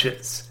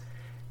hatches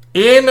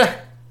in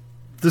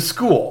the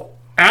school,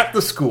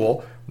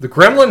 the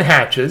gremlin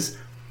hatches,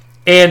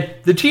 and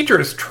the teacher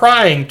is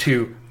trying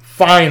to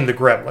find the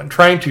gremlin,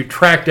 trying to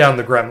track down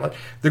the gremlin.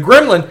 The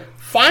gremlin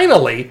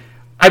finally,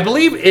 I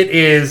believe it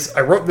is,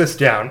 I wrote this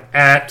down,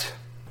 at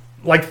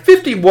like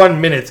 51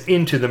 minutes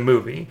into the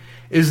movie,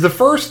 is the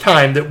first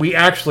time that we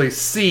actually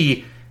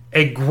see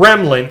a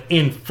gremlin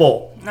in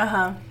full.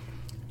 Uh-huh.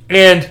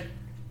 And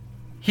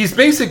he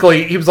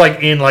was like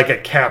in like a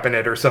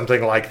cabinet or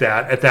something like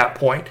that at that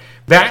point.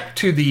 Back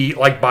to the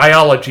like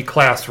biology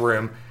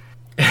classroom,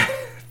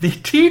 the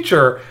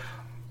teacher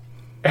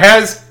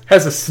has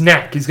a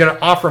snack. He's going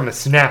to offer him a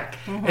snack.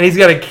 Mm-hmm. And he's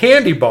got a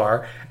candy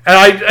bar.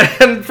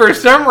 And for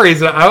some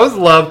reason, I always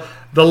love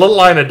the little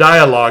line of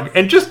dialogue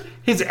and just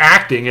his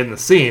acting in the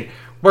scene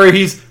where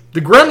the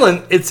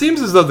gremlin, it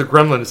seems as though the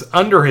gremlin is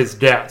under his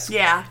desk.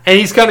 Yeah. And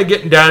he's kind of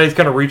getting down, he's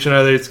kind of reaching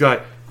out there, he's going,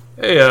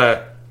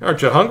 hey,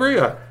 aren't you hungry?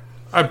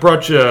 I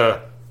brought you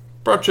a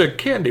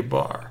candy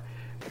bar.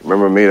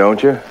 Remember me,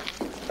 don't you?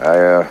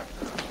 I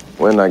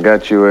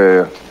got you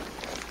a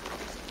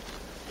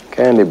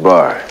candy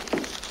bar.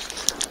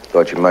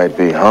 Thought you might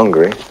be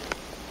hungry.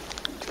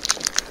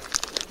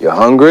 You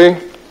hungry?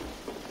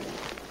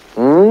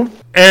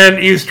 And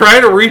he's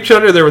trying to reach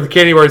under there with the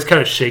candy bar. He's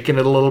kind of shaking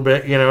it a little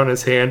bit, in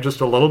his hand,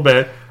 just a little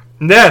bit.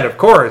 And then, of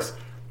course,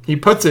 he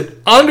puts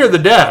it under the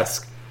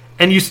desk,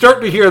 and you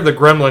start to hear the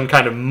gremlin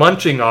kind of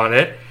munching on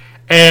it.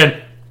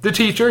 And the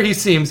teacher, he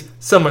seems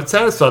somewhat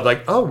satisfied,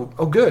 like, oh,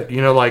 good.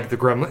 Like the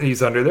gremlin,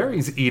 he's under there,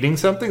 he's eating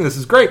something, this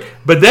is great.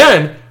 But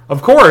then,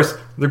 of course,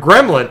 the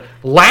gremlin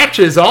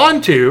latches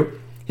onto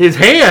his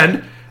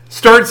hand,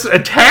 starts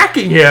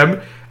attacking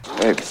him.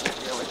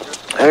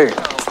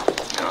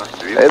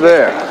 Hey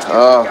there.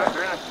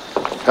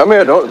 Come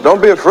here.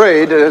 Don't be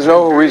afraid. There's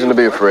no reason to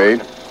be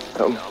afraid.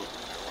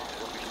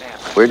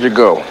 Where'd you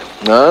go?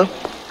 Huh?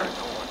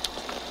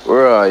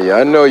 Where are you?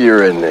 I know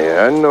you're in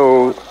there. I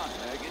know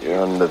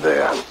you're under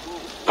there.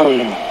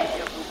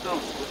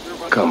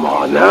 Come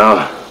on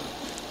now.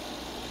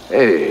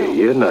 Hey,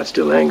 you're not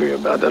still angry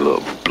about that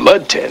little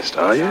blood test,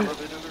 are you?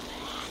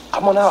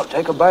 Come on out.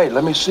 Take a bite.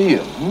 Let me see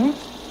you.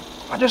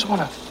 I just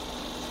wanna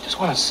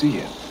see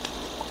you.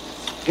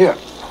 Here,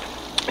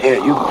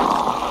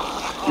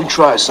 you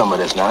try some of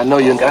this now. I know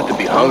you got to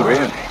be hungry.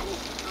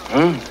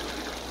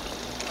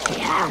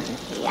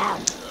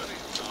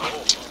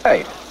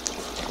 Hey.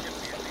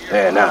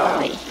 There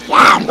now.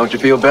 Don't you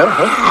feel better,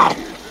 huh?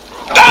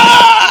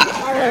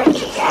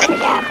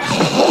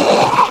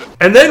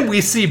 And then we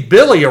see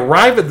Billy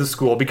arrive at the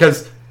school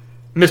because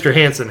Mr.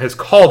 Hansen has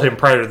called him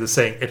prior to this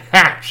saying it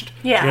hatched.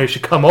 Yeah. You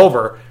should come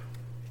over.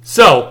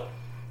 So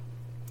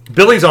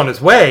Billy's on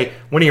his way.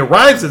 When he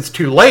arrives, it's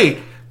too late.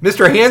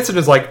 Mr. Hansen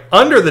is like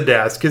under the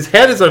desk. His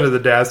head is under the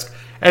desk.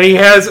 And he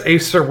has a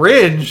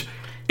syringe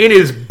in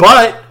his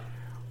butt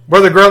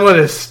where the gremlin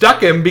has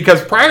stuck him.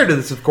 Because prior to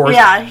this, of course,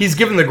 he's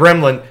given the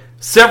gremlin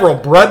several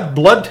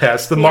blood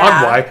tests. The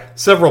Mogwai,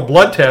 several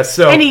blood tests.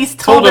 So and he's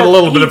told it a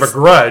little bit of a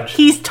grudge.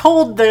 He's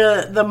told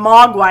the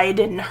Mogwai it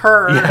didn't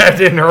hurt. Yeah, it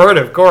didn't hurt,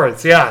 of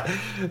course. Yeah.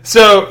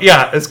 So,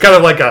 it's kind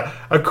of like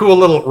a cool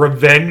little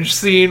revenge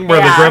scene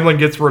where the gremlin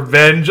gets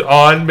revenge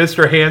on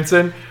Mr.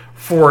 Hansen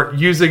for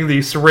using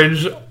the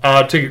syringe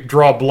to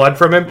draw blood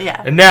from him.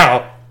 Yeah. And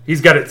now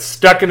he's got it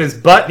stuck in his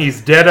butt and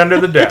he's dead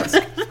under the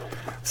desk.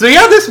 So,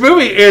 this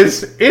movie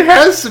it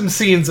has some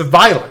scenes of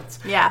violence.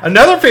 Yeah.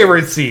 Another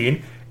favorite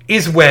scene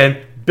is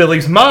when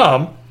Billy's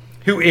mom,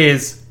 who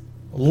is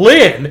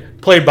Lynn,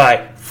 played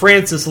by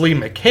Frances Lee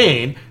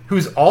McCain,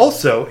 who's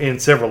also in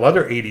several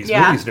other 80s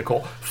movies,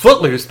 Nicole.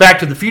 Footloose, Back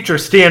to the Future,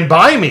 Stand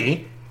By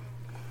Me.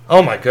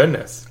 Oh, my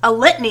goodness. A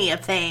litany of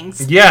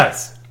things.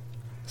 Yes.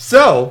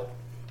 So,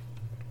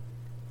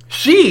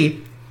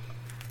 she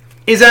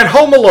is at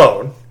home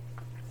alone.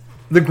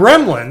 The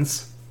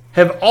Gremlins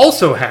have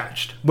also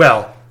hatched.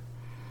 Well,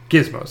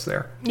 Gizmo's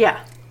there. Yeah.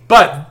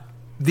 But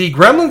the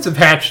Gremlins have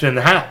hatched in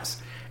the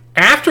house.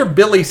 After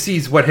Billy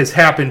sees what has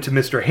happened to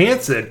Mr.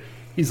 Hanson,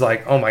 he's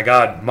like, oh my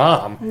God,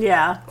 Mom.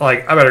 Yeah.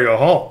 Like, I better go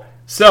home.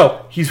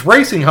 So, he's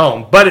racing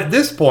home. But at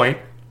this point,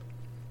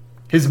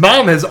 his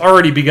mom has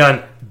already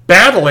begun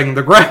battling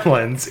the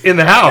Gremlins in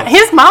the house.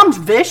 His mom's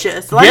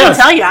vicious. Let me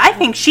tell you, I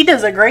think she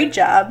does a great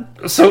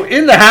job. So,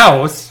 in the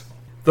house,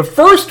 the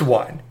first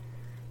one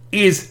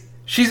is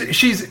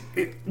she's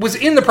was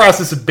in the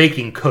process of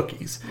baking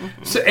cookies.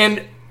 Mm-hmm. So,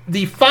 and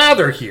the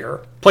father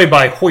here, played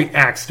by Hoyt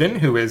Axton,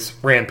 who is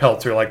Rand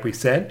Peltzer, like we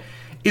said,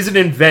 is an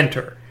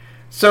inventor.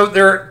 So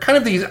there are kind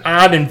of these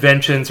odd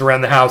inventions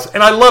around the house,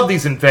 and I love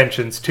these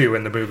inventions too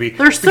in the movie.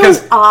 They're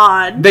so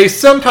odd. They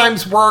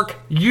sometimes work,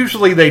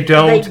 usually they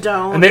don't. They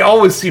don't. And they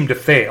always seem to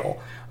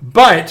fail.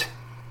 But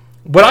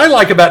what I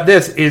like about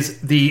this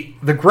is the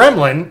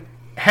gremlin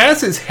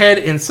has his head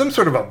in some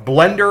sort of a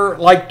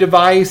blender-like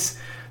device.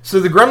 So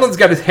the gremlin's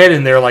got his head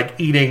in there like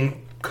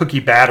eating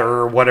cookie batter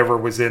or whatever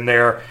was in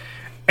there.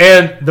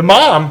 And the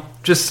mom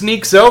just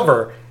sneaks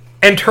over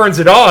and turns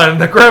it on.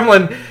 The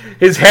gremlin,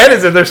 his head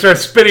is in there,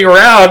 starts spinning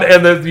around,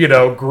 and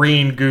the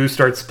green goo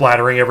starts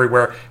splattering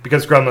everywhere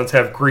because gremlins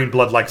have green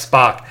blood like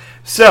Spock.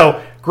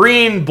 So,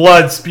 green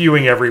blood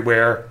spewing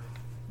everywhere.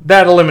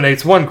 That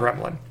eliminates one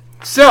gremlin.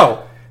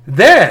 So,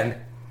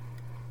 then,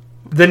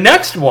 the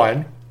next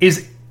one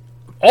is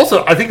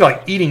also, I think,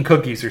 like eating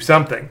cookies or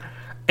something.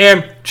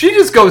 And she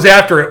just goes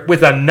after it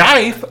with a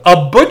knife,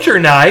 a butcher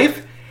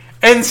knife,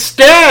 and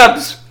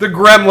stabs the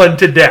gremlin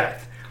to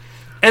death.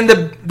 And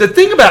the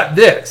thing about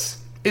this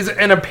is,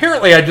 and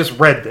apparently I just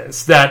read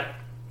this, that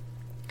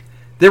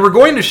they were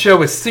going to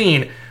show a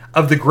scene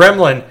of the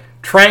gremlin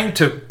trying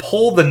to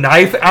pull the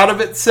knife out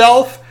of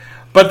itself,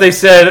 but they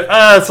said,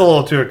 it's a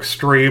little too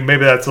extreme.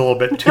 Maybe that's a little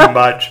bit too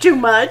much. Too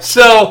much.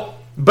 So,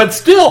 but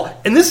still,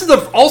 and this is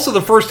also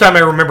the first time I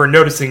remember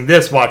noticing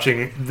this,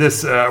 watching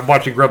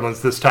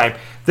Gremlins this time.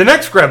 The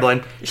next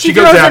gremlin, she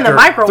goes after,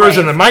 throws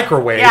in the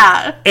microwave.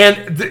 Yeah.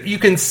 And you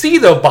can see,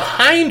 though,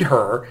 behind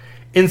her,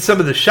 in some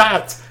of the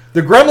shots,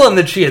 the gremlin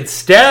that she had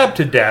stabbed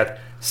to death,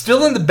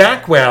 still in the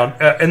background,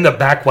 writhing in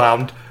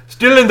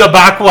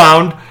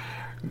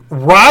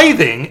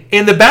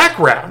the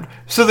background.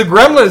 So the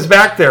gremlin is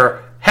back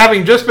there,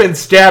 having just been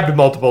stabbed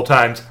multiple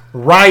times,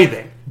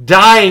 writhing,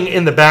 dying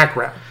in the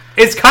background.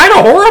 It's kind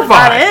of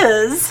horrifying. That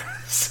is.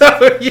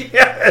 So,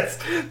 yes.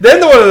 Then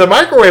the one in the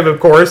microwave, of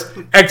course,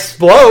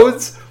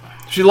 explodes.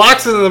 She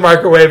locks it in the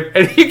microwave,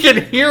 and you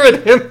can hear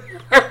it in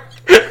there.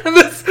 And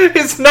this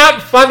is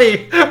not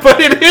funny, but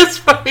it is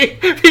funny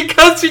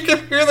because you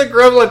can hear the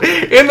gremlin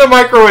in the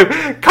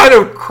microwave kind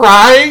of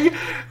crying.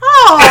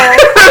 Oh,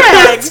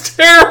 it's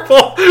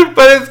terrible,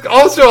 but it's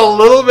also a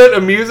little bit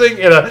amusing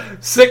in a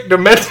sick,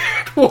 demented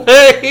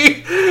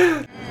way.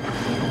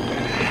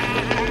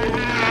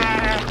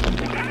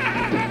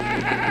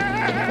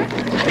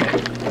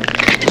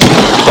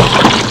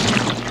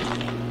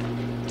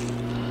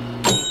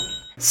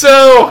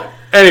 So,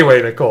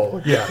 anyway,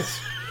 Nicole, yes.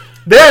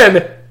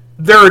 Then,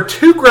 there are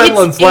two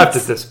gremlins left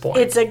at this point.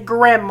 It's a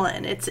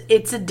gremlin. It's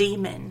a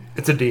demon.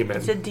 It's a demon.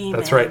 It's a demon.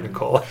 That's right,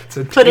 Nicole. It's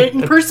a Put demon. it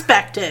in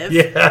perspective.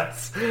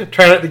 Yes.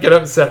 Try not to get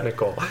upset,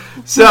 Nicole.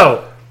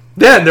 So,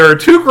 then there are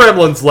two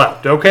gremlins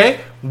left, okay?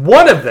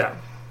 One of them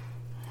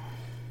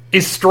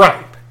is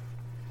Stripe.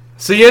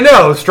 So you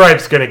know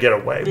Stripe's going to get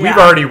away. Yeah. We've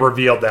already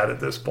revealed that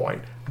at this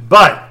point.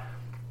 But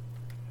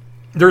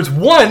there's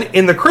one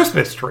in the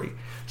Christmas tree.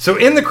 So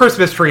in the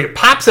Christmas tree, it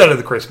pops out of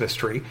the Christmas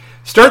tree,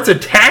 starts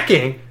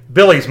attacking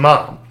Billy's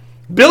mom.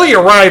 Billy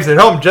arrives at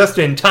home just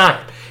in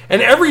time.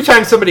 And every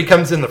time somebody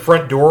comes in the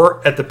front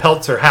door at the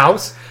Peltzer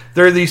house,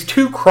 there are these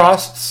two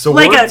crossed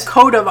swords. Like a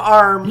coat of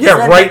arms.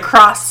 Yeah, right.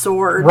 Crossed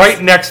swords.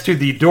 Right next to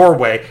the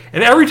doorway.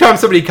 And every time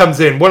somebody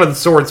comes in, one of the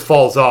swords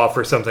falls off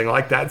or something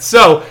like that.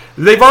 So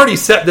they've already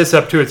set this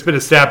up too. It's been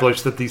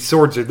established that these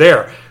swords are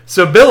there.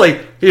 So Billy,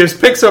 he just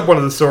picks up one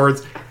of the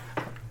swords,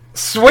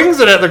 swings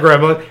it at the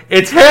gremlin,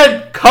 its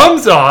head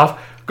comes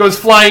off, goes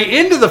flying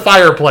into the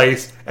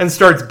fireplace, and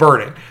starts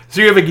burning.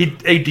 So you have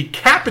a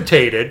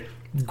decapitated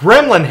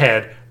gremlin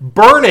head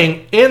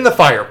burning in the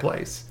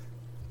fireplace.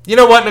 You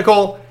know what,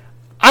 Nicole?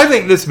 I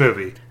think this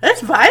movie...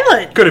 That's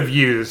violent. ...could have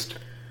used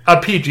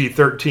a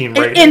PG-13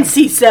 rating.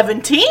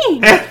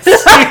 NC-17.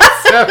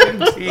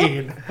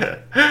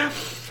 NC-17.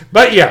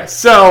 But yeah,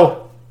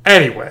 so,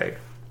 anyway,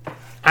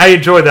 I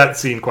enjoyed that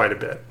scene quite a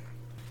bit.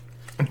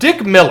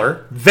 Dick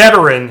Miller,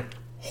 veteran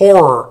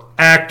horror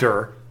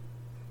actor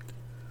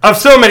of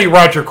so many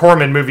Roger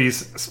Corman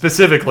movies,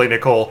 specifically,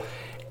 Nicole,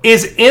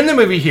 is in the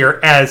movie here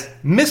as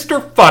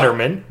Mr.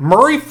 Futterman,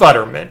 Murray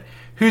Futterman,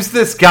 who's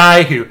this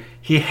guy who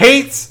he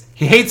hates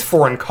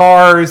foreign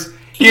cars.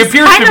 He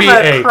appears kind to be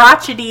a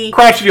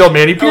crotchety old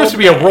man. He appears to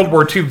be a World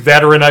War II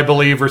veteran, I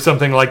believe, or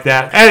something like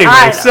that. Anyway,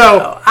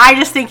 I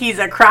just think he's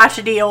a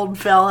crotchety old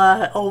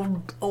fella,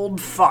 old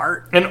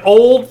fart. An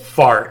old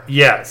fart,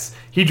 yes.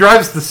 He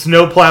drives the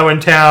snowplow in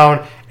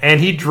town,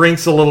 and he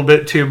drinks a little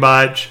bit too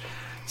much.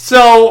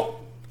 So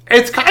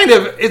it's kind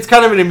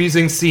of an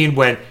amusing scene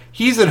when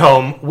he's at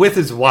home with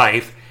his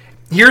wife.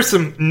 Here's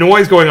some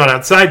noise going on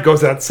outside.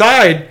 Goes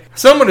outside.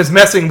 Someone is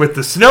messing with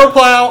the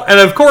snowplow, and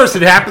of course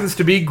it happens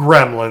to be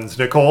Gremlins,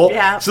 Nicole.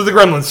 Yeah. So the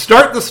Gremlins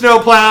start the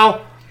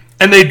snowplow,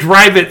 and they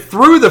drive it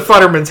through the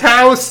Futterman's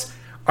house.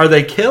 Are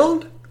they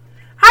killed?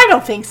 I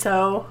don't think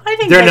so. I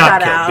think they're they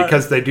not got killed out.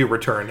 because they do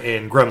return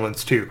in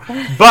Gremlins 2.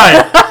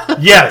 But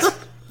yes,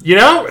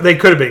 they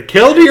could have been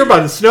killed here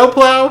by the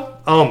snowplow.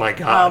 Oh my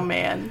god. Oh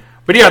man.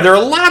 But yeah, there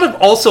are a lot of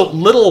also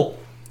little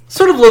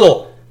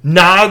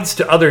nods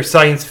to other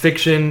science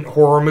fiction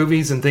horror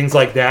movies and things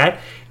like that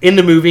in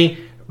the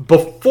movie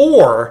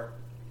before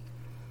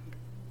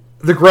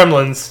the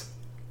Gremlins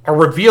are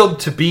revealed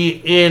to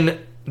be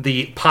in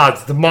the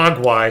pods. The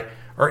Mogwai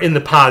are in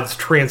the pods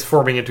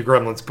transforming into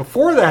Gremlins.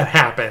 Before that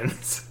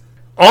happens,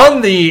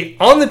 on the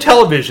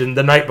television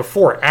the night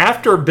before,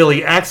 after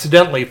Billy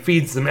accidentally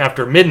feeds them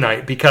after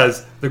midnight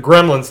because the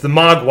Gremlins, the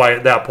Mogwai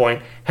at that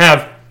point,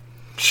 have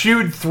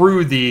chewed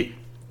through the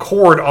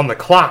cord on the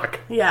clock.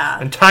 Yeah.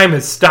 And time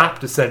has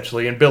stopped,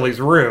 essentially, in Billy's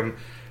room.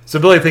 So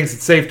Billy thinks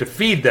it's safe to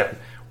feed them.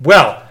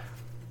 Well,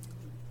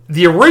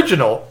 the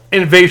original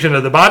Invasion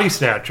of the Body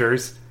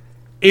Snatchers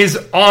is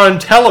on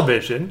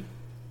television.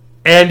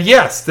 And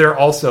yes, there are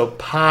also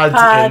pods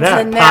in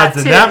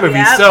that movie.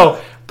 Yep.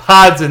 So,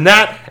 pods in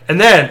that.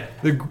 And then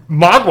the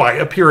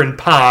Mogwai appear in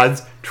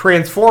pods,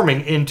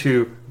 transforming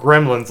into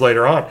Gremlins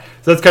later on.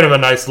 So that's kind of a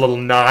nice little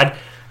nod.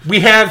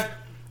 We have,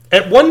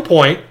 at one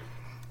point,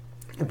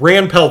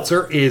 Rand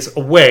Peltzer is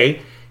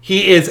away.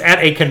 He is at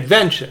a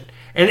convention.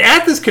 And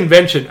at this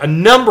convention, a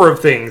number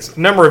of things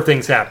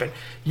happen.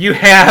 You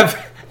have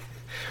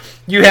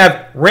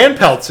Rand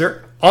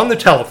Peltzer on the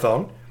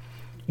telephone.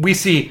 We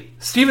see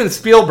Steven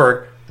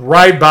Spielberg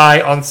ride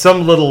by on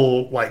some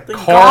little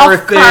car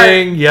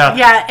thing. Yeah.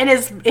 Yeah, and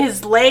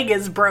his leg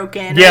is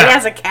broken. Yeah. He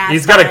has a cast.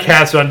 He's got a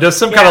cast on. Does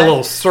some kind of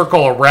little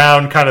circle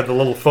around kind of the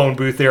little phone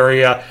booth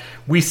area.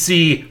 We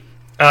see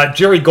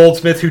Jerry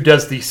Goldsmith, who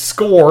does the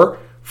score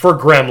for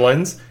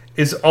Gremlins,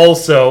 is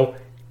also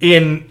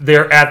in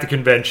there at the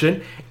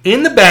convention.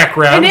 In the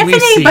background, and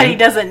if anybody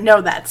doesn't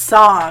know that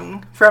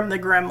song from the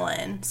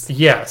Gremlins.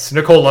 Yes,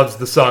 Nicole loves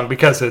the song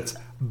because it's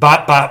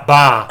ba ba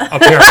ba,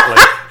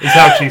 apparently, is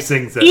how she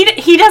sings it.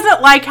 He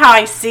doesn't like how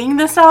I sing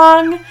the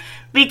song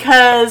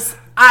because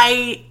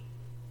I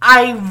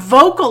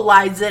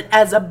vocalize it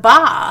as a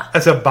ba.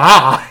 As a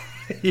ba.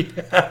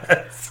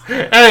 Yes.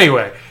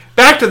 Anyway,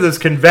 back to this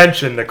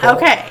convention, Nicole.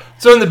 Okay.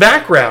 So in the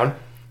background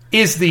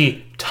is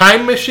the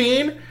time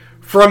machine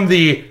from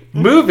the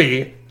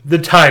movie The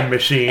Time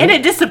Machine. And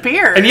it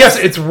disappears. And yes,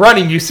 it's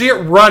running. You see it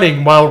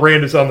running while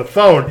Rand is on the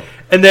phone.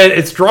 And then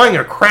it's drawing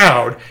a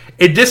crowd.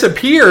 It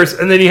disappears,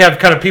 and then you have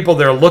kind of people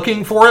there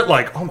looking for it,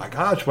 like, oh my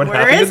gosh, what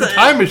happened to the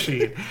time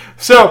machine?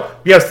 So,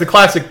 yes, the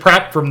classic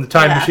prop from the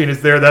time machine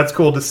is there. That's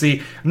cool to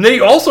see. And then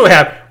you also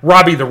have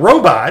Robbie the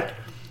Robot,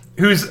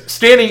 who's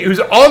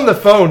on the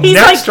phone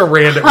next to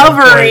Rand.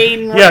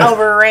 Hovering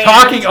over Rand.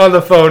 Talking on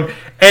the phone.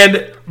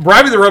 And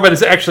Robbie the Robot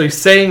is actually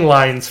saying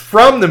lines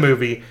from the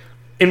movie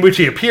in which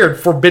he appeared,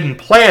 Forbidden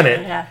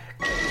Planet. Yeah.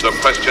 The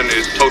question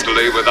is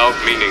totally without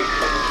meaning.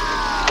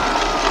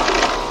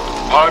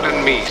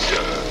 Pardon me,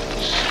 sir.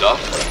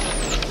 Stuff?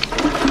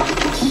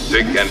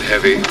 Thick and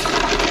heavy?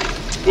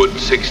 Would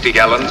 60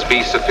 gallons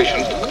be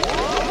sufficient?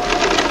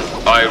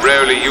 I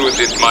rarely use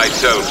it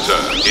myself, sir.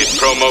 It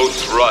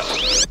promotes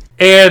rust.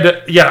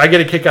 And yeah, I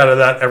get a kick out of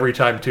that every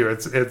time too.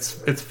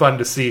 It's fun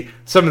to see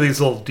some of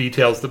these little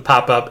details that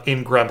pop up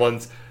in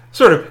Gremlins,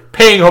 sort of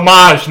paying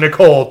homage,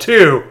 Nicole,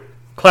 to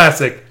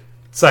classic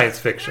science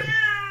fiction.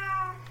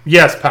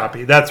 Yes,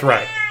 Poppy, that's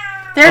right.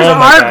 There's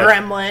our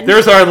gremlin.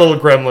 There's our little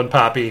gremlin,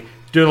 Poppy,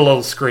 doing a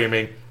little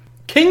screaming.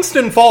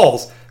 Kingston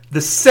Falls,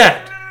 the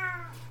set,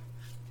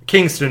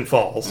 Kingston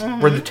Falls,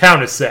 where the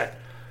town is set,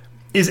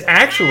 is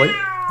actually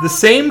the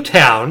same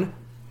town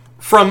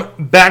from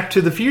Back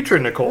to the Future,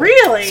 Nicole.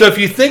 Really? So if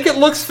you think it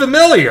looks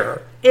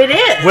familiar... It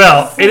is.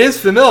 Well, it is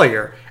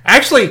familiar.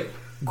 Actually,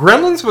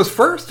 Gremlins was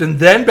first and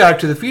then Back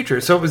to the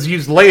Future, so it was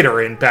used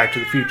later in Back to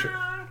the Future.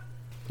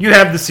 You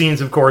have the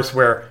scenes, of course,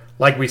 where,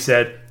 like we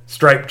said,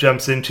 Stripe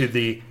jumps into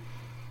the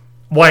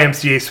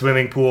YMCA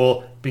swimming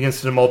pool,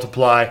 begins to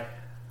multiply.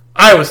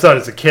 I always thought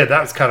as a kid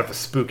that was kind of a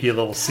spooky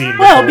little scene with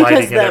the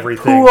lighting and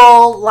everything.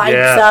 Pool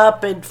lights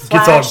up and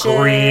flashes. Gets all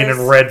green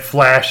and red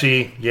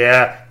flashy.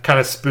 Yeah, kind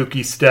of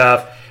spooky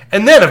stuff.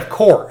 And then, of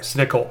course,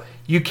 Nicole,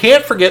 you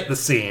can't forget the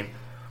scene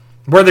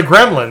where the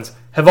Gremlins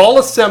have all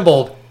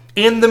assembled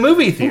in the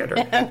movie theater.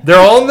 They're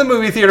all in the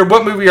movie theater.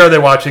 What movie are they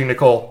watching,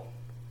 Nicole?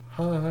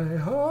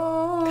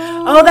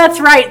 Oh, that's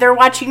right. They're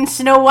watching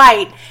Snow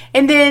White.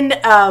 And then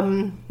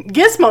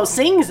Gizmo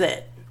sings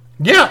it.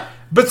 Yeah.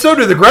 But so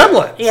do the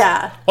Gremlins.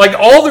 Yeah. Like,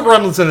 all the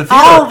Gremlins in the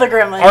theater All the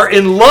Gremlins are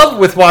in love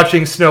with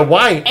watching Snow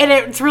White. And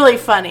it's really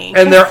funny.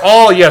 And they're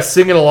all,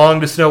 singing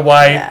along to Snow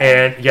White. Yeah.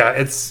 And,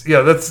 it's,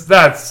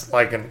 that's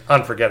like an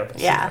unforgettable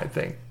scene, I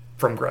think,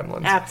 from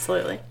Gremlins.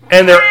 Absolutely.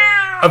 And they're,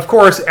 of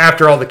course,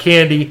 after all the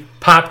candy,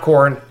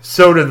 popcorn,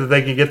 soda that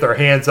they can get their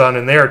hands on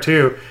in there,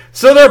 too.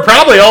 So they're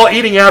probably all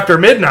eating after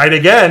midnight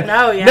again.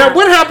 Oh, yeah. Now,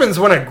 what happens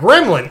when a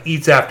gremlin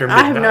eats after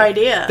midnight? I have no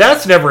idea.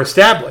 That's never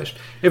established.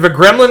 If a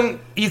gremlin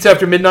eats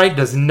after midnight,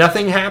 does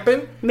nothing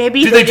happen?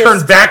 Maybe do they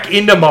turn back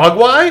into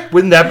Mogwai?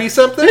 Wouldn't that be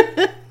something?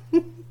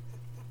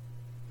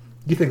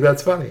 You think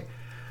that's funny?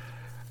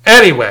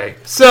 Anyway,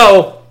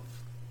 so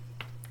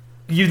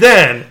you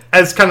then,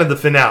 as kind of the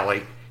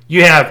finale,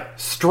 you have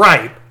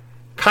Stripe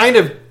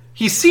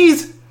he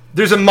sees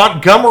there's a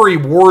Montgomery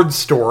Ward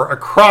store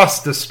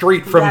across the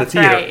street from the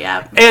theater. Right,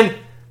 yeah. And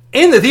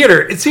in the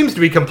theater, it seems to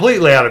be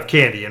completely out of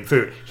candy and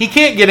food. He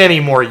can't get any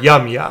more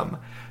Yum Yum.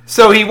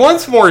 So he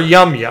wants more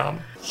Yum Yum.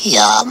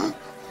 Yum.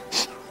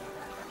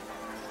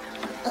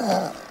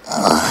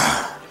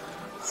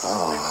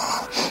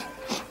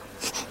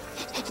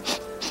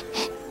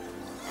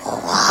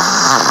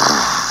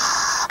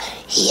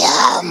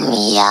 Yum,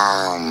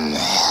 yum.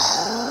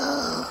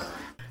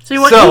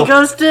 So he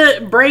goes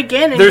to break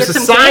in and there's get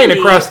some a sign candy.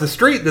 across the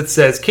street that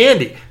says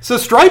candy. So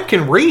Stripe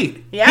can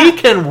read. Yeah. He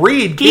can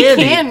read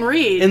candy. He can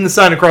read. In the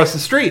sign across the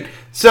street.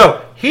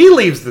 So he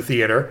leaves the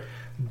theater.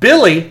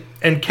 Billy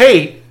and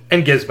Kate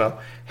and Gizmo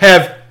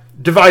have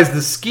devised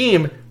this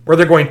scheme where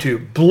they're going to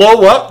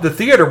blow up the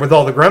theater with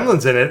all the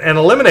gremlins in it and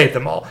eliminate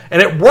them all.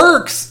 And it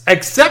works,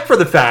 except for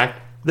the fact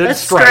that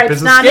Stripe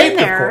is not escaped, in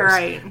there, of course.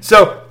 right.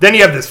 So then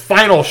you have this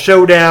final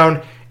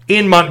showdown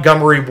in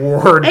Montgomery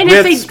Ward and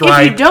with if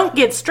Stripe. you don't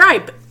get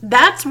Stripe,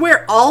 that's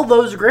where all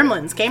those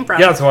gremlins came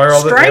from. Yeah, that's why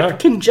Stripe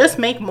can just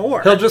make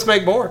more. He'll just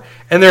make more.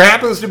 And there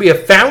happens to be a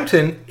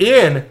fountain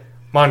in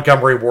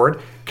Montgomery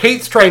Ward.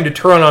 Kate's trying to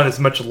turn on as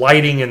much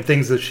lighting and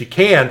things as she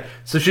can,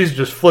 so she's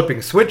just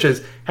flipping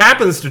switches.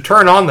 Happens to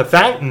turn on the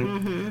fountain.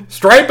 Mm-hmm.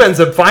 Stripe ends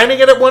up finding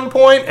it at one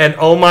point, and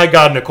oh my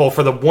God, Nicole,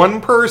 for the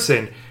one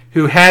person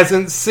who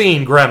hasn't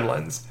seen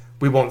Gremlins,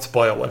 we won't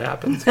spoil what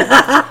happens.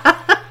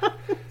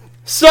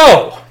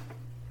 So,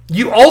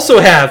 you also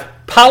have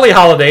Polly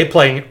Holliday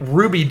playing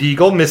Ruby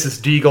Deagle, Mrs.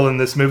 Deagle in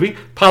this movie.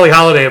 Polly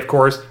Holliday, of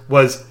course,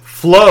 was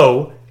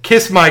Flo,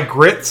 Kiss My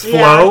Grits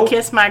Flo,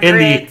 Kiss My in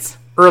Grits. the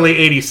early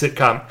 80s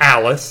sitcom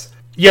Alice.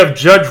 You have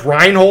Judge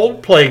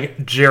Reinhold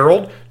playing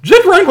Gerald.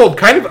 Judge Reinhold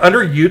kind of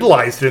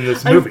underutilized in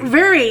this movie.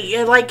 Very,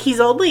 he's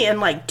only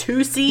in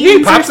 2 scenes. Yeah,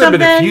 he pops up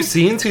in a few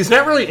scenes. He's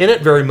not really in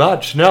it very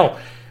much, no.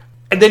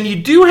 And then you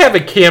do have a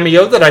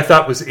cameo that I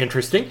thought was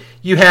interesting.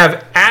 You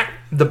have at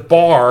the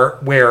bar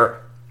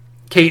where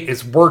Kate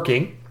is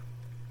working,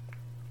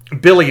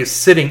 Billy is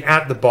sitting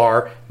at the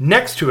bar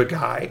next to a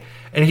guy,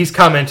 and he's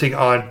commenting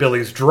on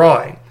Billy's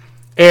drawing.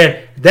 And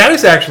that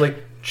is actually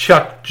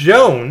Chuck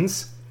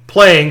Jones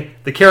playing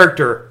the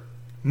character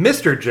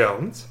Mr.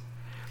 Jones.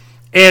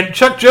 And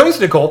Chuck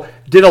Jones, Nicole,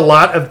 did a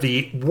lot of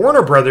the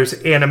Warner Brothers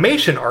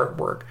animation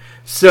artwork.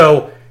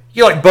 So,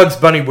 Bugs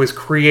Bunny was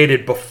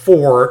created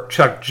before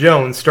Chuck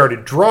Jones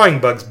started drawing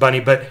Bugs Bunny,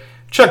 but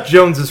Chuck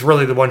Jones is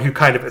really the one who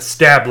kind of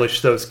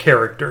established those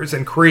characters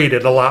and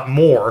created a lot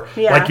more,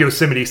 like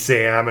Yosemite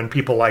Sam and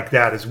people like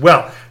that as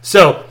well.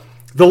 So,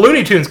 the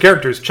Looney Tunes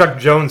characters, Chuck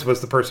Jones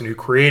was the person who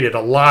created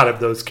a lot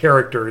of those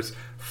characters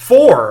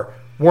for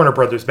Warner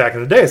Brothers back in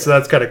the day, so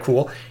that's kind of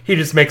cool. He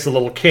just makes a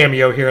little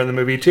cameo here in the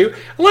movie, too.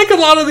 I like a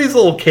lot of these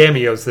little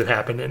cameos that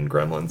happen in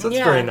Gremlins. That's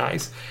very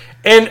nice.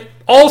 And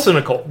also,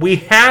 Nicole, we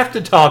have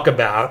to talk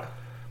about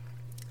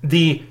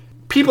the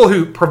people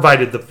who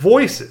provided the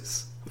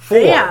voices for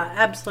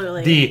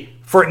absolutely.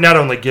 For not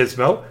only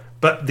Gizmo,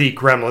 but the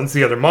Gremlins,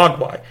 the other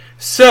Mogwai.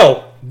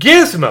 So,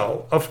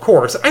 Gizmo, of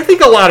course, I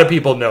think a lot of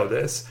people know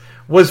this,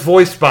 was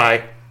voiced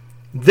by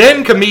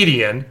then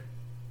comedian,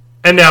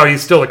 and now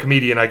he's still a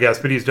comedian, I guess,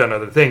 but he's done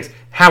other things,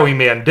 Howie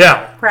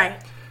Mandel. Right.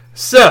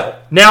 So,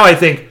 now I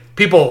think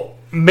people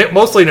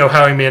mostly know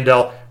Howie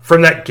Mandel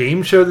from that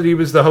game show that he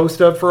was the host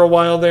of for a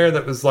while there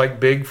that was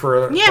big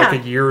for a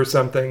year or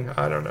something.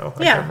 I don't know.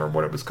 I can't remember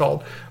what it was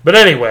called. But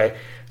anyway,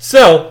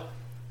 so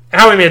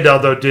Howie Mandel,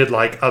 though, did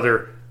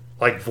other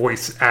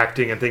voice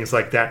acting and things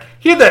like that.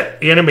 He had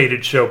that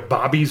animated show,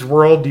 Bobby's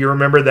World. Do you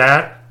remember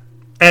that?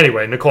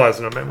 Anyway, Nicole has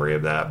no memory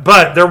of that.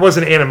 But there was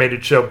an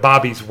animated show,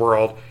 Bobby's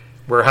World,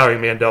 where Howie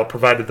Mandel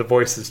provided the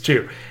voices,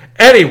 too.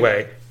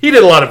 Anyway, he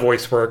did a lot of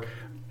voice work.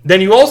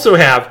 Then you also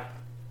have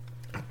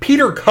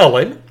Peter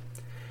Cullen,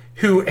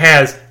 who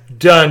has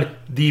done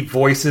the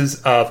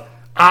voices of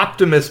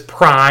Optimus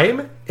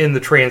Prime in the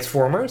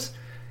Transformers,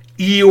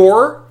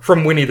 Eeyore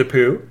from Winnie the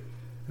Pooh,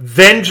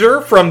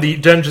 Venger from the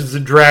Dungeons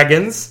 &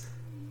 Dragons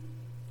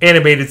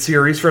animated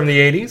series from the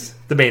 80s,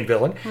 the main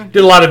villain.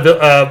 Did a lot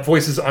of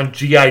voices on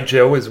G.I.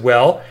 Joe as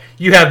well.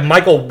 You have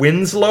Michael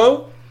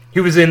Winslow,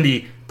 who was in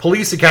the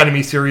Police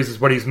Academy series, is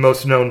what he's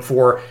most known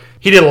for.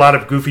 He did a lot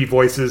of goofy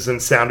voices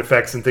and sound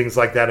effects and things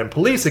like that in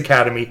Police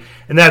Academy,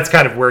 and that's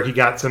kind of where he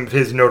got some of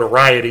his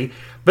notoriety.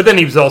 But then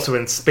he was also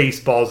in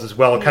Spaceballs as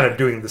well, kind of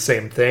doing the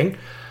same thing.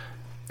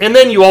 And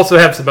then you also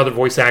have some other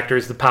voice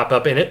actors that pop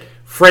up in it.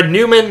 Fred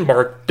Newman,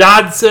 Mark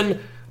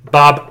Dodson,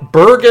 Bob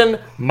Bergen,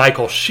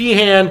 Michael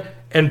Sheehan,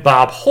 and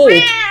Bob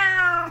Holt.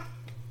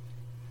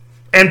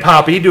 And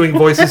Poppy doing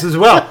voices as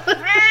well.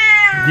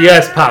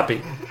 Yes,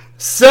 Poppy.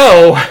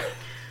 So,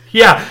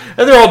 yeah,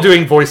 and they're all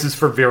doing voices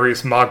for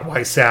various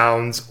Mogwai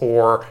sounds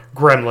or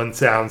Gremlin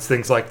sounds,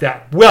 things like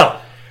that.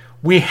 Well,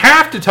 we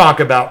have to talk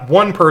about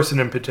one person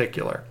in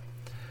particular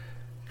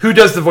who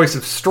does the voice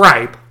of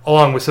Stripe,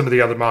 along with some of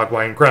the other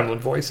Mogwai and Gremlin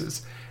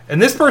voices.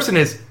 And this person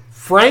is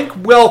Frank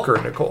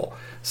Welker, Nicole.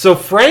 So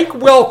Frank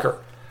Welker,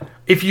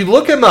 if you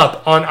look him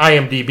up on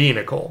IMDb,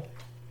 Nicole,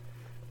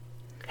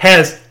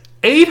 has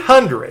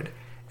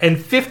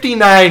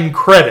 859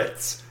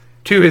 credits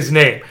to his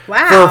name for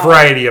a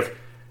variety of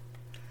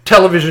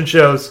television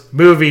shows,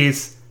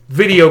 movies,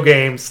 video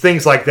games,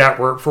 things like that,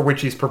 for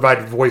which he's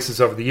provided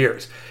voices over the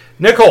years.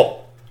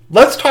 Nicole,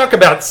 let's talk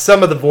about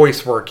some of the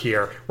voice work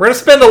here. We're going to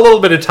spend a little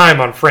bit of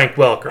time on Frank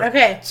Welker.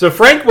 Okay. So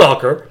Frank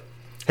Welker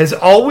has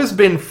always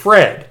been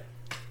Fred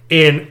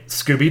in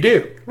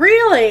Scooby-Doo.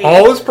 Really?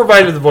 Always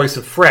provided the voice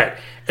of Fred.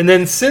 And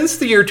then since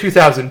the year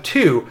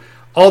 2002,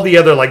 all the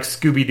other like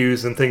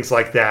Scooby-Doos and things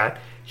like that,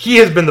 he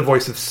has been the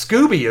voice of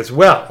Scooby as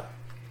well.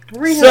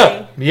 Really?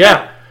 So,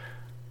 yeah.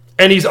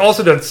 And he's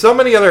also done so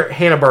many other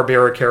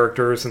Hanna-Barbera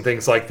characters and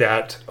things like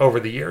that over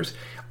the years.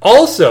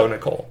 Also,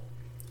 Nicole,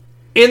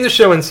 in the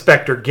show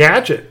Inspector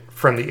Gadget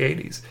from the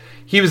 80s,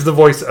 he was the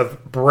voice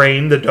of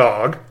Brain the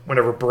dog,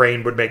 whenever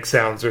Brain would make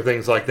sounds or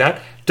things like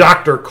that.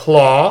 Dr.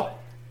 Claw,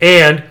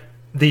 and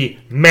the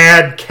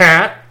Mad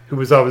Cat, who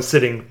was always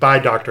sitting by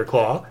Dr.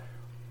 Claw.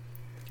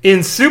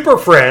 In Super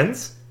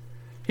Friends,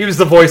 he was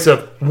the voice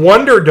of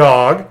Wonder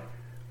Dog,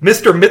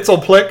 Mr.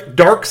 Mitzelplick,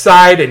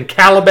 Darkseid, and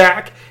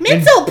Calabac.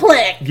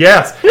 Mitzelplick!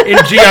 Yes. In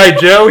G.I.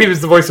 Joe, he was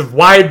the voice of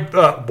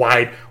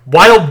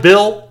Wild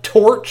Bill,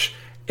 Torch,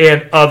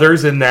 and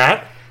others in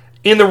that.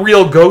 In The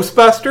Real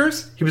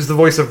Ghostbusters, he was the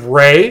voice of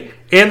Ray,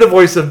 and the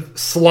voice of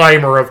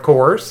Slimer, of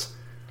course.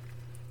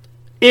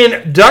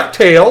 In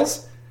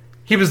DuckTales,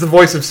 he was the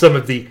voice of some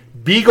of the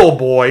Beagle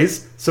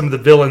Boys, some of the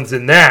villains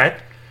in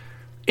that.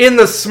 In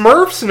the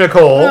Smurfs,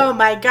 Nicole. Oh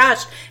my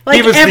gosh. Like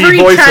he was every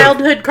the voice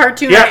childhood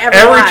cartoon I ever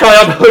every watched.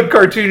 childhood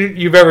cartoon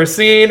you've ever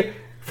seen.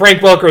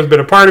 Frank Welker has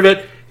been a part of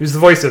it. He was the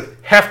voice of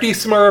Hefty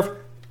Smurf,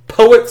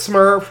 Poet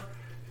Smurf,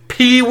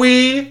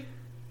 Pee-wee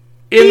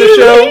in the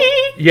show.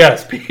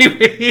 Yes,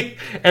 Pee-wee.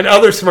 And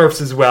other Smurfs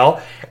as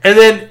well. And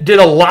then did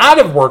a lot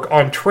of work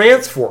on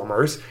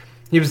Transformers.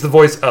 He was the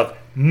voice of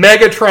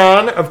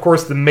Megatron, of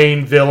course, the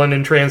main villain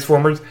in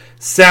Transformers.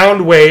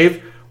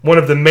 Soundwave, one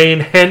of the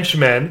main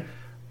henchmen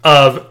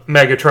of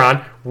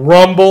Megatron.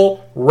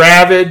 Rumble,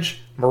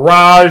 Ravage,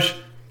 Mirage,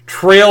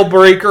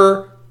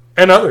 Trailbreaker,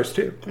 and others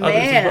too. Others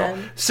as well.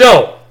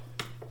 So,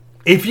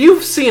 if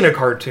you've seen a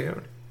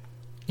cartoon,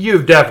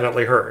 you've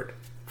definitely heard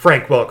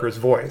Frank Welker's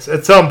voice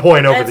at some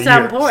point over the years.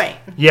 At some point.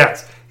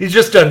 Yes. He's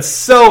just done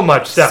so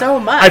much stuff. So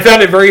much. I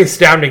found it very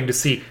astounding to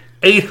see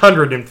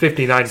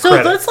 859 so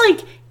credits. So that's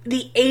like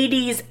the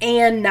 80s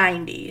and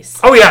 90s.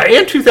 Oh, yeah,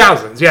 and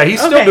 2000s. Yeah,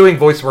 he's still doing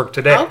voice work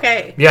today.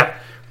 Okay. Yeah.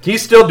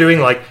 He's still doing,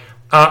 like,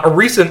 a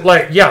recent,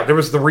 there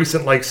was the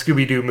recent,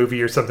 Scooby-Doo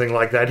movie or something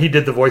like that. He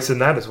did the voice in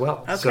that as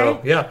well. Okay.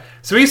 So, yeah.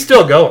 So he's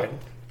still going.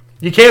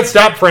 You can't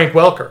stop Frank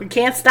Welker. You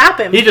can't stop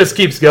him. He just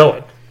keeps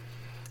going.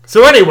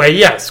 So anyway,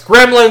 yes,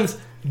 Gremlins,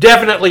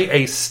 definitely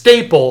a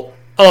staple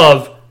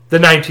of the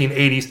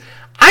 1980s.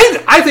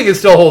 I think it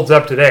still holds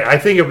up today. I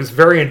think it was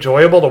very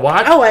enjoyable to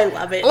watch. Oh, I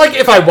love it. Like,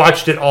 if I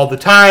watched it all the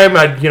time,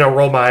 I'd,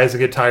 roll my eyes and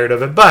get tired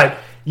of it. But,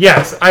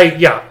 yes,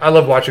 I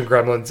love watching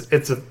Gremlins.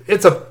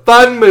 It's a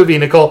fun movie,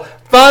 Nicole.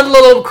 Fun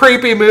little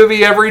creepy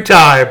movie every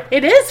time.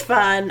 It is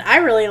fun. I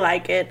really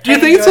like it. Do you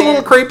think it's a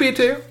little creepy,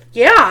 too?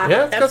 Yeah,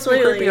 yeah, it's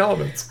absolutely. got some creepy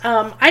elements.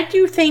 I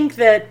do think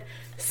that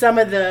some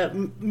of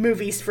the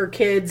movies for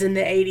kids in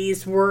the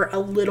 80s were a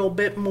little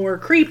bit more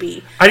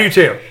creepy. I do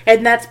too.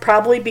 And that's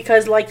probably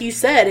because, like you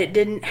said, it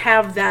didn't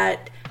have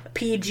that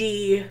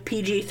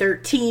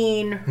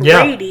PG-13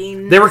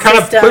 rating. They were kind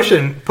of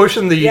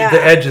pushing the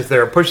edges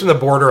there, pushing the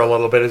border a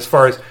little bit as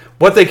far as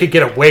what they could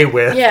get away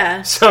with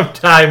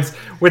sometimes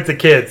with the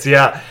kids,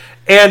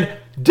 And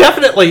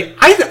definitely,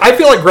 I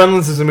feel like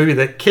Gremlins is a movie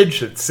that kids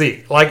should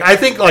see. I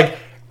think,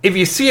 if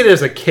you see it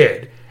as a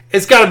kid,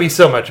 it's got to be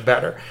so much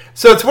better.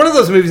 So it's one of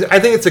those movies, I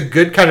think it's a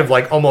good kind of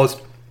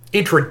almost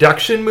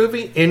introduction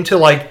movie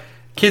into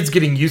kids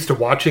getting used to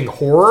watching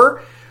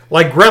horror.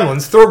 Like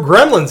Gremlins, throw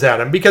Gremlins at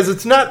them because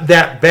it's not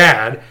that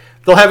bad.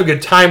 They'll have a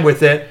good time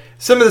with it.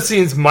 Some of the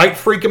scenes might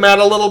freak them out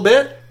a little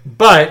bit,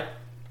 but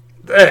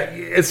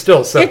it's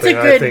still something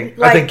I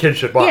think kids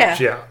should watch.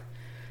 Yeah.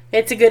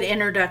 It's a good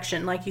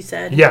introduction, like you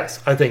said.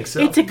 Yes, I think so.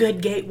 It's a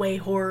good gateway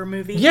horror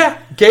movie. Yeah,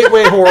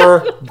 gateway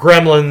horror,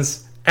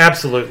 Gremlins,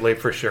 absolutely,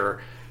 for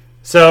sure.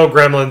 So,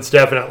 Gremlins,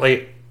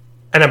 definitely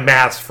an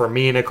amass for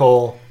me,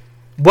 Nicole.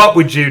 What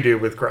would you do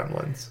with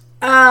Gremlins?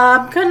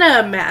 I'm going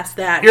to amass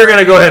that. You're going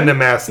to go ahead and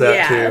amass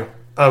that, too?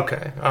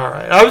 Okay, all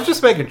right. I was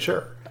just making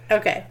sure.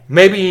 Okay.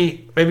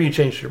 Maybe you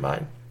changed your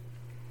mind.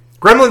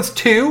 Gremlins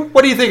 2?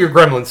 What do you think of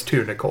Gremlins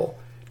 2, Nicole?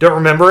 Don't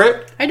remember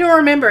it? I don't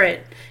remember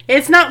it.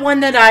 It's not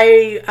one that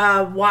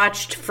I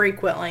watched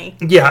frequently.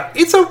 Yeah,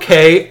 it's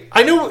okay.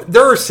 I know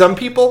there are some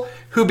people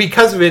who,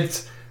 because of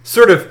its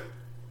sort of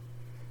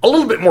a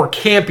little bit more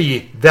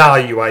campy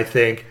value, I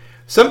think,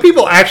 some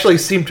people actually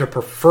seem to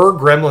prefer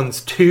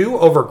Gremlins 2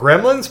 over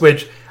Gremlins,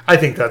 which I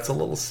think that's a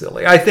little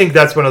silly. I think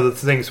that's one of the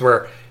things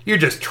where you're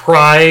just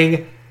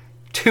trying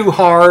too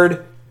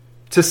hard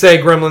to say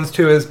Gremlins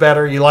 2 is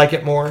better. You like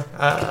it more?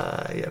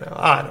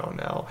 I don't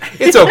know.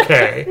 It's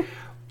okay.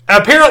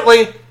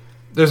 Apparently,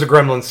 there's a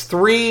Gremlins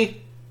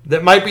 3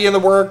 that might be in the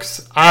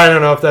works. I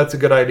don't know if that's a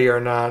good idea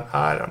or not.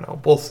 I don't know.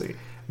 We'll see.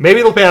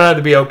 Maybe it'll pan out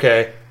to be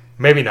okay.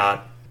 Maybe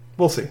not.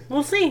 We'll see.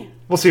 We'll see.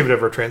 We'll see if it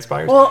ever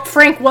transpires. Well,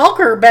 Frank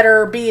Welker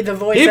better be the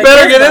voice. He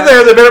better get in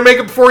there. They better make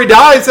it before he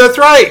dies. That's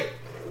right.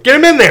 Get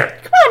him in there.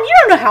 Come on, you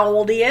don't know how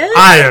old he is.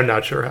 I am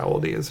not sure how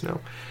old he is,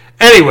 no.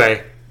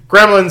 Anyway,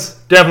 Gremlins,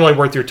 definitely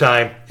worth your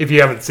time if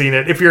you haven't seen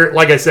it. If you're,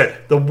 like I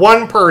said, the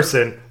one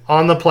person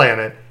on the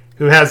planet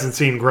who hasn't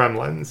seen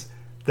Gremlins,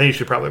 then you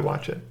should probably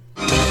watch it.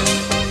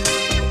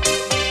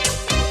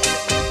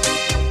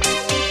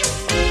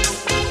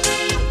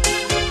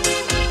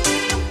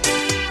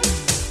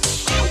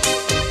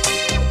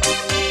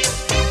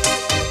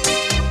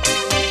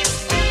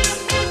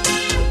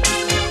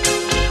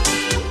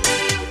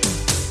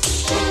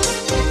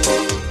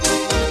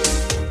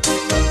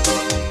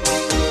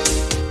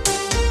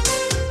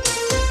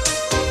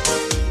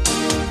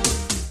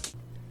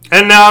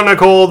 And now,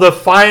 Nicole, the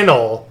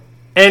final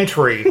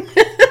entry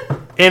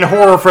in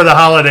Horror for the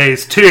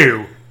Holidays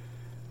 2.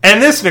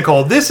 And this,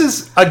 Nicole, this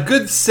is a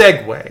good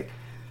segue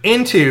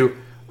into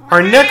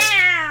our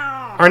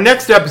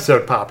next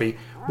episode, Poppy,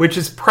 which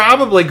is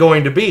probably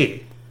going to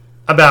be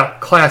about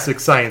classic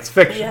science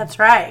fiction. Yeah, that's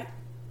right.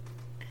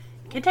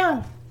 Get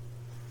down.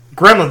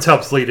 Gremlins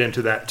helps lead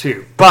into that,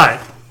 too. But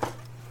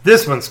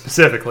this one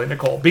specifically,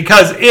 Nicole,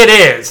 because it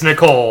is,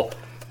 Nicole,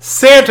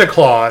 Santa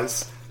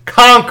Claus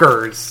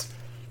conquers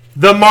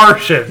the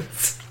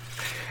Martians.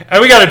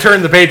 And we got to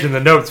turn the page in the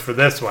notes for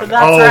this one.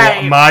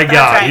 Right. My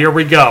God. Right. Here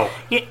we go.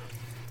 Yeah.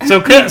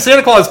 So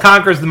Santa Claus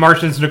conquers the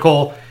Martians,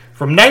 Nicole,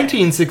 from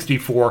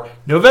 1964,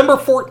 November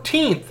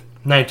 14th,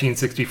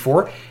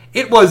 1964.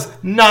 It was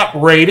not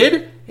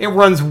rated. It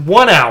runs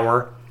 1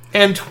 hour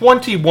and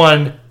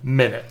 21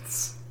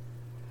 minutes.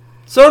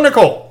 So,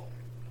 Nicole,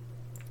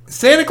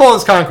 Santa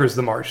Claus conquers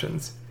the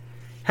Martians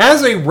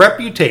has a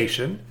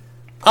reputation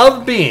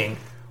of being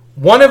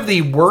one of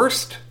the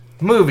worst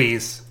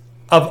movies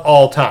of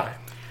all time.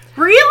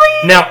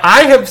 Really? Now,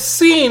 I have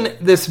seen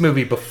this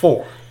movie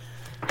before.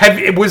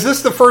 Was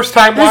this the first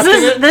time watching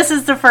it? This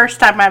is the first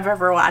time I've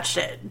ever watched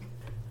it.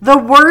 The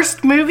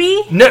worst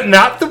movie? No,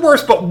 not the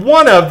worst, but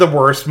one of the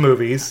worst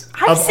movies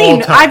of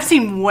all time. I've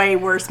seen way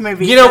worse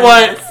movies. You know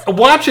what?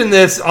 Watching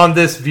this on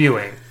this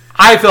viewing,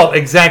 I felt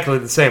exactly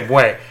the same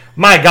way.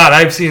 My God,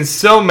 I've seen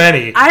so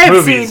many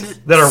movies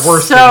that are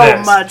worse than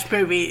this. So much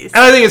movies.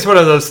 And I think it's one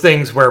of those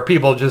things where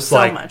people just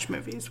so much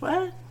movies.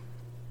 What?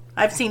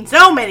 I've seen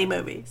so many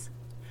movies.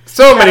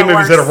 So many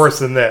movies that are worse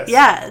than this.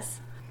 Yes.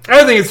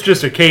 I think it's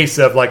just a case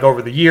of, like,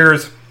 over the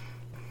years,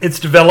 it's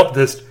developed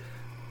this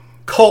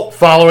cult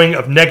following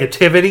of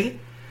negativity.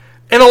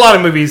 And a lot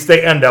of movies,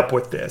 they end up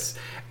with this.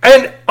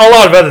 And a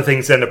lot of other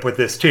things end up with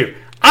this, too.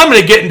 I'm going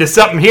to get into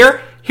something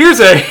here. Here's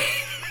a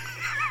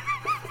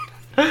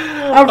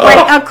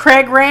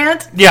Craig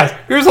rant? Yes.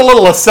 Here's a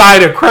little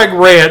aside of Craig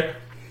rant.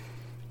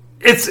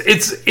 It's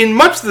in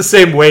much the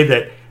same way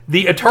that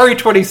the Atari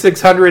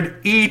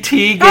 2600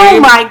 E.T.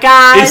 game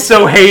is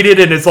so hated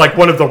and it's like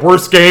one of the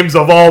worst games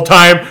of all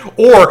time,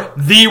 or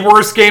the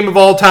worst game of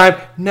all time.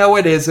 No,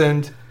 it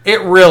isn't. It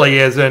really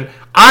isn't.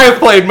 I have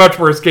played much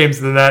worse games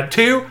than that,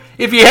 too.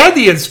 If you had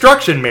the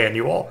instruction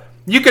manual,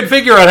 you could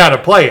figure out how to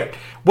play it.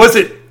 Was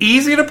it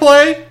easy to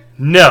play?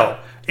 No.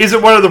 Is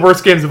it one of the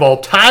worst games of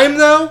all time,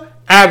 though?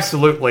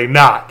 Absolutely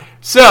not.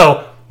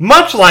 So,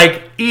 much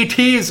like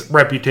E.T.'s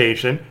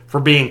reputation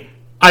for being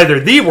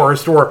either the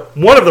worst or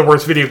one of the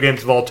worst video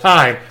games of all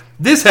time,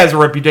 this has a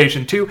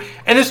reputation too,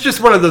 and it's just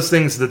one of those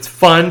things that's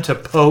fun to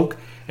poke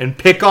and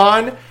pick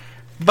on,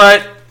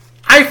 but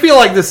I feel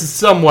like this is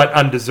somewhat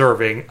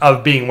undeserving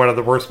of being one of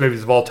the worst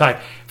movies of all time.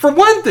 For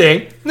one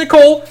thing,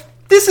 Nicole,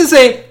 this is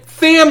a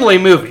family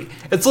movie.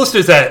 It's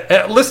listed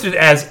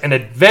as an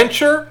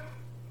adventure,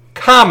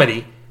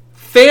 comedy,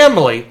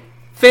 family,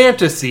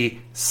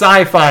 fantasy,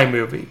 sci-fi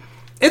movie.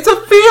 It's a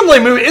family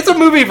movie. It's a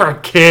movie for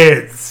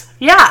kids.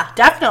 Yeah,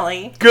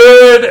 definitely.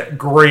 Good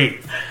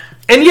grief.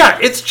 And yeah,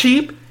 it's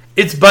cheap.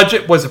 Its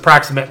budget was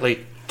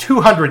approximately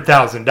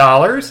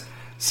 $200,000.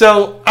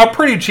 So, a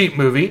pretty cheap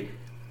movie,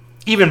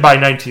 even by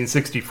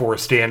 1964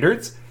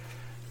 standards.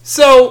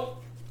 So,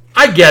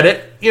 I get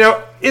it. You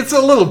know, it's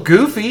a little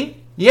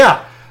goofy.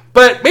 Yeah.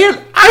 But man,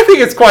 I think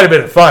it's quite a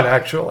bit of fun,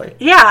 actually.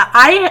 Yeah,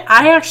 I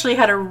actually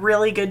had a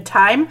really good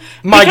time.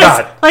 My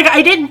God. Like,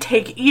 I didn't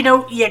take, you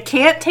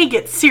can't take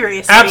it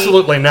seriously.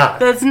 Absolutely not.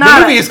 That's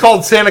not. The movie is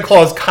called Santa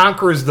Claus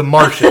Conquers the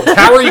Martians.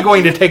 How are you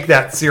going to take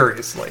that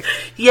seriously?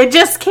 You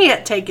just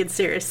can't take it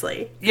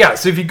seriously. Yeah,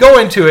 so if you go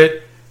into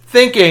it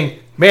thinking,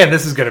 man,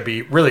 this is going to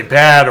be really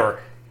bad, or,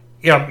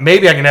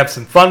 maybe I can have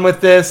some fun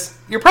with this,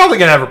 you're probably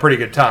going to have a pretty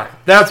good time.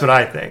 That's what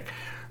I think.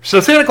 So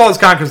Santa Claus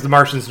Conquers the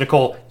Martians,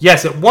 Nicole,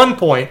 yes, at one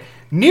point,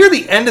 near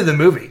the end of the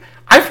movie,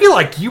 I feel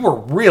like you were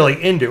really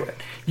into it.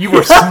 You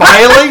were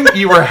smiling.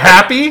 You were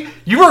happy.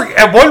 You were,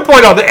 at one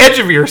point, on the edge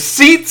of your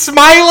seat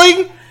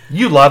smiling.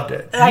 You loved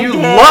it. You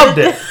loved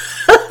it.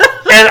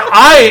 And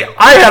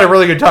I had a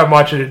really good time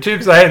watching it, too,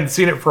 because I hadn't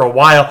seen it for a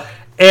while.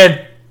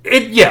 And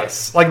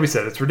yes, like we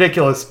said, it's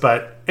ridiculous,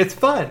 but it's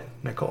fun,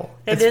 Nicole.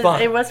 It's fun.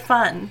 It was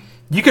fun.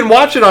 You can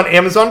watch it on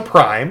Amazon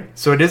Prime,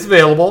 so it is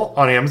available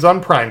on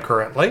Amazon Prime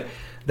currently.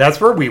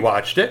 That's where we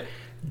watched it.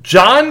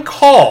 John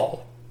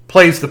Call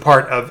plays the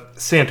part of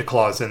Santa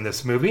Claus in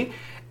this movie.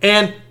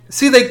 And,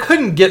 see, they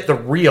couldn't get the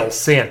real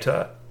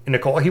Santa,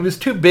 Nicole. He was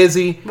too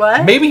busy.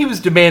 What? Maybe he was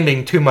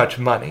demanding too much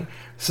money.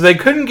 So they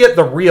couldn't get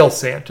the real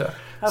Santa.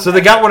 Okay. So they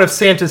got one of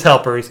Santa's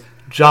helpers,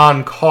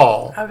 John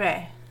Call,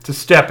 to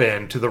step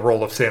in to the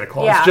role of Santa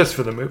Claus, just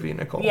for the movie,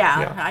 Nicole.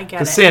 Yeah. I get it.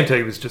 Because Santa,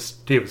 he was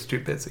too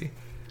busy.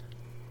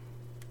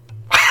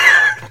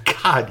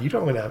 God, you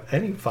don't want to have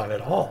any fun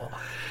at all.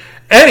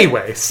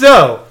 Anyway,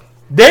 so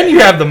then you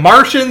have the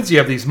Martians. You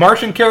have these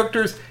Martian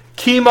characters.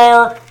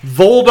 Kimar,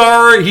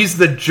 Voldar, he's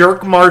the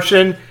jerk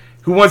Martian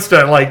who wants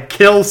to,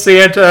 kill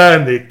Santa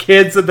and the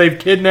kids that they've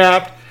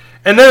kidnapped.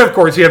 And then, of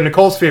course, you have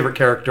Nicole's favorite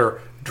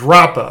character,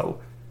 Droppo.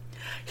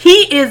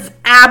 He is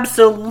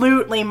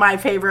absolutely my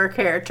favorite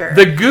character.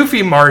 The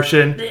goofy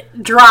Martian.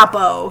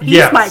 Droppo.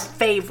 He's my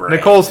favorite.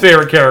 Nicole's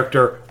favorite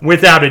character,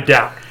 without a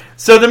doubt.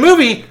 So the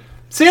movie,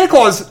 Santa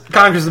Claus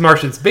Conquers the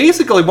Martians,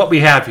 basically what we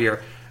have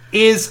here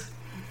is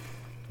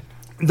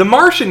the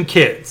Martian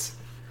kids.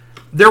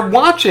 They're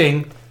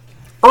watching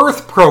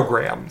Earth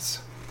programs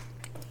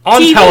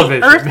on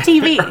television. Earth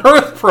TV.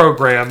 Earth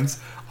programs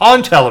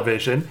on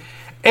television.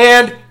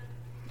 And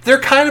they're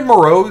kind of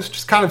morose,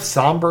 just kind of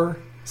somber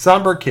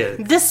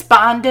kids.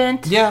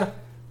 Despondent. Yeah.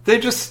 They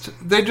just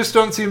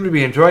don't seem to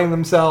be enjoying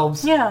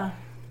themselves. Yeah.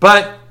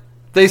 But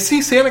they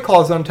see Santa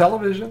Claus on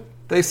television.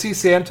 They see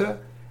Santa.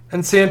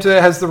 And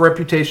Santa has the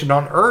reputation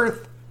on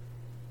Earth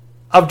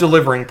of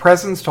delivering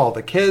presents to all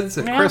the kids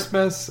at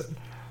Christmas. And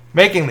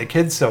making the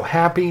kids so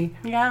happy.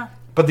 Yeah.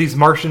 But these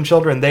Martian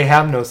children, they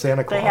have no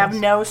Santa Claus. They have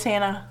no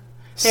Santa.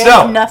 They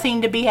have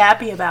nothing to be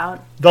happy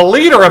about. The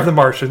leader of the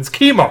Martians,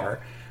 Kimar,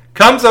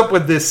 comes up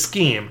with this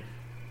scheme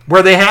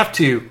where they have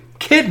to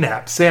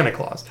kidnap Santa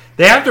Claus.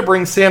 They have to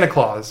bring Santa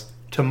Claus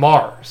to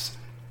Mars.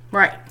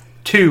 Right.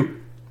 To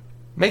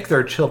make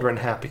their children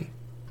happy.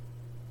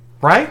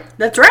 Right?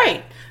 That's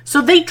right.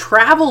 So they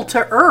travel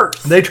to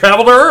Earth.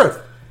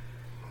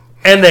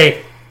 And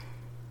they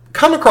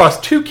come across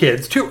two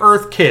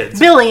Earth kids.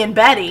 Billy and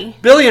Betty.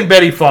 Billy and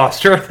Betty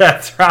Foster,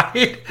 that's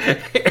right.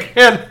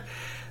 And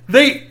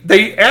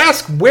they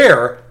ask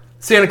where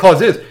Santa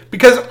Claus is.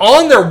 Because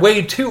on their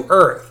way to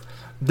Earth,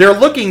 they're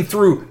looking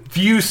through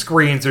view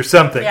screens or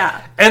something.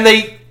 Yeah. And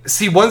they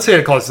see one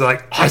Santa Claus. They're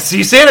like, I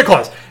see Santa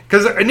Claus.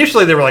 Because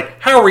initially they were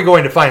like, how are we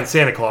going to find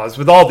Santa Claus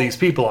with all these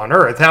people on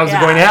Earth? How is it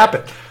going to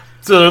happen?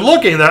 So they're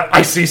looking,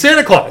 I see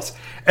Santa Claus.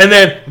 And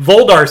then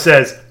Voldar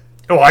says,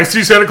 oh, I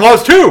see Santa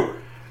Claus too.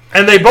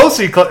 And they both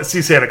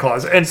see Santa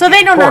Claus. And so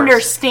they don't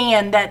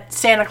understand that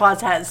Santa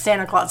Claus has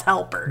Santa Claus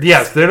helpers.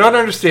 Yes, they don't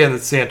understand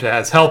that Santa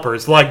has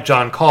helpers, like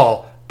John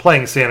Call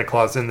playing Santa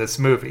Claus in this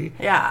movie.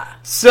 Yeah.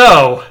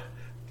 So,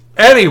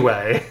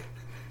 anyway,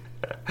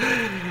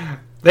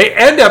 they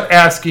end up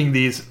asking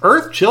these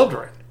Earth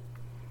children,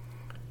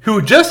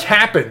 who just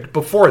happened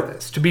before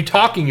this to be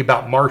talking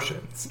about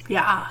Martians.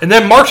 Yeah. And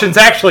then Martians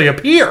actually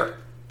appear.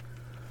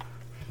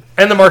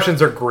 And the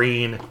Martians are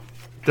green.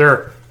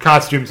 Their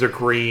costumes are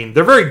green.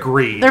 They're very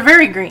green. They're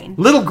very green.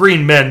 Little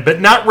green men,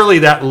 but not really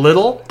that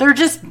little. They're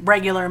just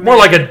regular men. More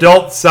like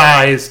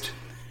adult-sized,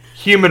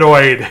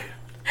 humanoid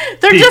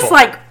They're people. Just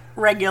like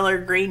regular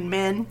green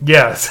men.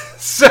 Yes.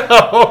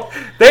 So,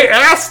 they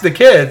ask the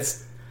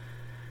kids,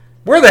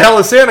 where the hell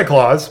is Santa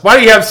Claus? Why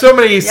do you have so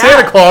many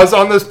Santa Claus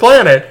on this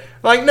planet?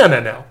 Like,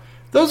 no.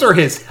 Those are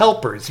his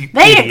helpers, you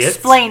idiots. They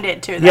explained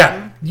it to them.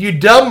 Yeah. You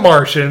dumb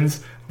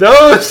Martians.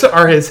 Those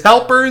are his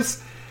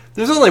helpers.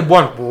 There's only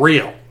one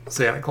real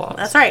Santa Claus.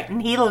 That's right,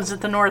 and he lives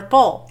at the North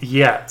Pole.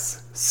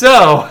 Yes.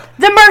 So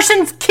the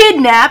Martians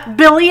kidnap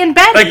Billy and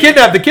Betty. They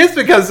kidnap the kids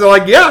because they're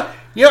like,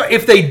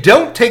 if they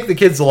don't take the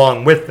kids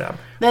along with them,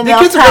 then the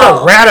kids are going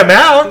to rat them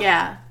out.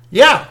 Yeah.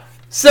 Yeah.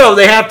 So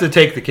they have to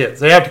take the kids.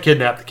 They have to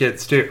kidnap the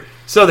kids, too.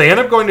 So they end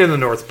up going to the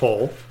North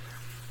Pole.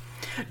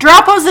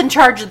 Droppo's in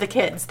charge of the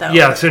kids, though.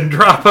 Yes, and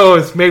Droppo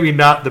is maybe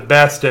not the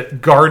best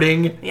at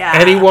guarding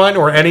anyone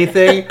or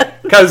anything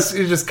because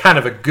he's just kind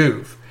of a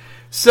goof.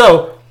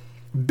 So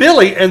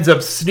Billy ends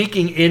up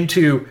sneaking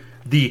into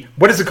the,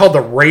 what is it called,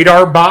 the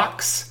radar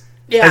box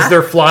as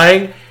they're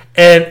flying.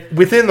 And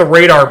within the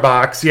radar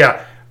box,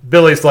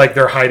 Billy's like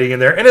they're hiding in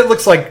there, and it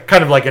looks like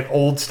kind of like an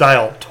old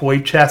style toy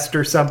chest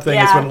or something.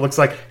 Is what it looks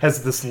like.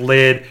 Has this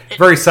lid,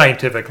 very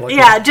scientific looking.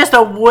 Yeah, just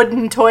a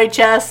wooden toy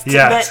chest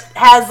that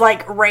has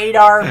like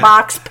radar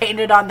box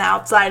painted on the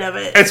outside of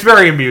it. It's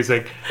very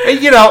amusing.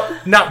 And,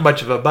 not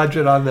much of a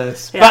budget on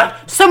this,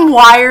 but some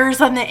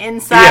wires on the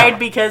inside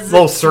because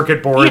little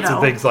circuit boards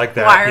and things like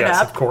that. Wired yes,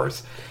 up. Of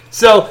course.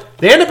 So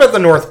they end up at the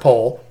North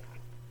Pole,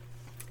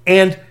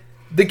 and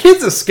the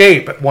kids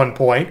escape at one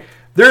point.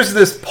 There's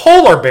this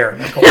polar bear,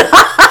 Nicole.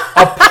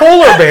 A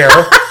polar bear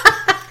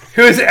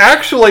who is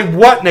actually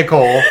what,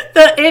 Nicole?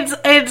 This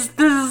is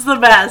the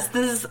best.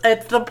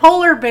 It's the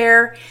polar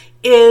bear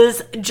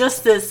is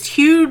just this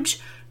huge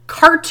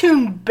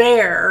cartoon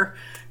bear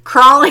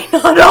crawling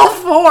on all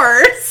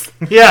fours.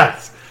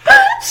 Yes.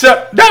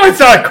 So no, it's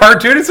not a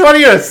cartoon. It's one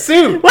in a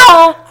suit.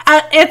 Well,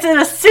 it's in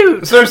a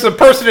suit. So there's a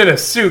person in a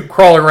suit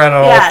crawling around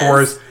on all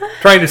fours,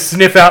 trying to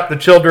sniff out the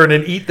children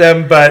and eat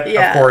them, but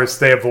of course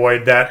they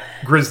avoid that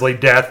grisly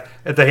death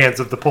at the hands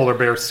of the polar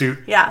bear suit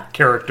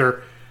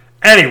character.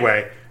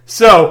 Anyway,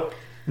 so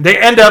they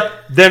end up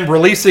then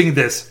releasing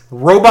this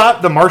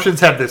robot. The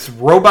Martians have this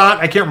robot.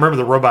 I can't remember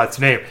the robot's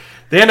name.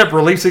 They end up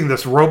releasing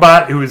this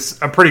robot who is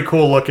a pretty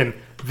cool looking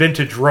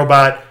vintage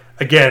robot.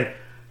 Again,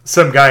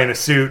 some guy in a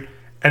suit.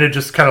 And it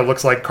just kind of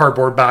looks like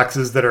cardboard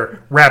boxes that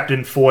are wrapped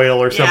in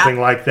foil or something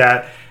like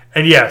that.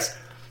 And yes,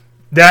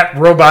 that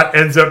robot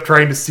ends up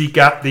trying to seek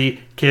out the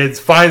kids,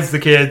 finds the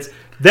kids.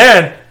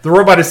 Then the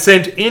robot is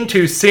sent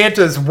into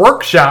Santa's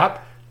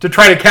workshop to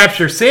try to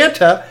capture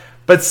Santa.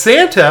 But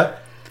Santa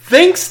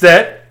thinks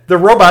that the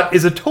robot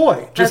is a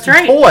toy, just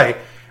a toy.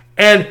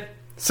 And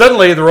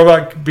suddenly the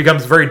robot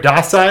becomes very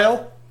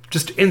docile,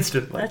 just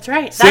instantly. That's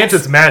right.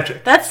 Santa's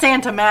magic. That's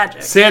Santa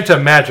magic. Santa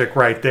magic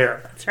right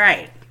there. That's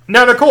right.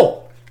 Now,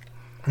 Nicole,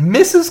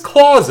 Mrs.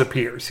 Claus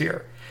appears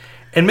here.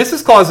 And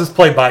Mrs. Claus is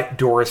played by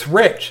Doris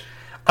Rich.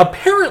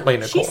 Apparently,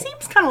 Nicole... She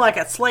seems kind of like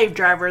a slave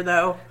driver,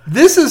 though.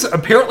 This is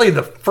apparently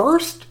the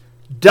first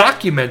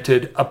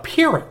documented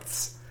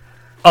appearance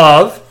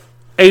of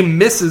a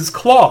Mrs.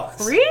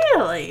 Claus.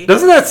 Really?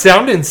 Doesn't that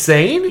sound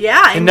insane?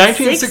 Yeah, in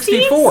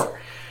 1964. 60s?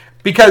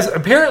 Because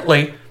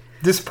apparently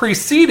this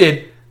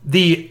preceded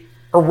the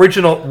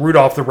original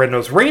Rudolph the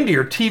Red-Nosed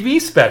Reindeer TV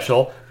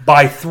special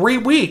by 3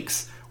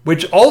 weeks,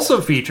 which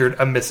also featured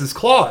a Mrs.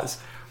 Claus.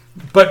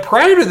 But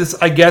prior to this,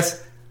 I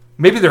guess,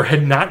 maybe there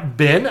had not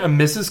been a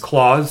Mrs.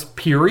 Claus,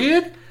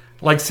 period.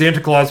 Like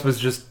Santa Claus was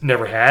just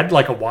never had,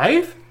 like a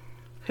wife.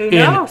 Who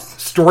knows? In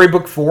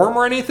storybook form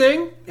or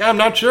anything? Yeah, I'm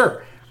not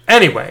sure.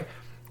 Anyway,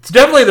 it's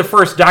definitely the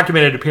first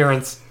documented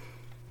appearance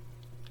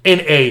in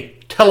a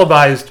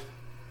televised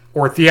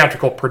or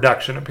theatrical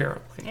production,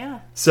 apparently. Yeah.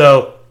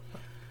 So,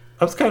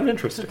 that was kind of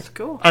interesting. That's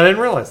cool. I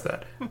didn't realize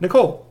that.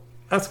 Nicole,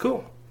 that's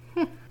cool.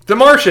 The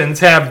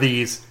Martians have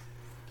these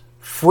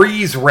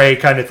freeze ray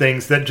kind of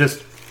things that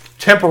just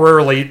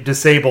temporarily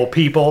disable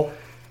people.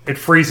 It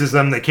freezes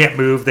them. They can't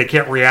move. They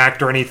can't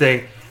react or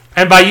anything.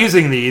 And by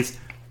using these,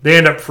 they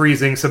end up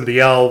freezing some of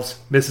the elves,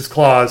 Mrs.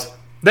 Claus.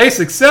 They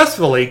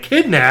successfully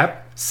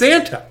kidnap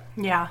Santa.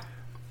 Yeah.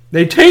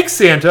 They take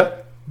Santa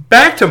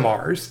back to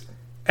Mars.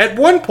 At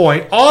one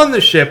point on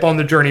the ship on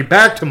the journey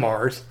back to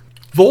Mars,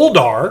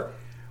 Voldar,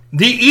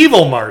 the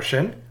evil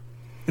Martian,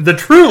 the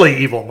truly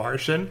evil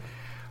Martian,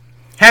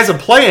 has a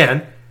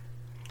plan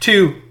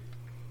to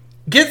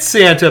get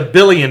Santa,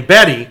 Billy, and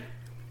Betty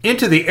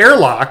into the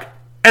airlock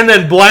and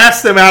then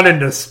blast them out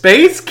into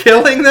space,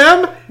 killing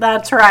them.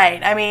 That's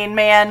right. I mean,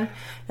 man,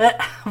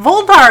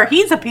 Voldar,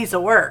 he's a piece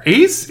of work.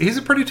 He's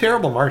a pretty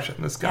terrible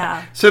Martian, this guy.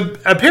 Yeah. So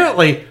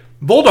apparently,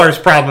 Voldar's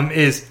problem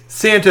is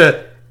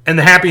Santa and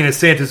the happiness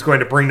Santa's going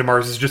to bring to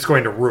Mars is just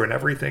going to ruin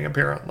everything,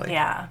 apparently.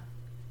 Yeah.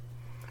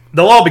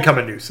 They'll all become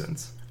a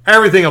nuisance.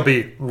 Everything will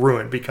be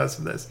ruined because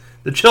of this.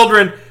 The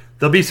children...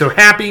 They'll be so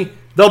happy,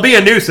 they'll be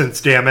a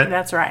nuisance, damn it.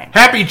 That's right.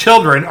 Happy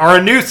children are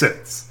a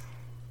nuisance,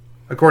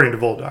 according to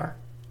Voldar.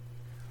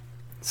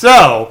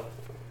 So,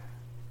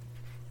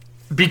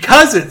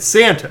 because it's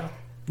Santa,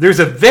 there's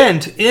a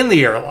vent in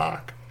the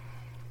airlock.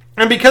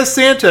 And because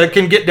Santa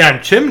can get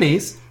down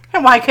chimneys...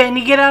 And why couldn't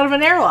he get out of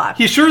an airlock?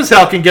 He sure as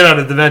hell can get out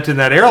of the vent in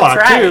that airlock,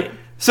 right. too.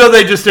 So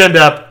they just end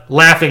up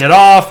laughing it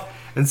off,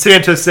 and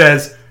Santa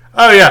says...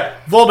 Oh, yeah,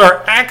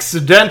 Voldar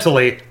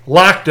accidentally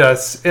locked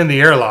us in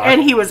the airlock.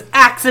 And he was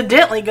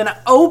accidentally going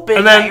to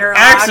open the airlock.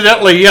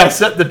 Accidentally,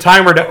 set the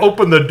timer to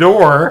open the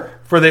door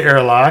for the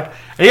airlock.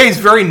 And yeah, he's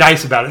very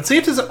nice about it.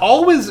 Santa's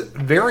always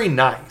very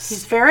nice.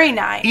 He's very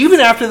nice.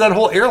 Even after that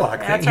whole airlock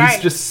thing. That's right.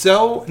 He's just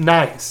so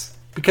nice.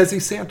 Because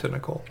he's Santa,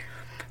 Nicole.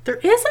 There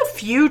is a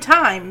few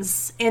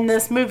times in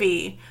this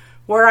movie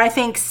where I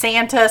think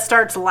Santa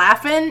starts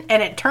laughing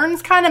and it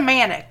turns kind of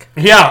manic.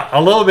 Yeah,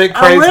 a little bit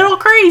crazy. A little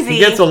crazy. He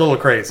gets a little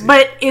crazy.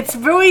 But it's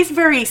always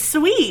very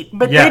sweet.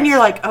 But then you're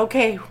like,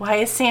 okay, why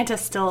is Santa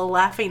still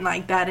laughing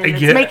like that? And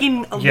it's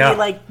making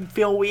me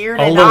feel weird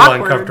and awkward. A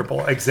little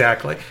uncomfortable,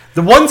 exactly.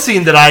 The one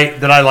scene that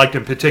I liked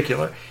in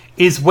particular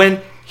is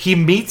when he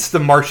meets the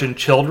Martian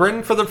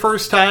children for the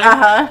first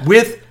time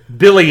with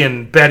Billy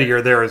and Betty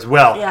are there as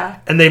well. Yeah.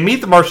 And they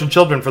meet the Martian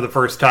children for the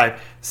first time.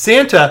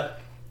 Santa,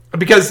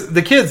 because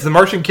the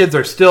Martian kids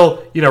are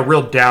still,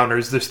 real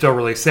downers. They're still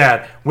really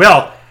sad.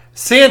 Well,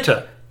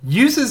 Santa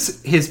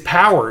uses his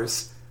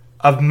powers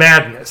of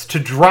madness to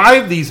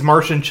drive these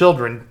Martian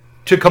children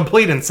to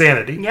complete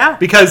insanity. Yeah.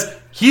 Because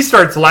he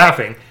starts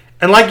laughing.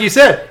 And like you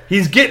said,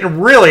 he's getting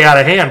really out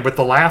of hand with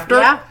the laughter.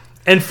 Yeah.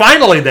 And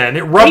finally then,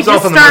 it rubs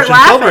off on the Martian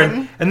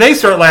children. And they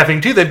start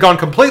laughing too. They've gone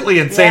completely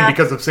insane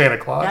because of Santa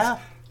Claus. Yeah.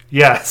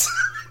 Yes.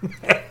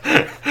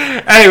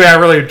 Anyway, I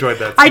really enjoyed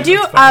that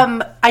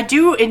scene. I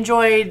do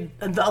enjoy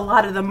a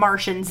lot of the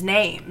Martians'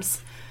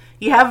 names.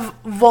 You have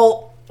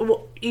Kimar,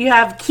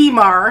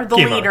 the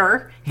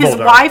leader. His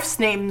Voldar. wife's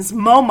name's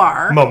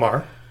Momar.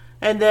 Momar.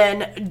 And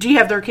then, do you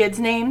have their kids'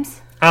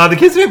 names? The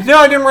kids' names? No,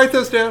 I didn't write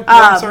those down. No,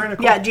 I'm sorry,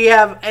 Nicole. Yeah, do you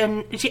have...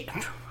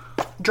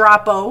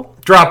 Drapo.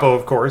 Drapo,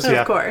 of course,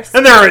 yeah. Of course.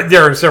 And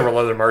there are several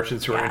other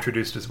Martians who are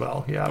introduced as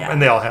well. Yeah.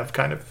 And they all have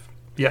kind of,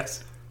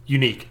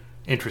 unique,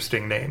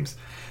 interesting names.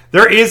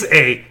 There is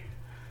a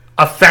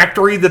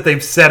factory that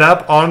they've set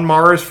up on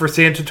Mars for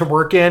Santa to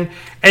work in.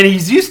 And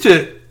he's used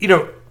to,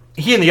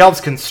 he and the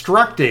elves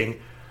constructing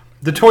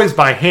the toys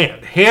by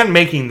hand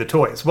making the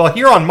toys. Well,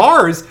 here on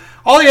Mars,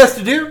 all he has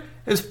to do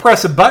is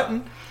press a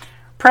button.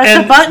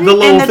 Press a button the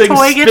little and the thing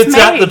toy gets spits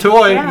made. out the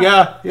toy.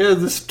 Yeah. Yeah,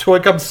 this toy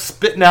comes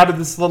spitting out of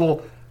this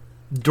little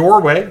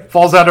doorway,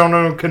 falls out on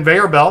a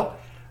conveyor belt.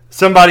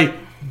 Somebody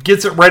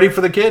gets it ready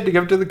for the kid to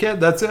give it to the kid.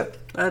 That's it.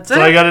 That's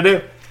all you got to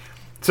do.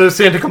 So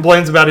Santa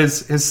complains about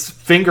his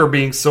finger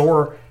being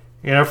sore,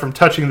 from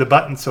touching the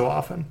button so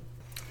often.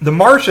 The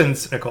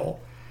Martians, Nicole,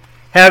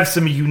 have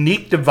some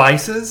unique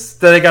devices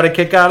that they got a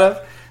kick out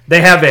of.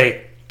 They have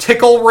a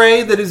tickle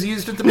ray that is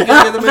used at the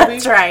beginning of the movie.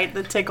 That's right,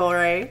 the tickle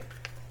ray.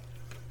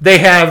 They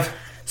have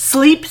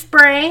sleep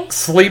spray.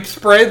 Sleep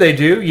spray, they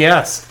do,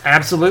 yes,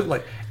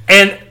 absolutely.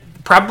 And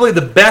probably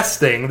the best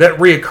thing that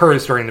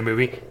reoccurs during the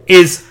movie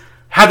is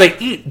how they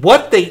eat,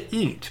 what they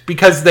eat,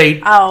 because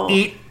they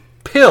eat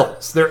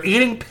pills. They're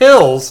eating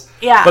pills,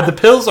 but the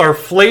pills are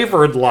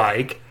flavored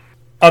like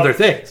other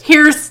things.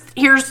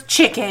 Here's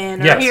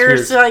chicken, or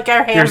here's like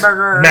our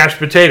hamburger. Here's mashed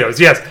potatoes,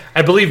 yes.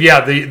 I believe,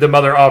 the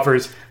mother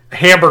offers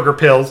hamburger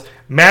pills,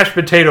 mashed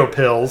potato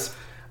pills,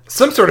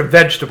 some sort of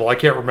vegetable, I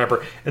can't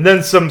remember, and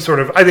then some sort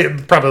of, I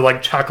think probably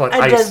like chocolate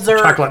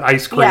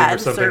ice cream or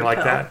something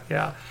like that.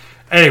 Yeah.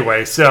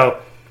 Anyway, so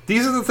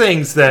these are the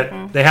things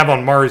that they have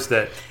on Mars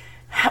that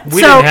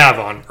we didn't have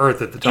on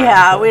Earth at the time.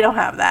 Yeah, we don't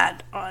have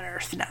that on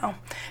Earth now.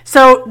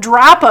 So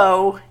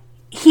Drapo,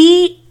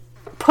 he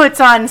puts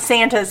on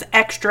Santa's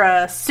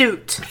extra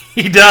suit.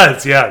 He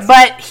does, yes.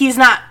 But he's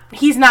not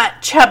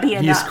chubby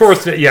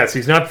enough.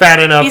 He's not fat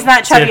enough. He's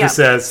not chubby enough.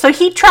 Says. So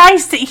he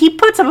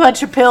puts a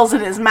bunch of pills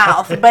in his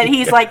mouth, but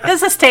he's like,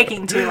 this is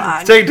taking too long.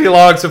 It's taking too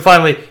long, so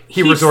finally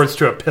he resorts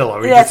to a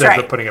pillow. He just ends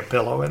up putting a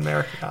pillow in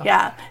there.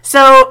 Yeah.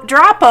 So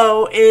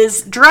Drapo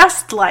is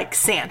dressed like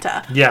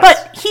Santa. Yes.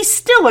 But he's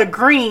still a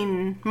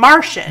green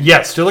Martian.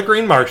 Yes, still a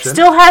green Martian.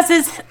 Still has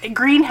his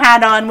green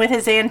hat on with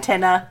his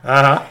antenna.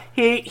 Uh-huh.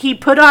 He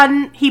put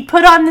on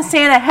the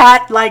Santa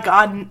hat like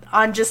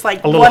on just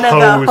like one of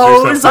the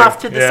hose off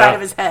to the side of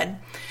his head.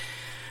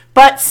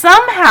 But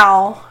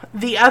somehow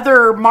the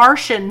other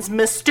Martians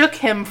mistook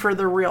him for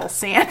the real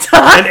Santa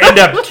and end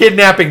up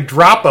kidnapping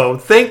Drapo,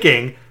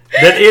 thinking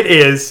that it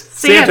is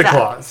Santa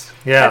Claus.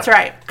 Yeah, that's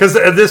right. Because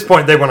at this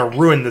point they want to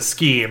ruin the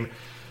scheme,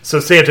 so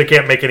Santa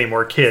can't make any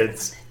more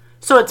kids.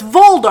 So it's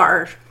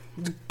Voldar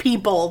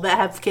people that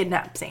have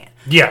kidnapped Santa.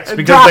 Yes,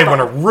 because Drapo. They want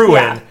to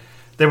ruin. Yeah.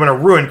 They want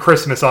to ruin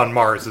Christmas on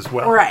Mars as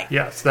well. Right.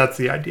 Yes, that's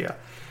the idea.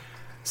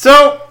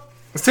 So,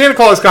 Santa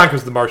Claus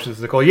conquers the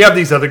Martians, Nicole. You have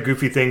these other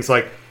goofy things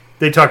like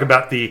they talk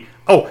about the...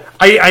 Oh,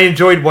 I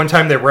enjoyed one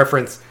time they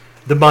referenced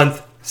the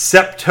month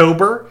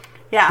September.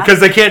 Yeah.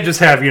 Because they can't just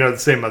have, the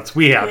same months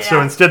we have. Yeah.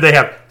 So instead they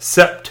have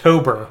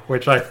Septober,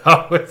 which I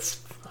thought was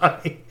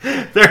funny.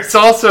 There's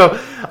also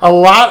a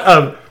lot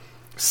of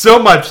so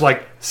much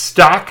like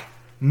stock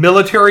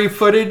military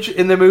footage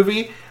in the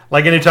movie.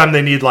 Like anytime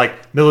they need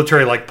like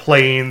military like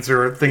planes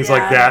or things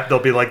like that,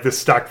 there'll be like this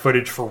stock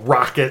footage for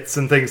rockets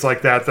and things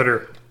like that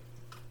are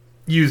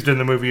used in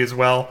the movie as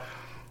well.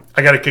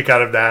 I got a kick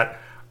out of that.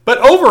 But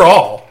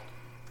overall,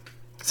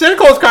 Santa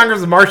Claus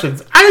Conquers the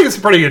Martians, I think it's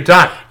a pretty good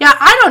time. Yeah,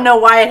 I don't know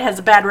why it has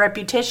a bad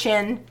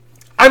reputation.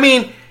 I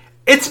mean,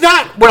 it's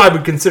not what I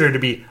would consider to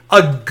be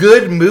a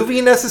good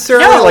movie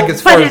necessarily, like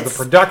as far as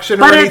the production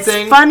or anything.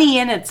 But it's funny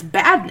in its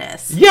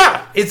badness.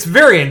 Yeah, it's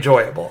very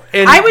enjoyable.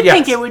 And I would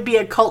think it would be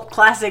a cult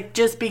classic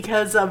just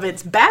because of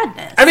its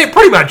badness. I mean, it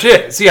pretty much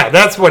is. Yeah,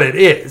 that's what it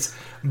is.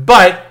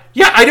 But,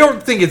 yeah, I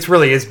don't think it's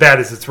really as bad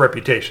as its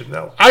reputation,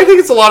 though. I think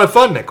it's a lot of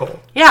fun, Nicole.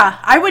 Yeah,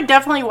 I would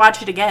definitely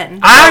watch it again.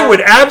 I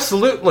would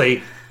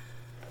absolutely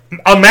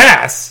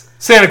amass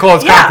Santa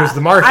Claus Conquers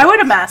the Martians. I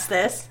would amass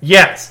this.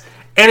 Yes.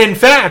 And in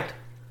fact,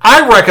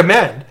 I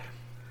recommend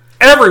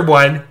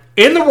everyone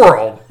in the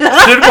world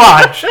should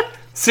watch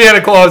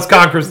Santa Claus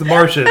Conquers the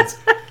Martians.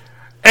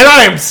 And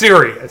I am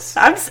serious.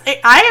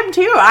 I am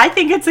too. I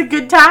think it's a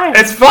good time.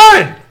 It's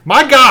fun.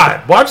 My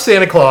God. Watch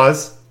Santa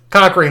Claus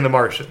conquering the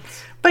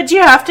Martians. But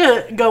you have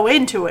to go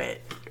into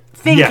it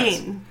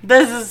thinking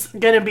this is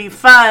going to be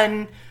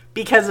fun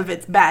because of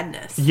its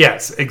badness.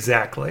 Yes,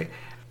 exactly.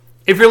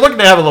 If you're looking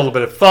to have a little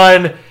bit of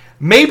fun,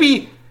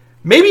 maybe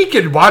you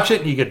could watch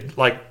it and you could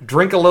like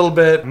drink a little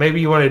bit.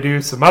 Maybe you want to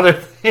do some other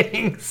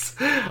things.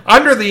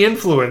 Under the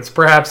influence,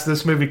 perhaps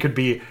this movie could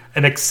be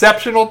an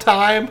exceptional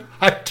time.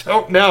 I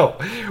don't know.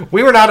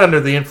 We were not under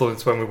the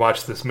influence when we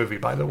watched this movie,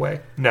 by the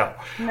way. No.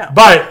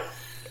 But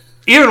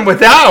even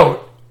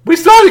without, we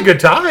still had a good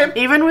time.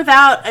 Even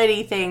without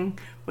anything,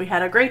 we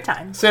had a great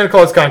time. Santa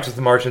Claus Conquers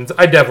the Martians.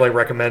 I definitely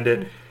recommend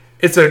it.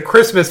 It's a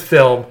Christmas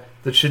film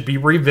that should be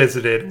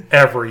revisited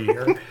every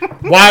year.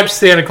 Watch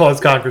Santa Claus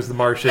Conquers the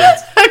Martians.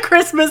 A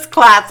Christmas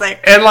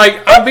classic. And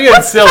like, I'm being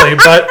silly,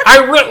 but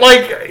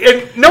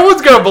and no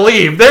one's gonna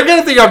believe. They're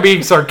gonna think I'm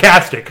being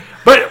sarcastic,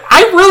 but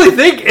I really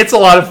think it's a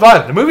lot of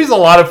fun. The movie's a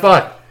lot of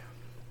fun.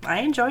 I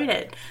enjoyed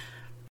it.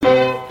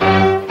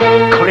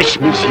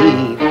 Christmas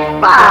Eve.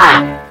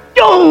 Bah!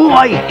 Oh,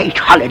 I hate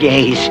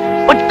holidays,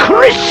 but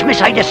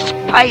Christmas I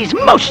despise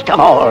most of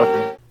all.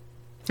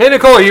 Hey,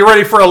 Nicole, are you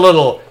ready for a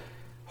little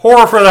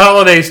Horror for the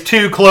Holidays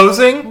 2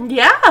 closing?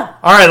 Yeah.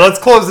 All right, let's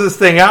close this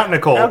thing out,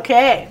 Nicole.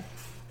 Okay.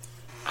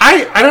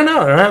 I don't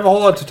know. I don't have a whole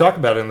lot to talk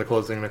about in the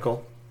closing,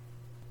 Nicole.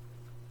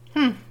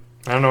 I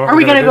don't know what Are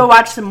we going to do. go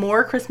watch some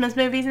more Christmas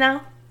movies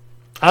now?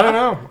 I don't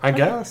know. I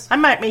guess. I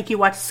might make you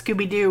watch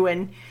Scooby-Doo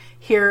and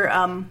hear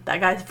that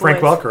guy's voice. Frank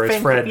Welker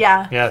is Fred.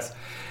 Yeah. Yes.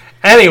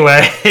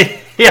 Anyway,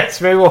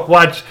 yes, maybe we'll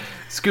watch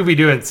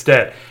Scooby-Doo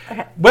instead.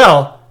 Okay.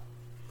 Well,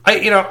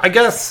 I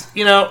guess,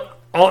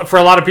 for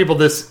a lot of people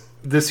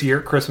this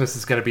year, Christmas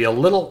is going to be a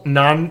little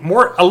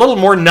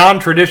more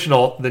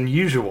non-traditional than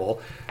usual.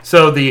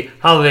 So the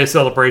holiday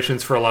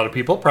celebrations for a lot of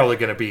people probably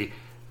going to be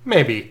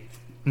maybe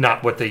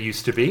not what they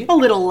used to be. A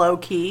little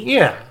low-key.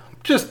 Yeah,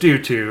 just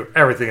due to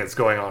everything that's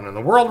going on in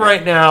the world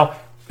right now.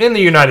 In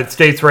the United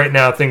States right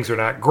now, things are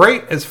not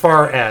great as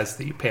far as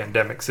the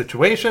pandemic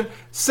situation.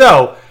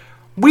 So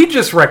we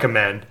just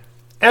recommend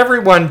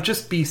everyone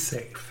just be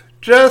safe.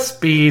 Just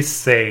be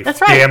safe.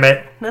 That's right. Damn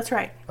it. That's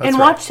right.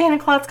 Watch Santa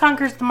Claus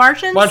Conquers the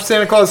Martians. Watch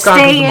Santa Claus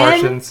Conquers the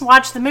Martians.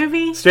 Watch the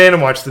movie. Stay in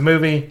and watch the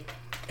movie.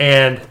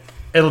 And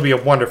it'll be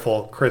a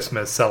wonderful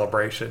Christmas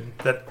celebration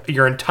that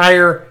your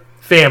entire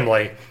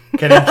family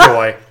can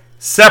enjoy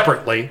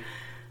separately.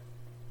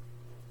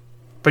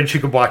 But you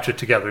can watch it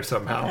together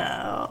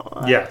somehow.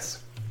 Oh.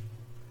 Yes.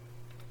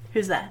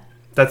 Who's that?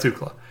 That's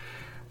Ookla.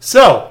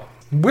 So,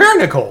 where,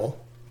 Nicole,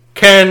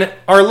 can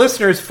our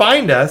listeners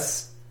find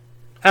us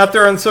out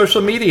there on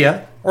social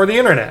media or the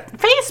internet?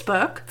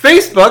 Facebook.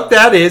 Facebook,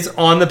 that is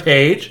on the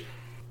page.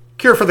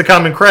 Cure for the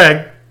Common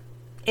Craig.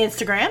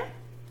 Instagram.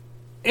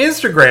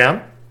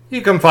 Instagram,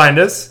 you can find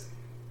us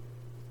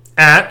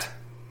at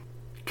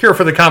Cure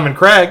for the Common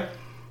Craig.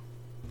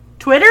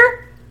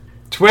 Twitter,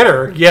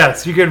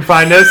 yes, you can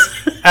find us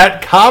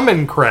at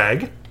Common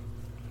Craig.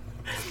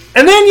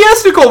 And then,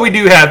 yes, Nicole, we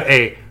do have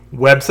a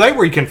website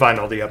where you can find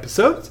all the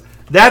episodes.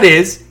 That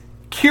is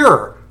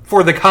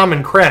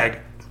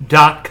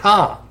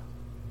cureforthecommoncraig.com.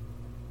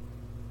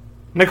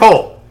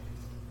 Nicole,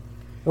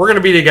 we're going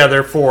to be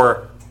together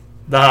for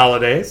the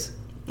holidays.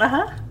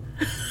 Uh-huh.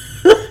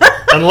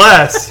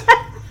 Unless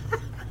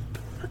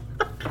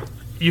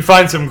you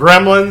find some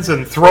gremlins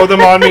and throw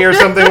them on me or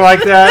something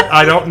like that.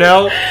 I don't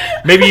know.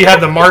 Maybe you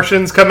have the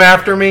Martians come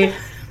after me.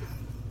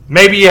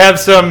 Maybe you have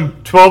some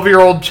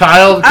 12-year-old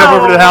child come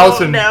over to the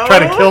house and try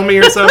to kill me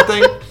or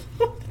something.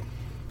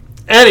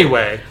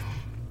 Anyway,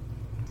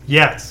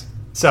 yes.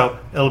 So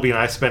it'll be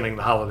nice spending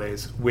the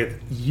holidays with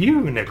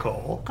you,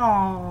 Nicole.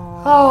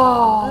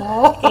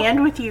 Aww.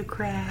 And with you,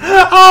 Craig.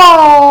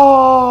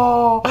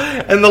 Oh.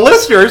 And the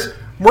listeners,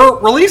 we're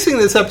releasing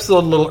this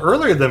episode a little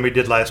earlier than we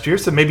did last year,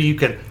 so maybe you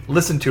can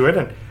listen to it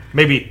and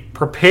maybe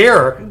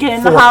prepare. Get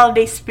in the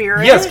holiday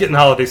spirit. Yes, get in the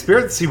holiday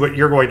spirit. See what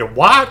you're going to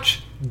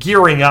watch,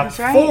 gearing up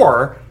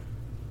for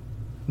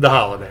the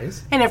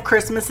holidays. And if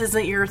Christmas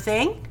isn't your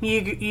thing,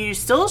 you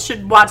still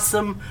should watch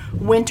some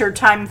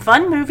wintertime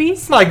fun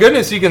movies. My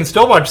goodness, you can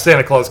still watch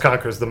Santa Claus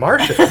Conquers the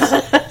Martians.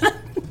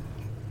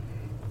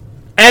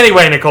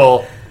 Anyway,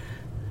 Nicole.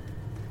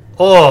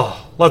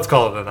 Let's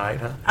call it a night,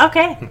 huh?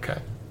 Okay.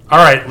 All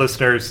right,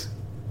 listeners.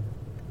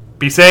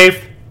 Be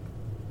safe.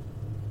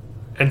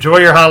 Enjoy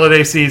your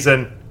holiday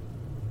season.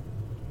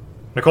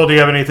 Nicole, do you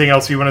have anything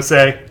else you want to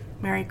say?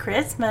 Merry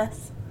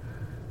Christmas.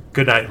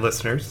 Good night,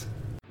 listeners.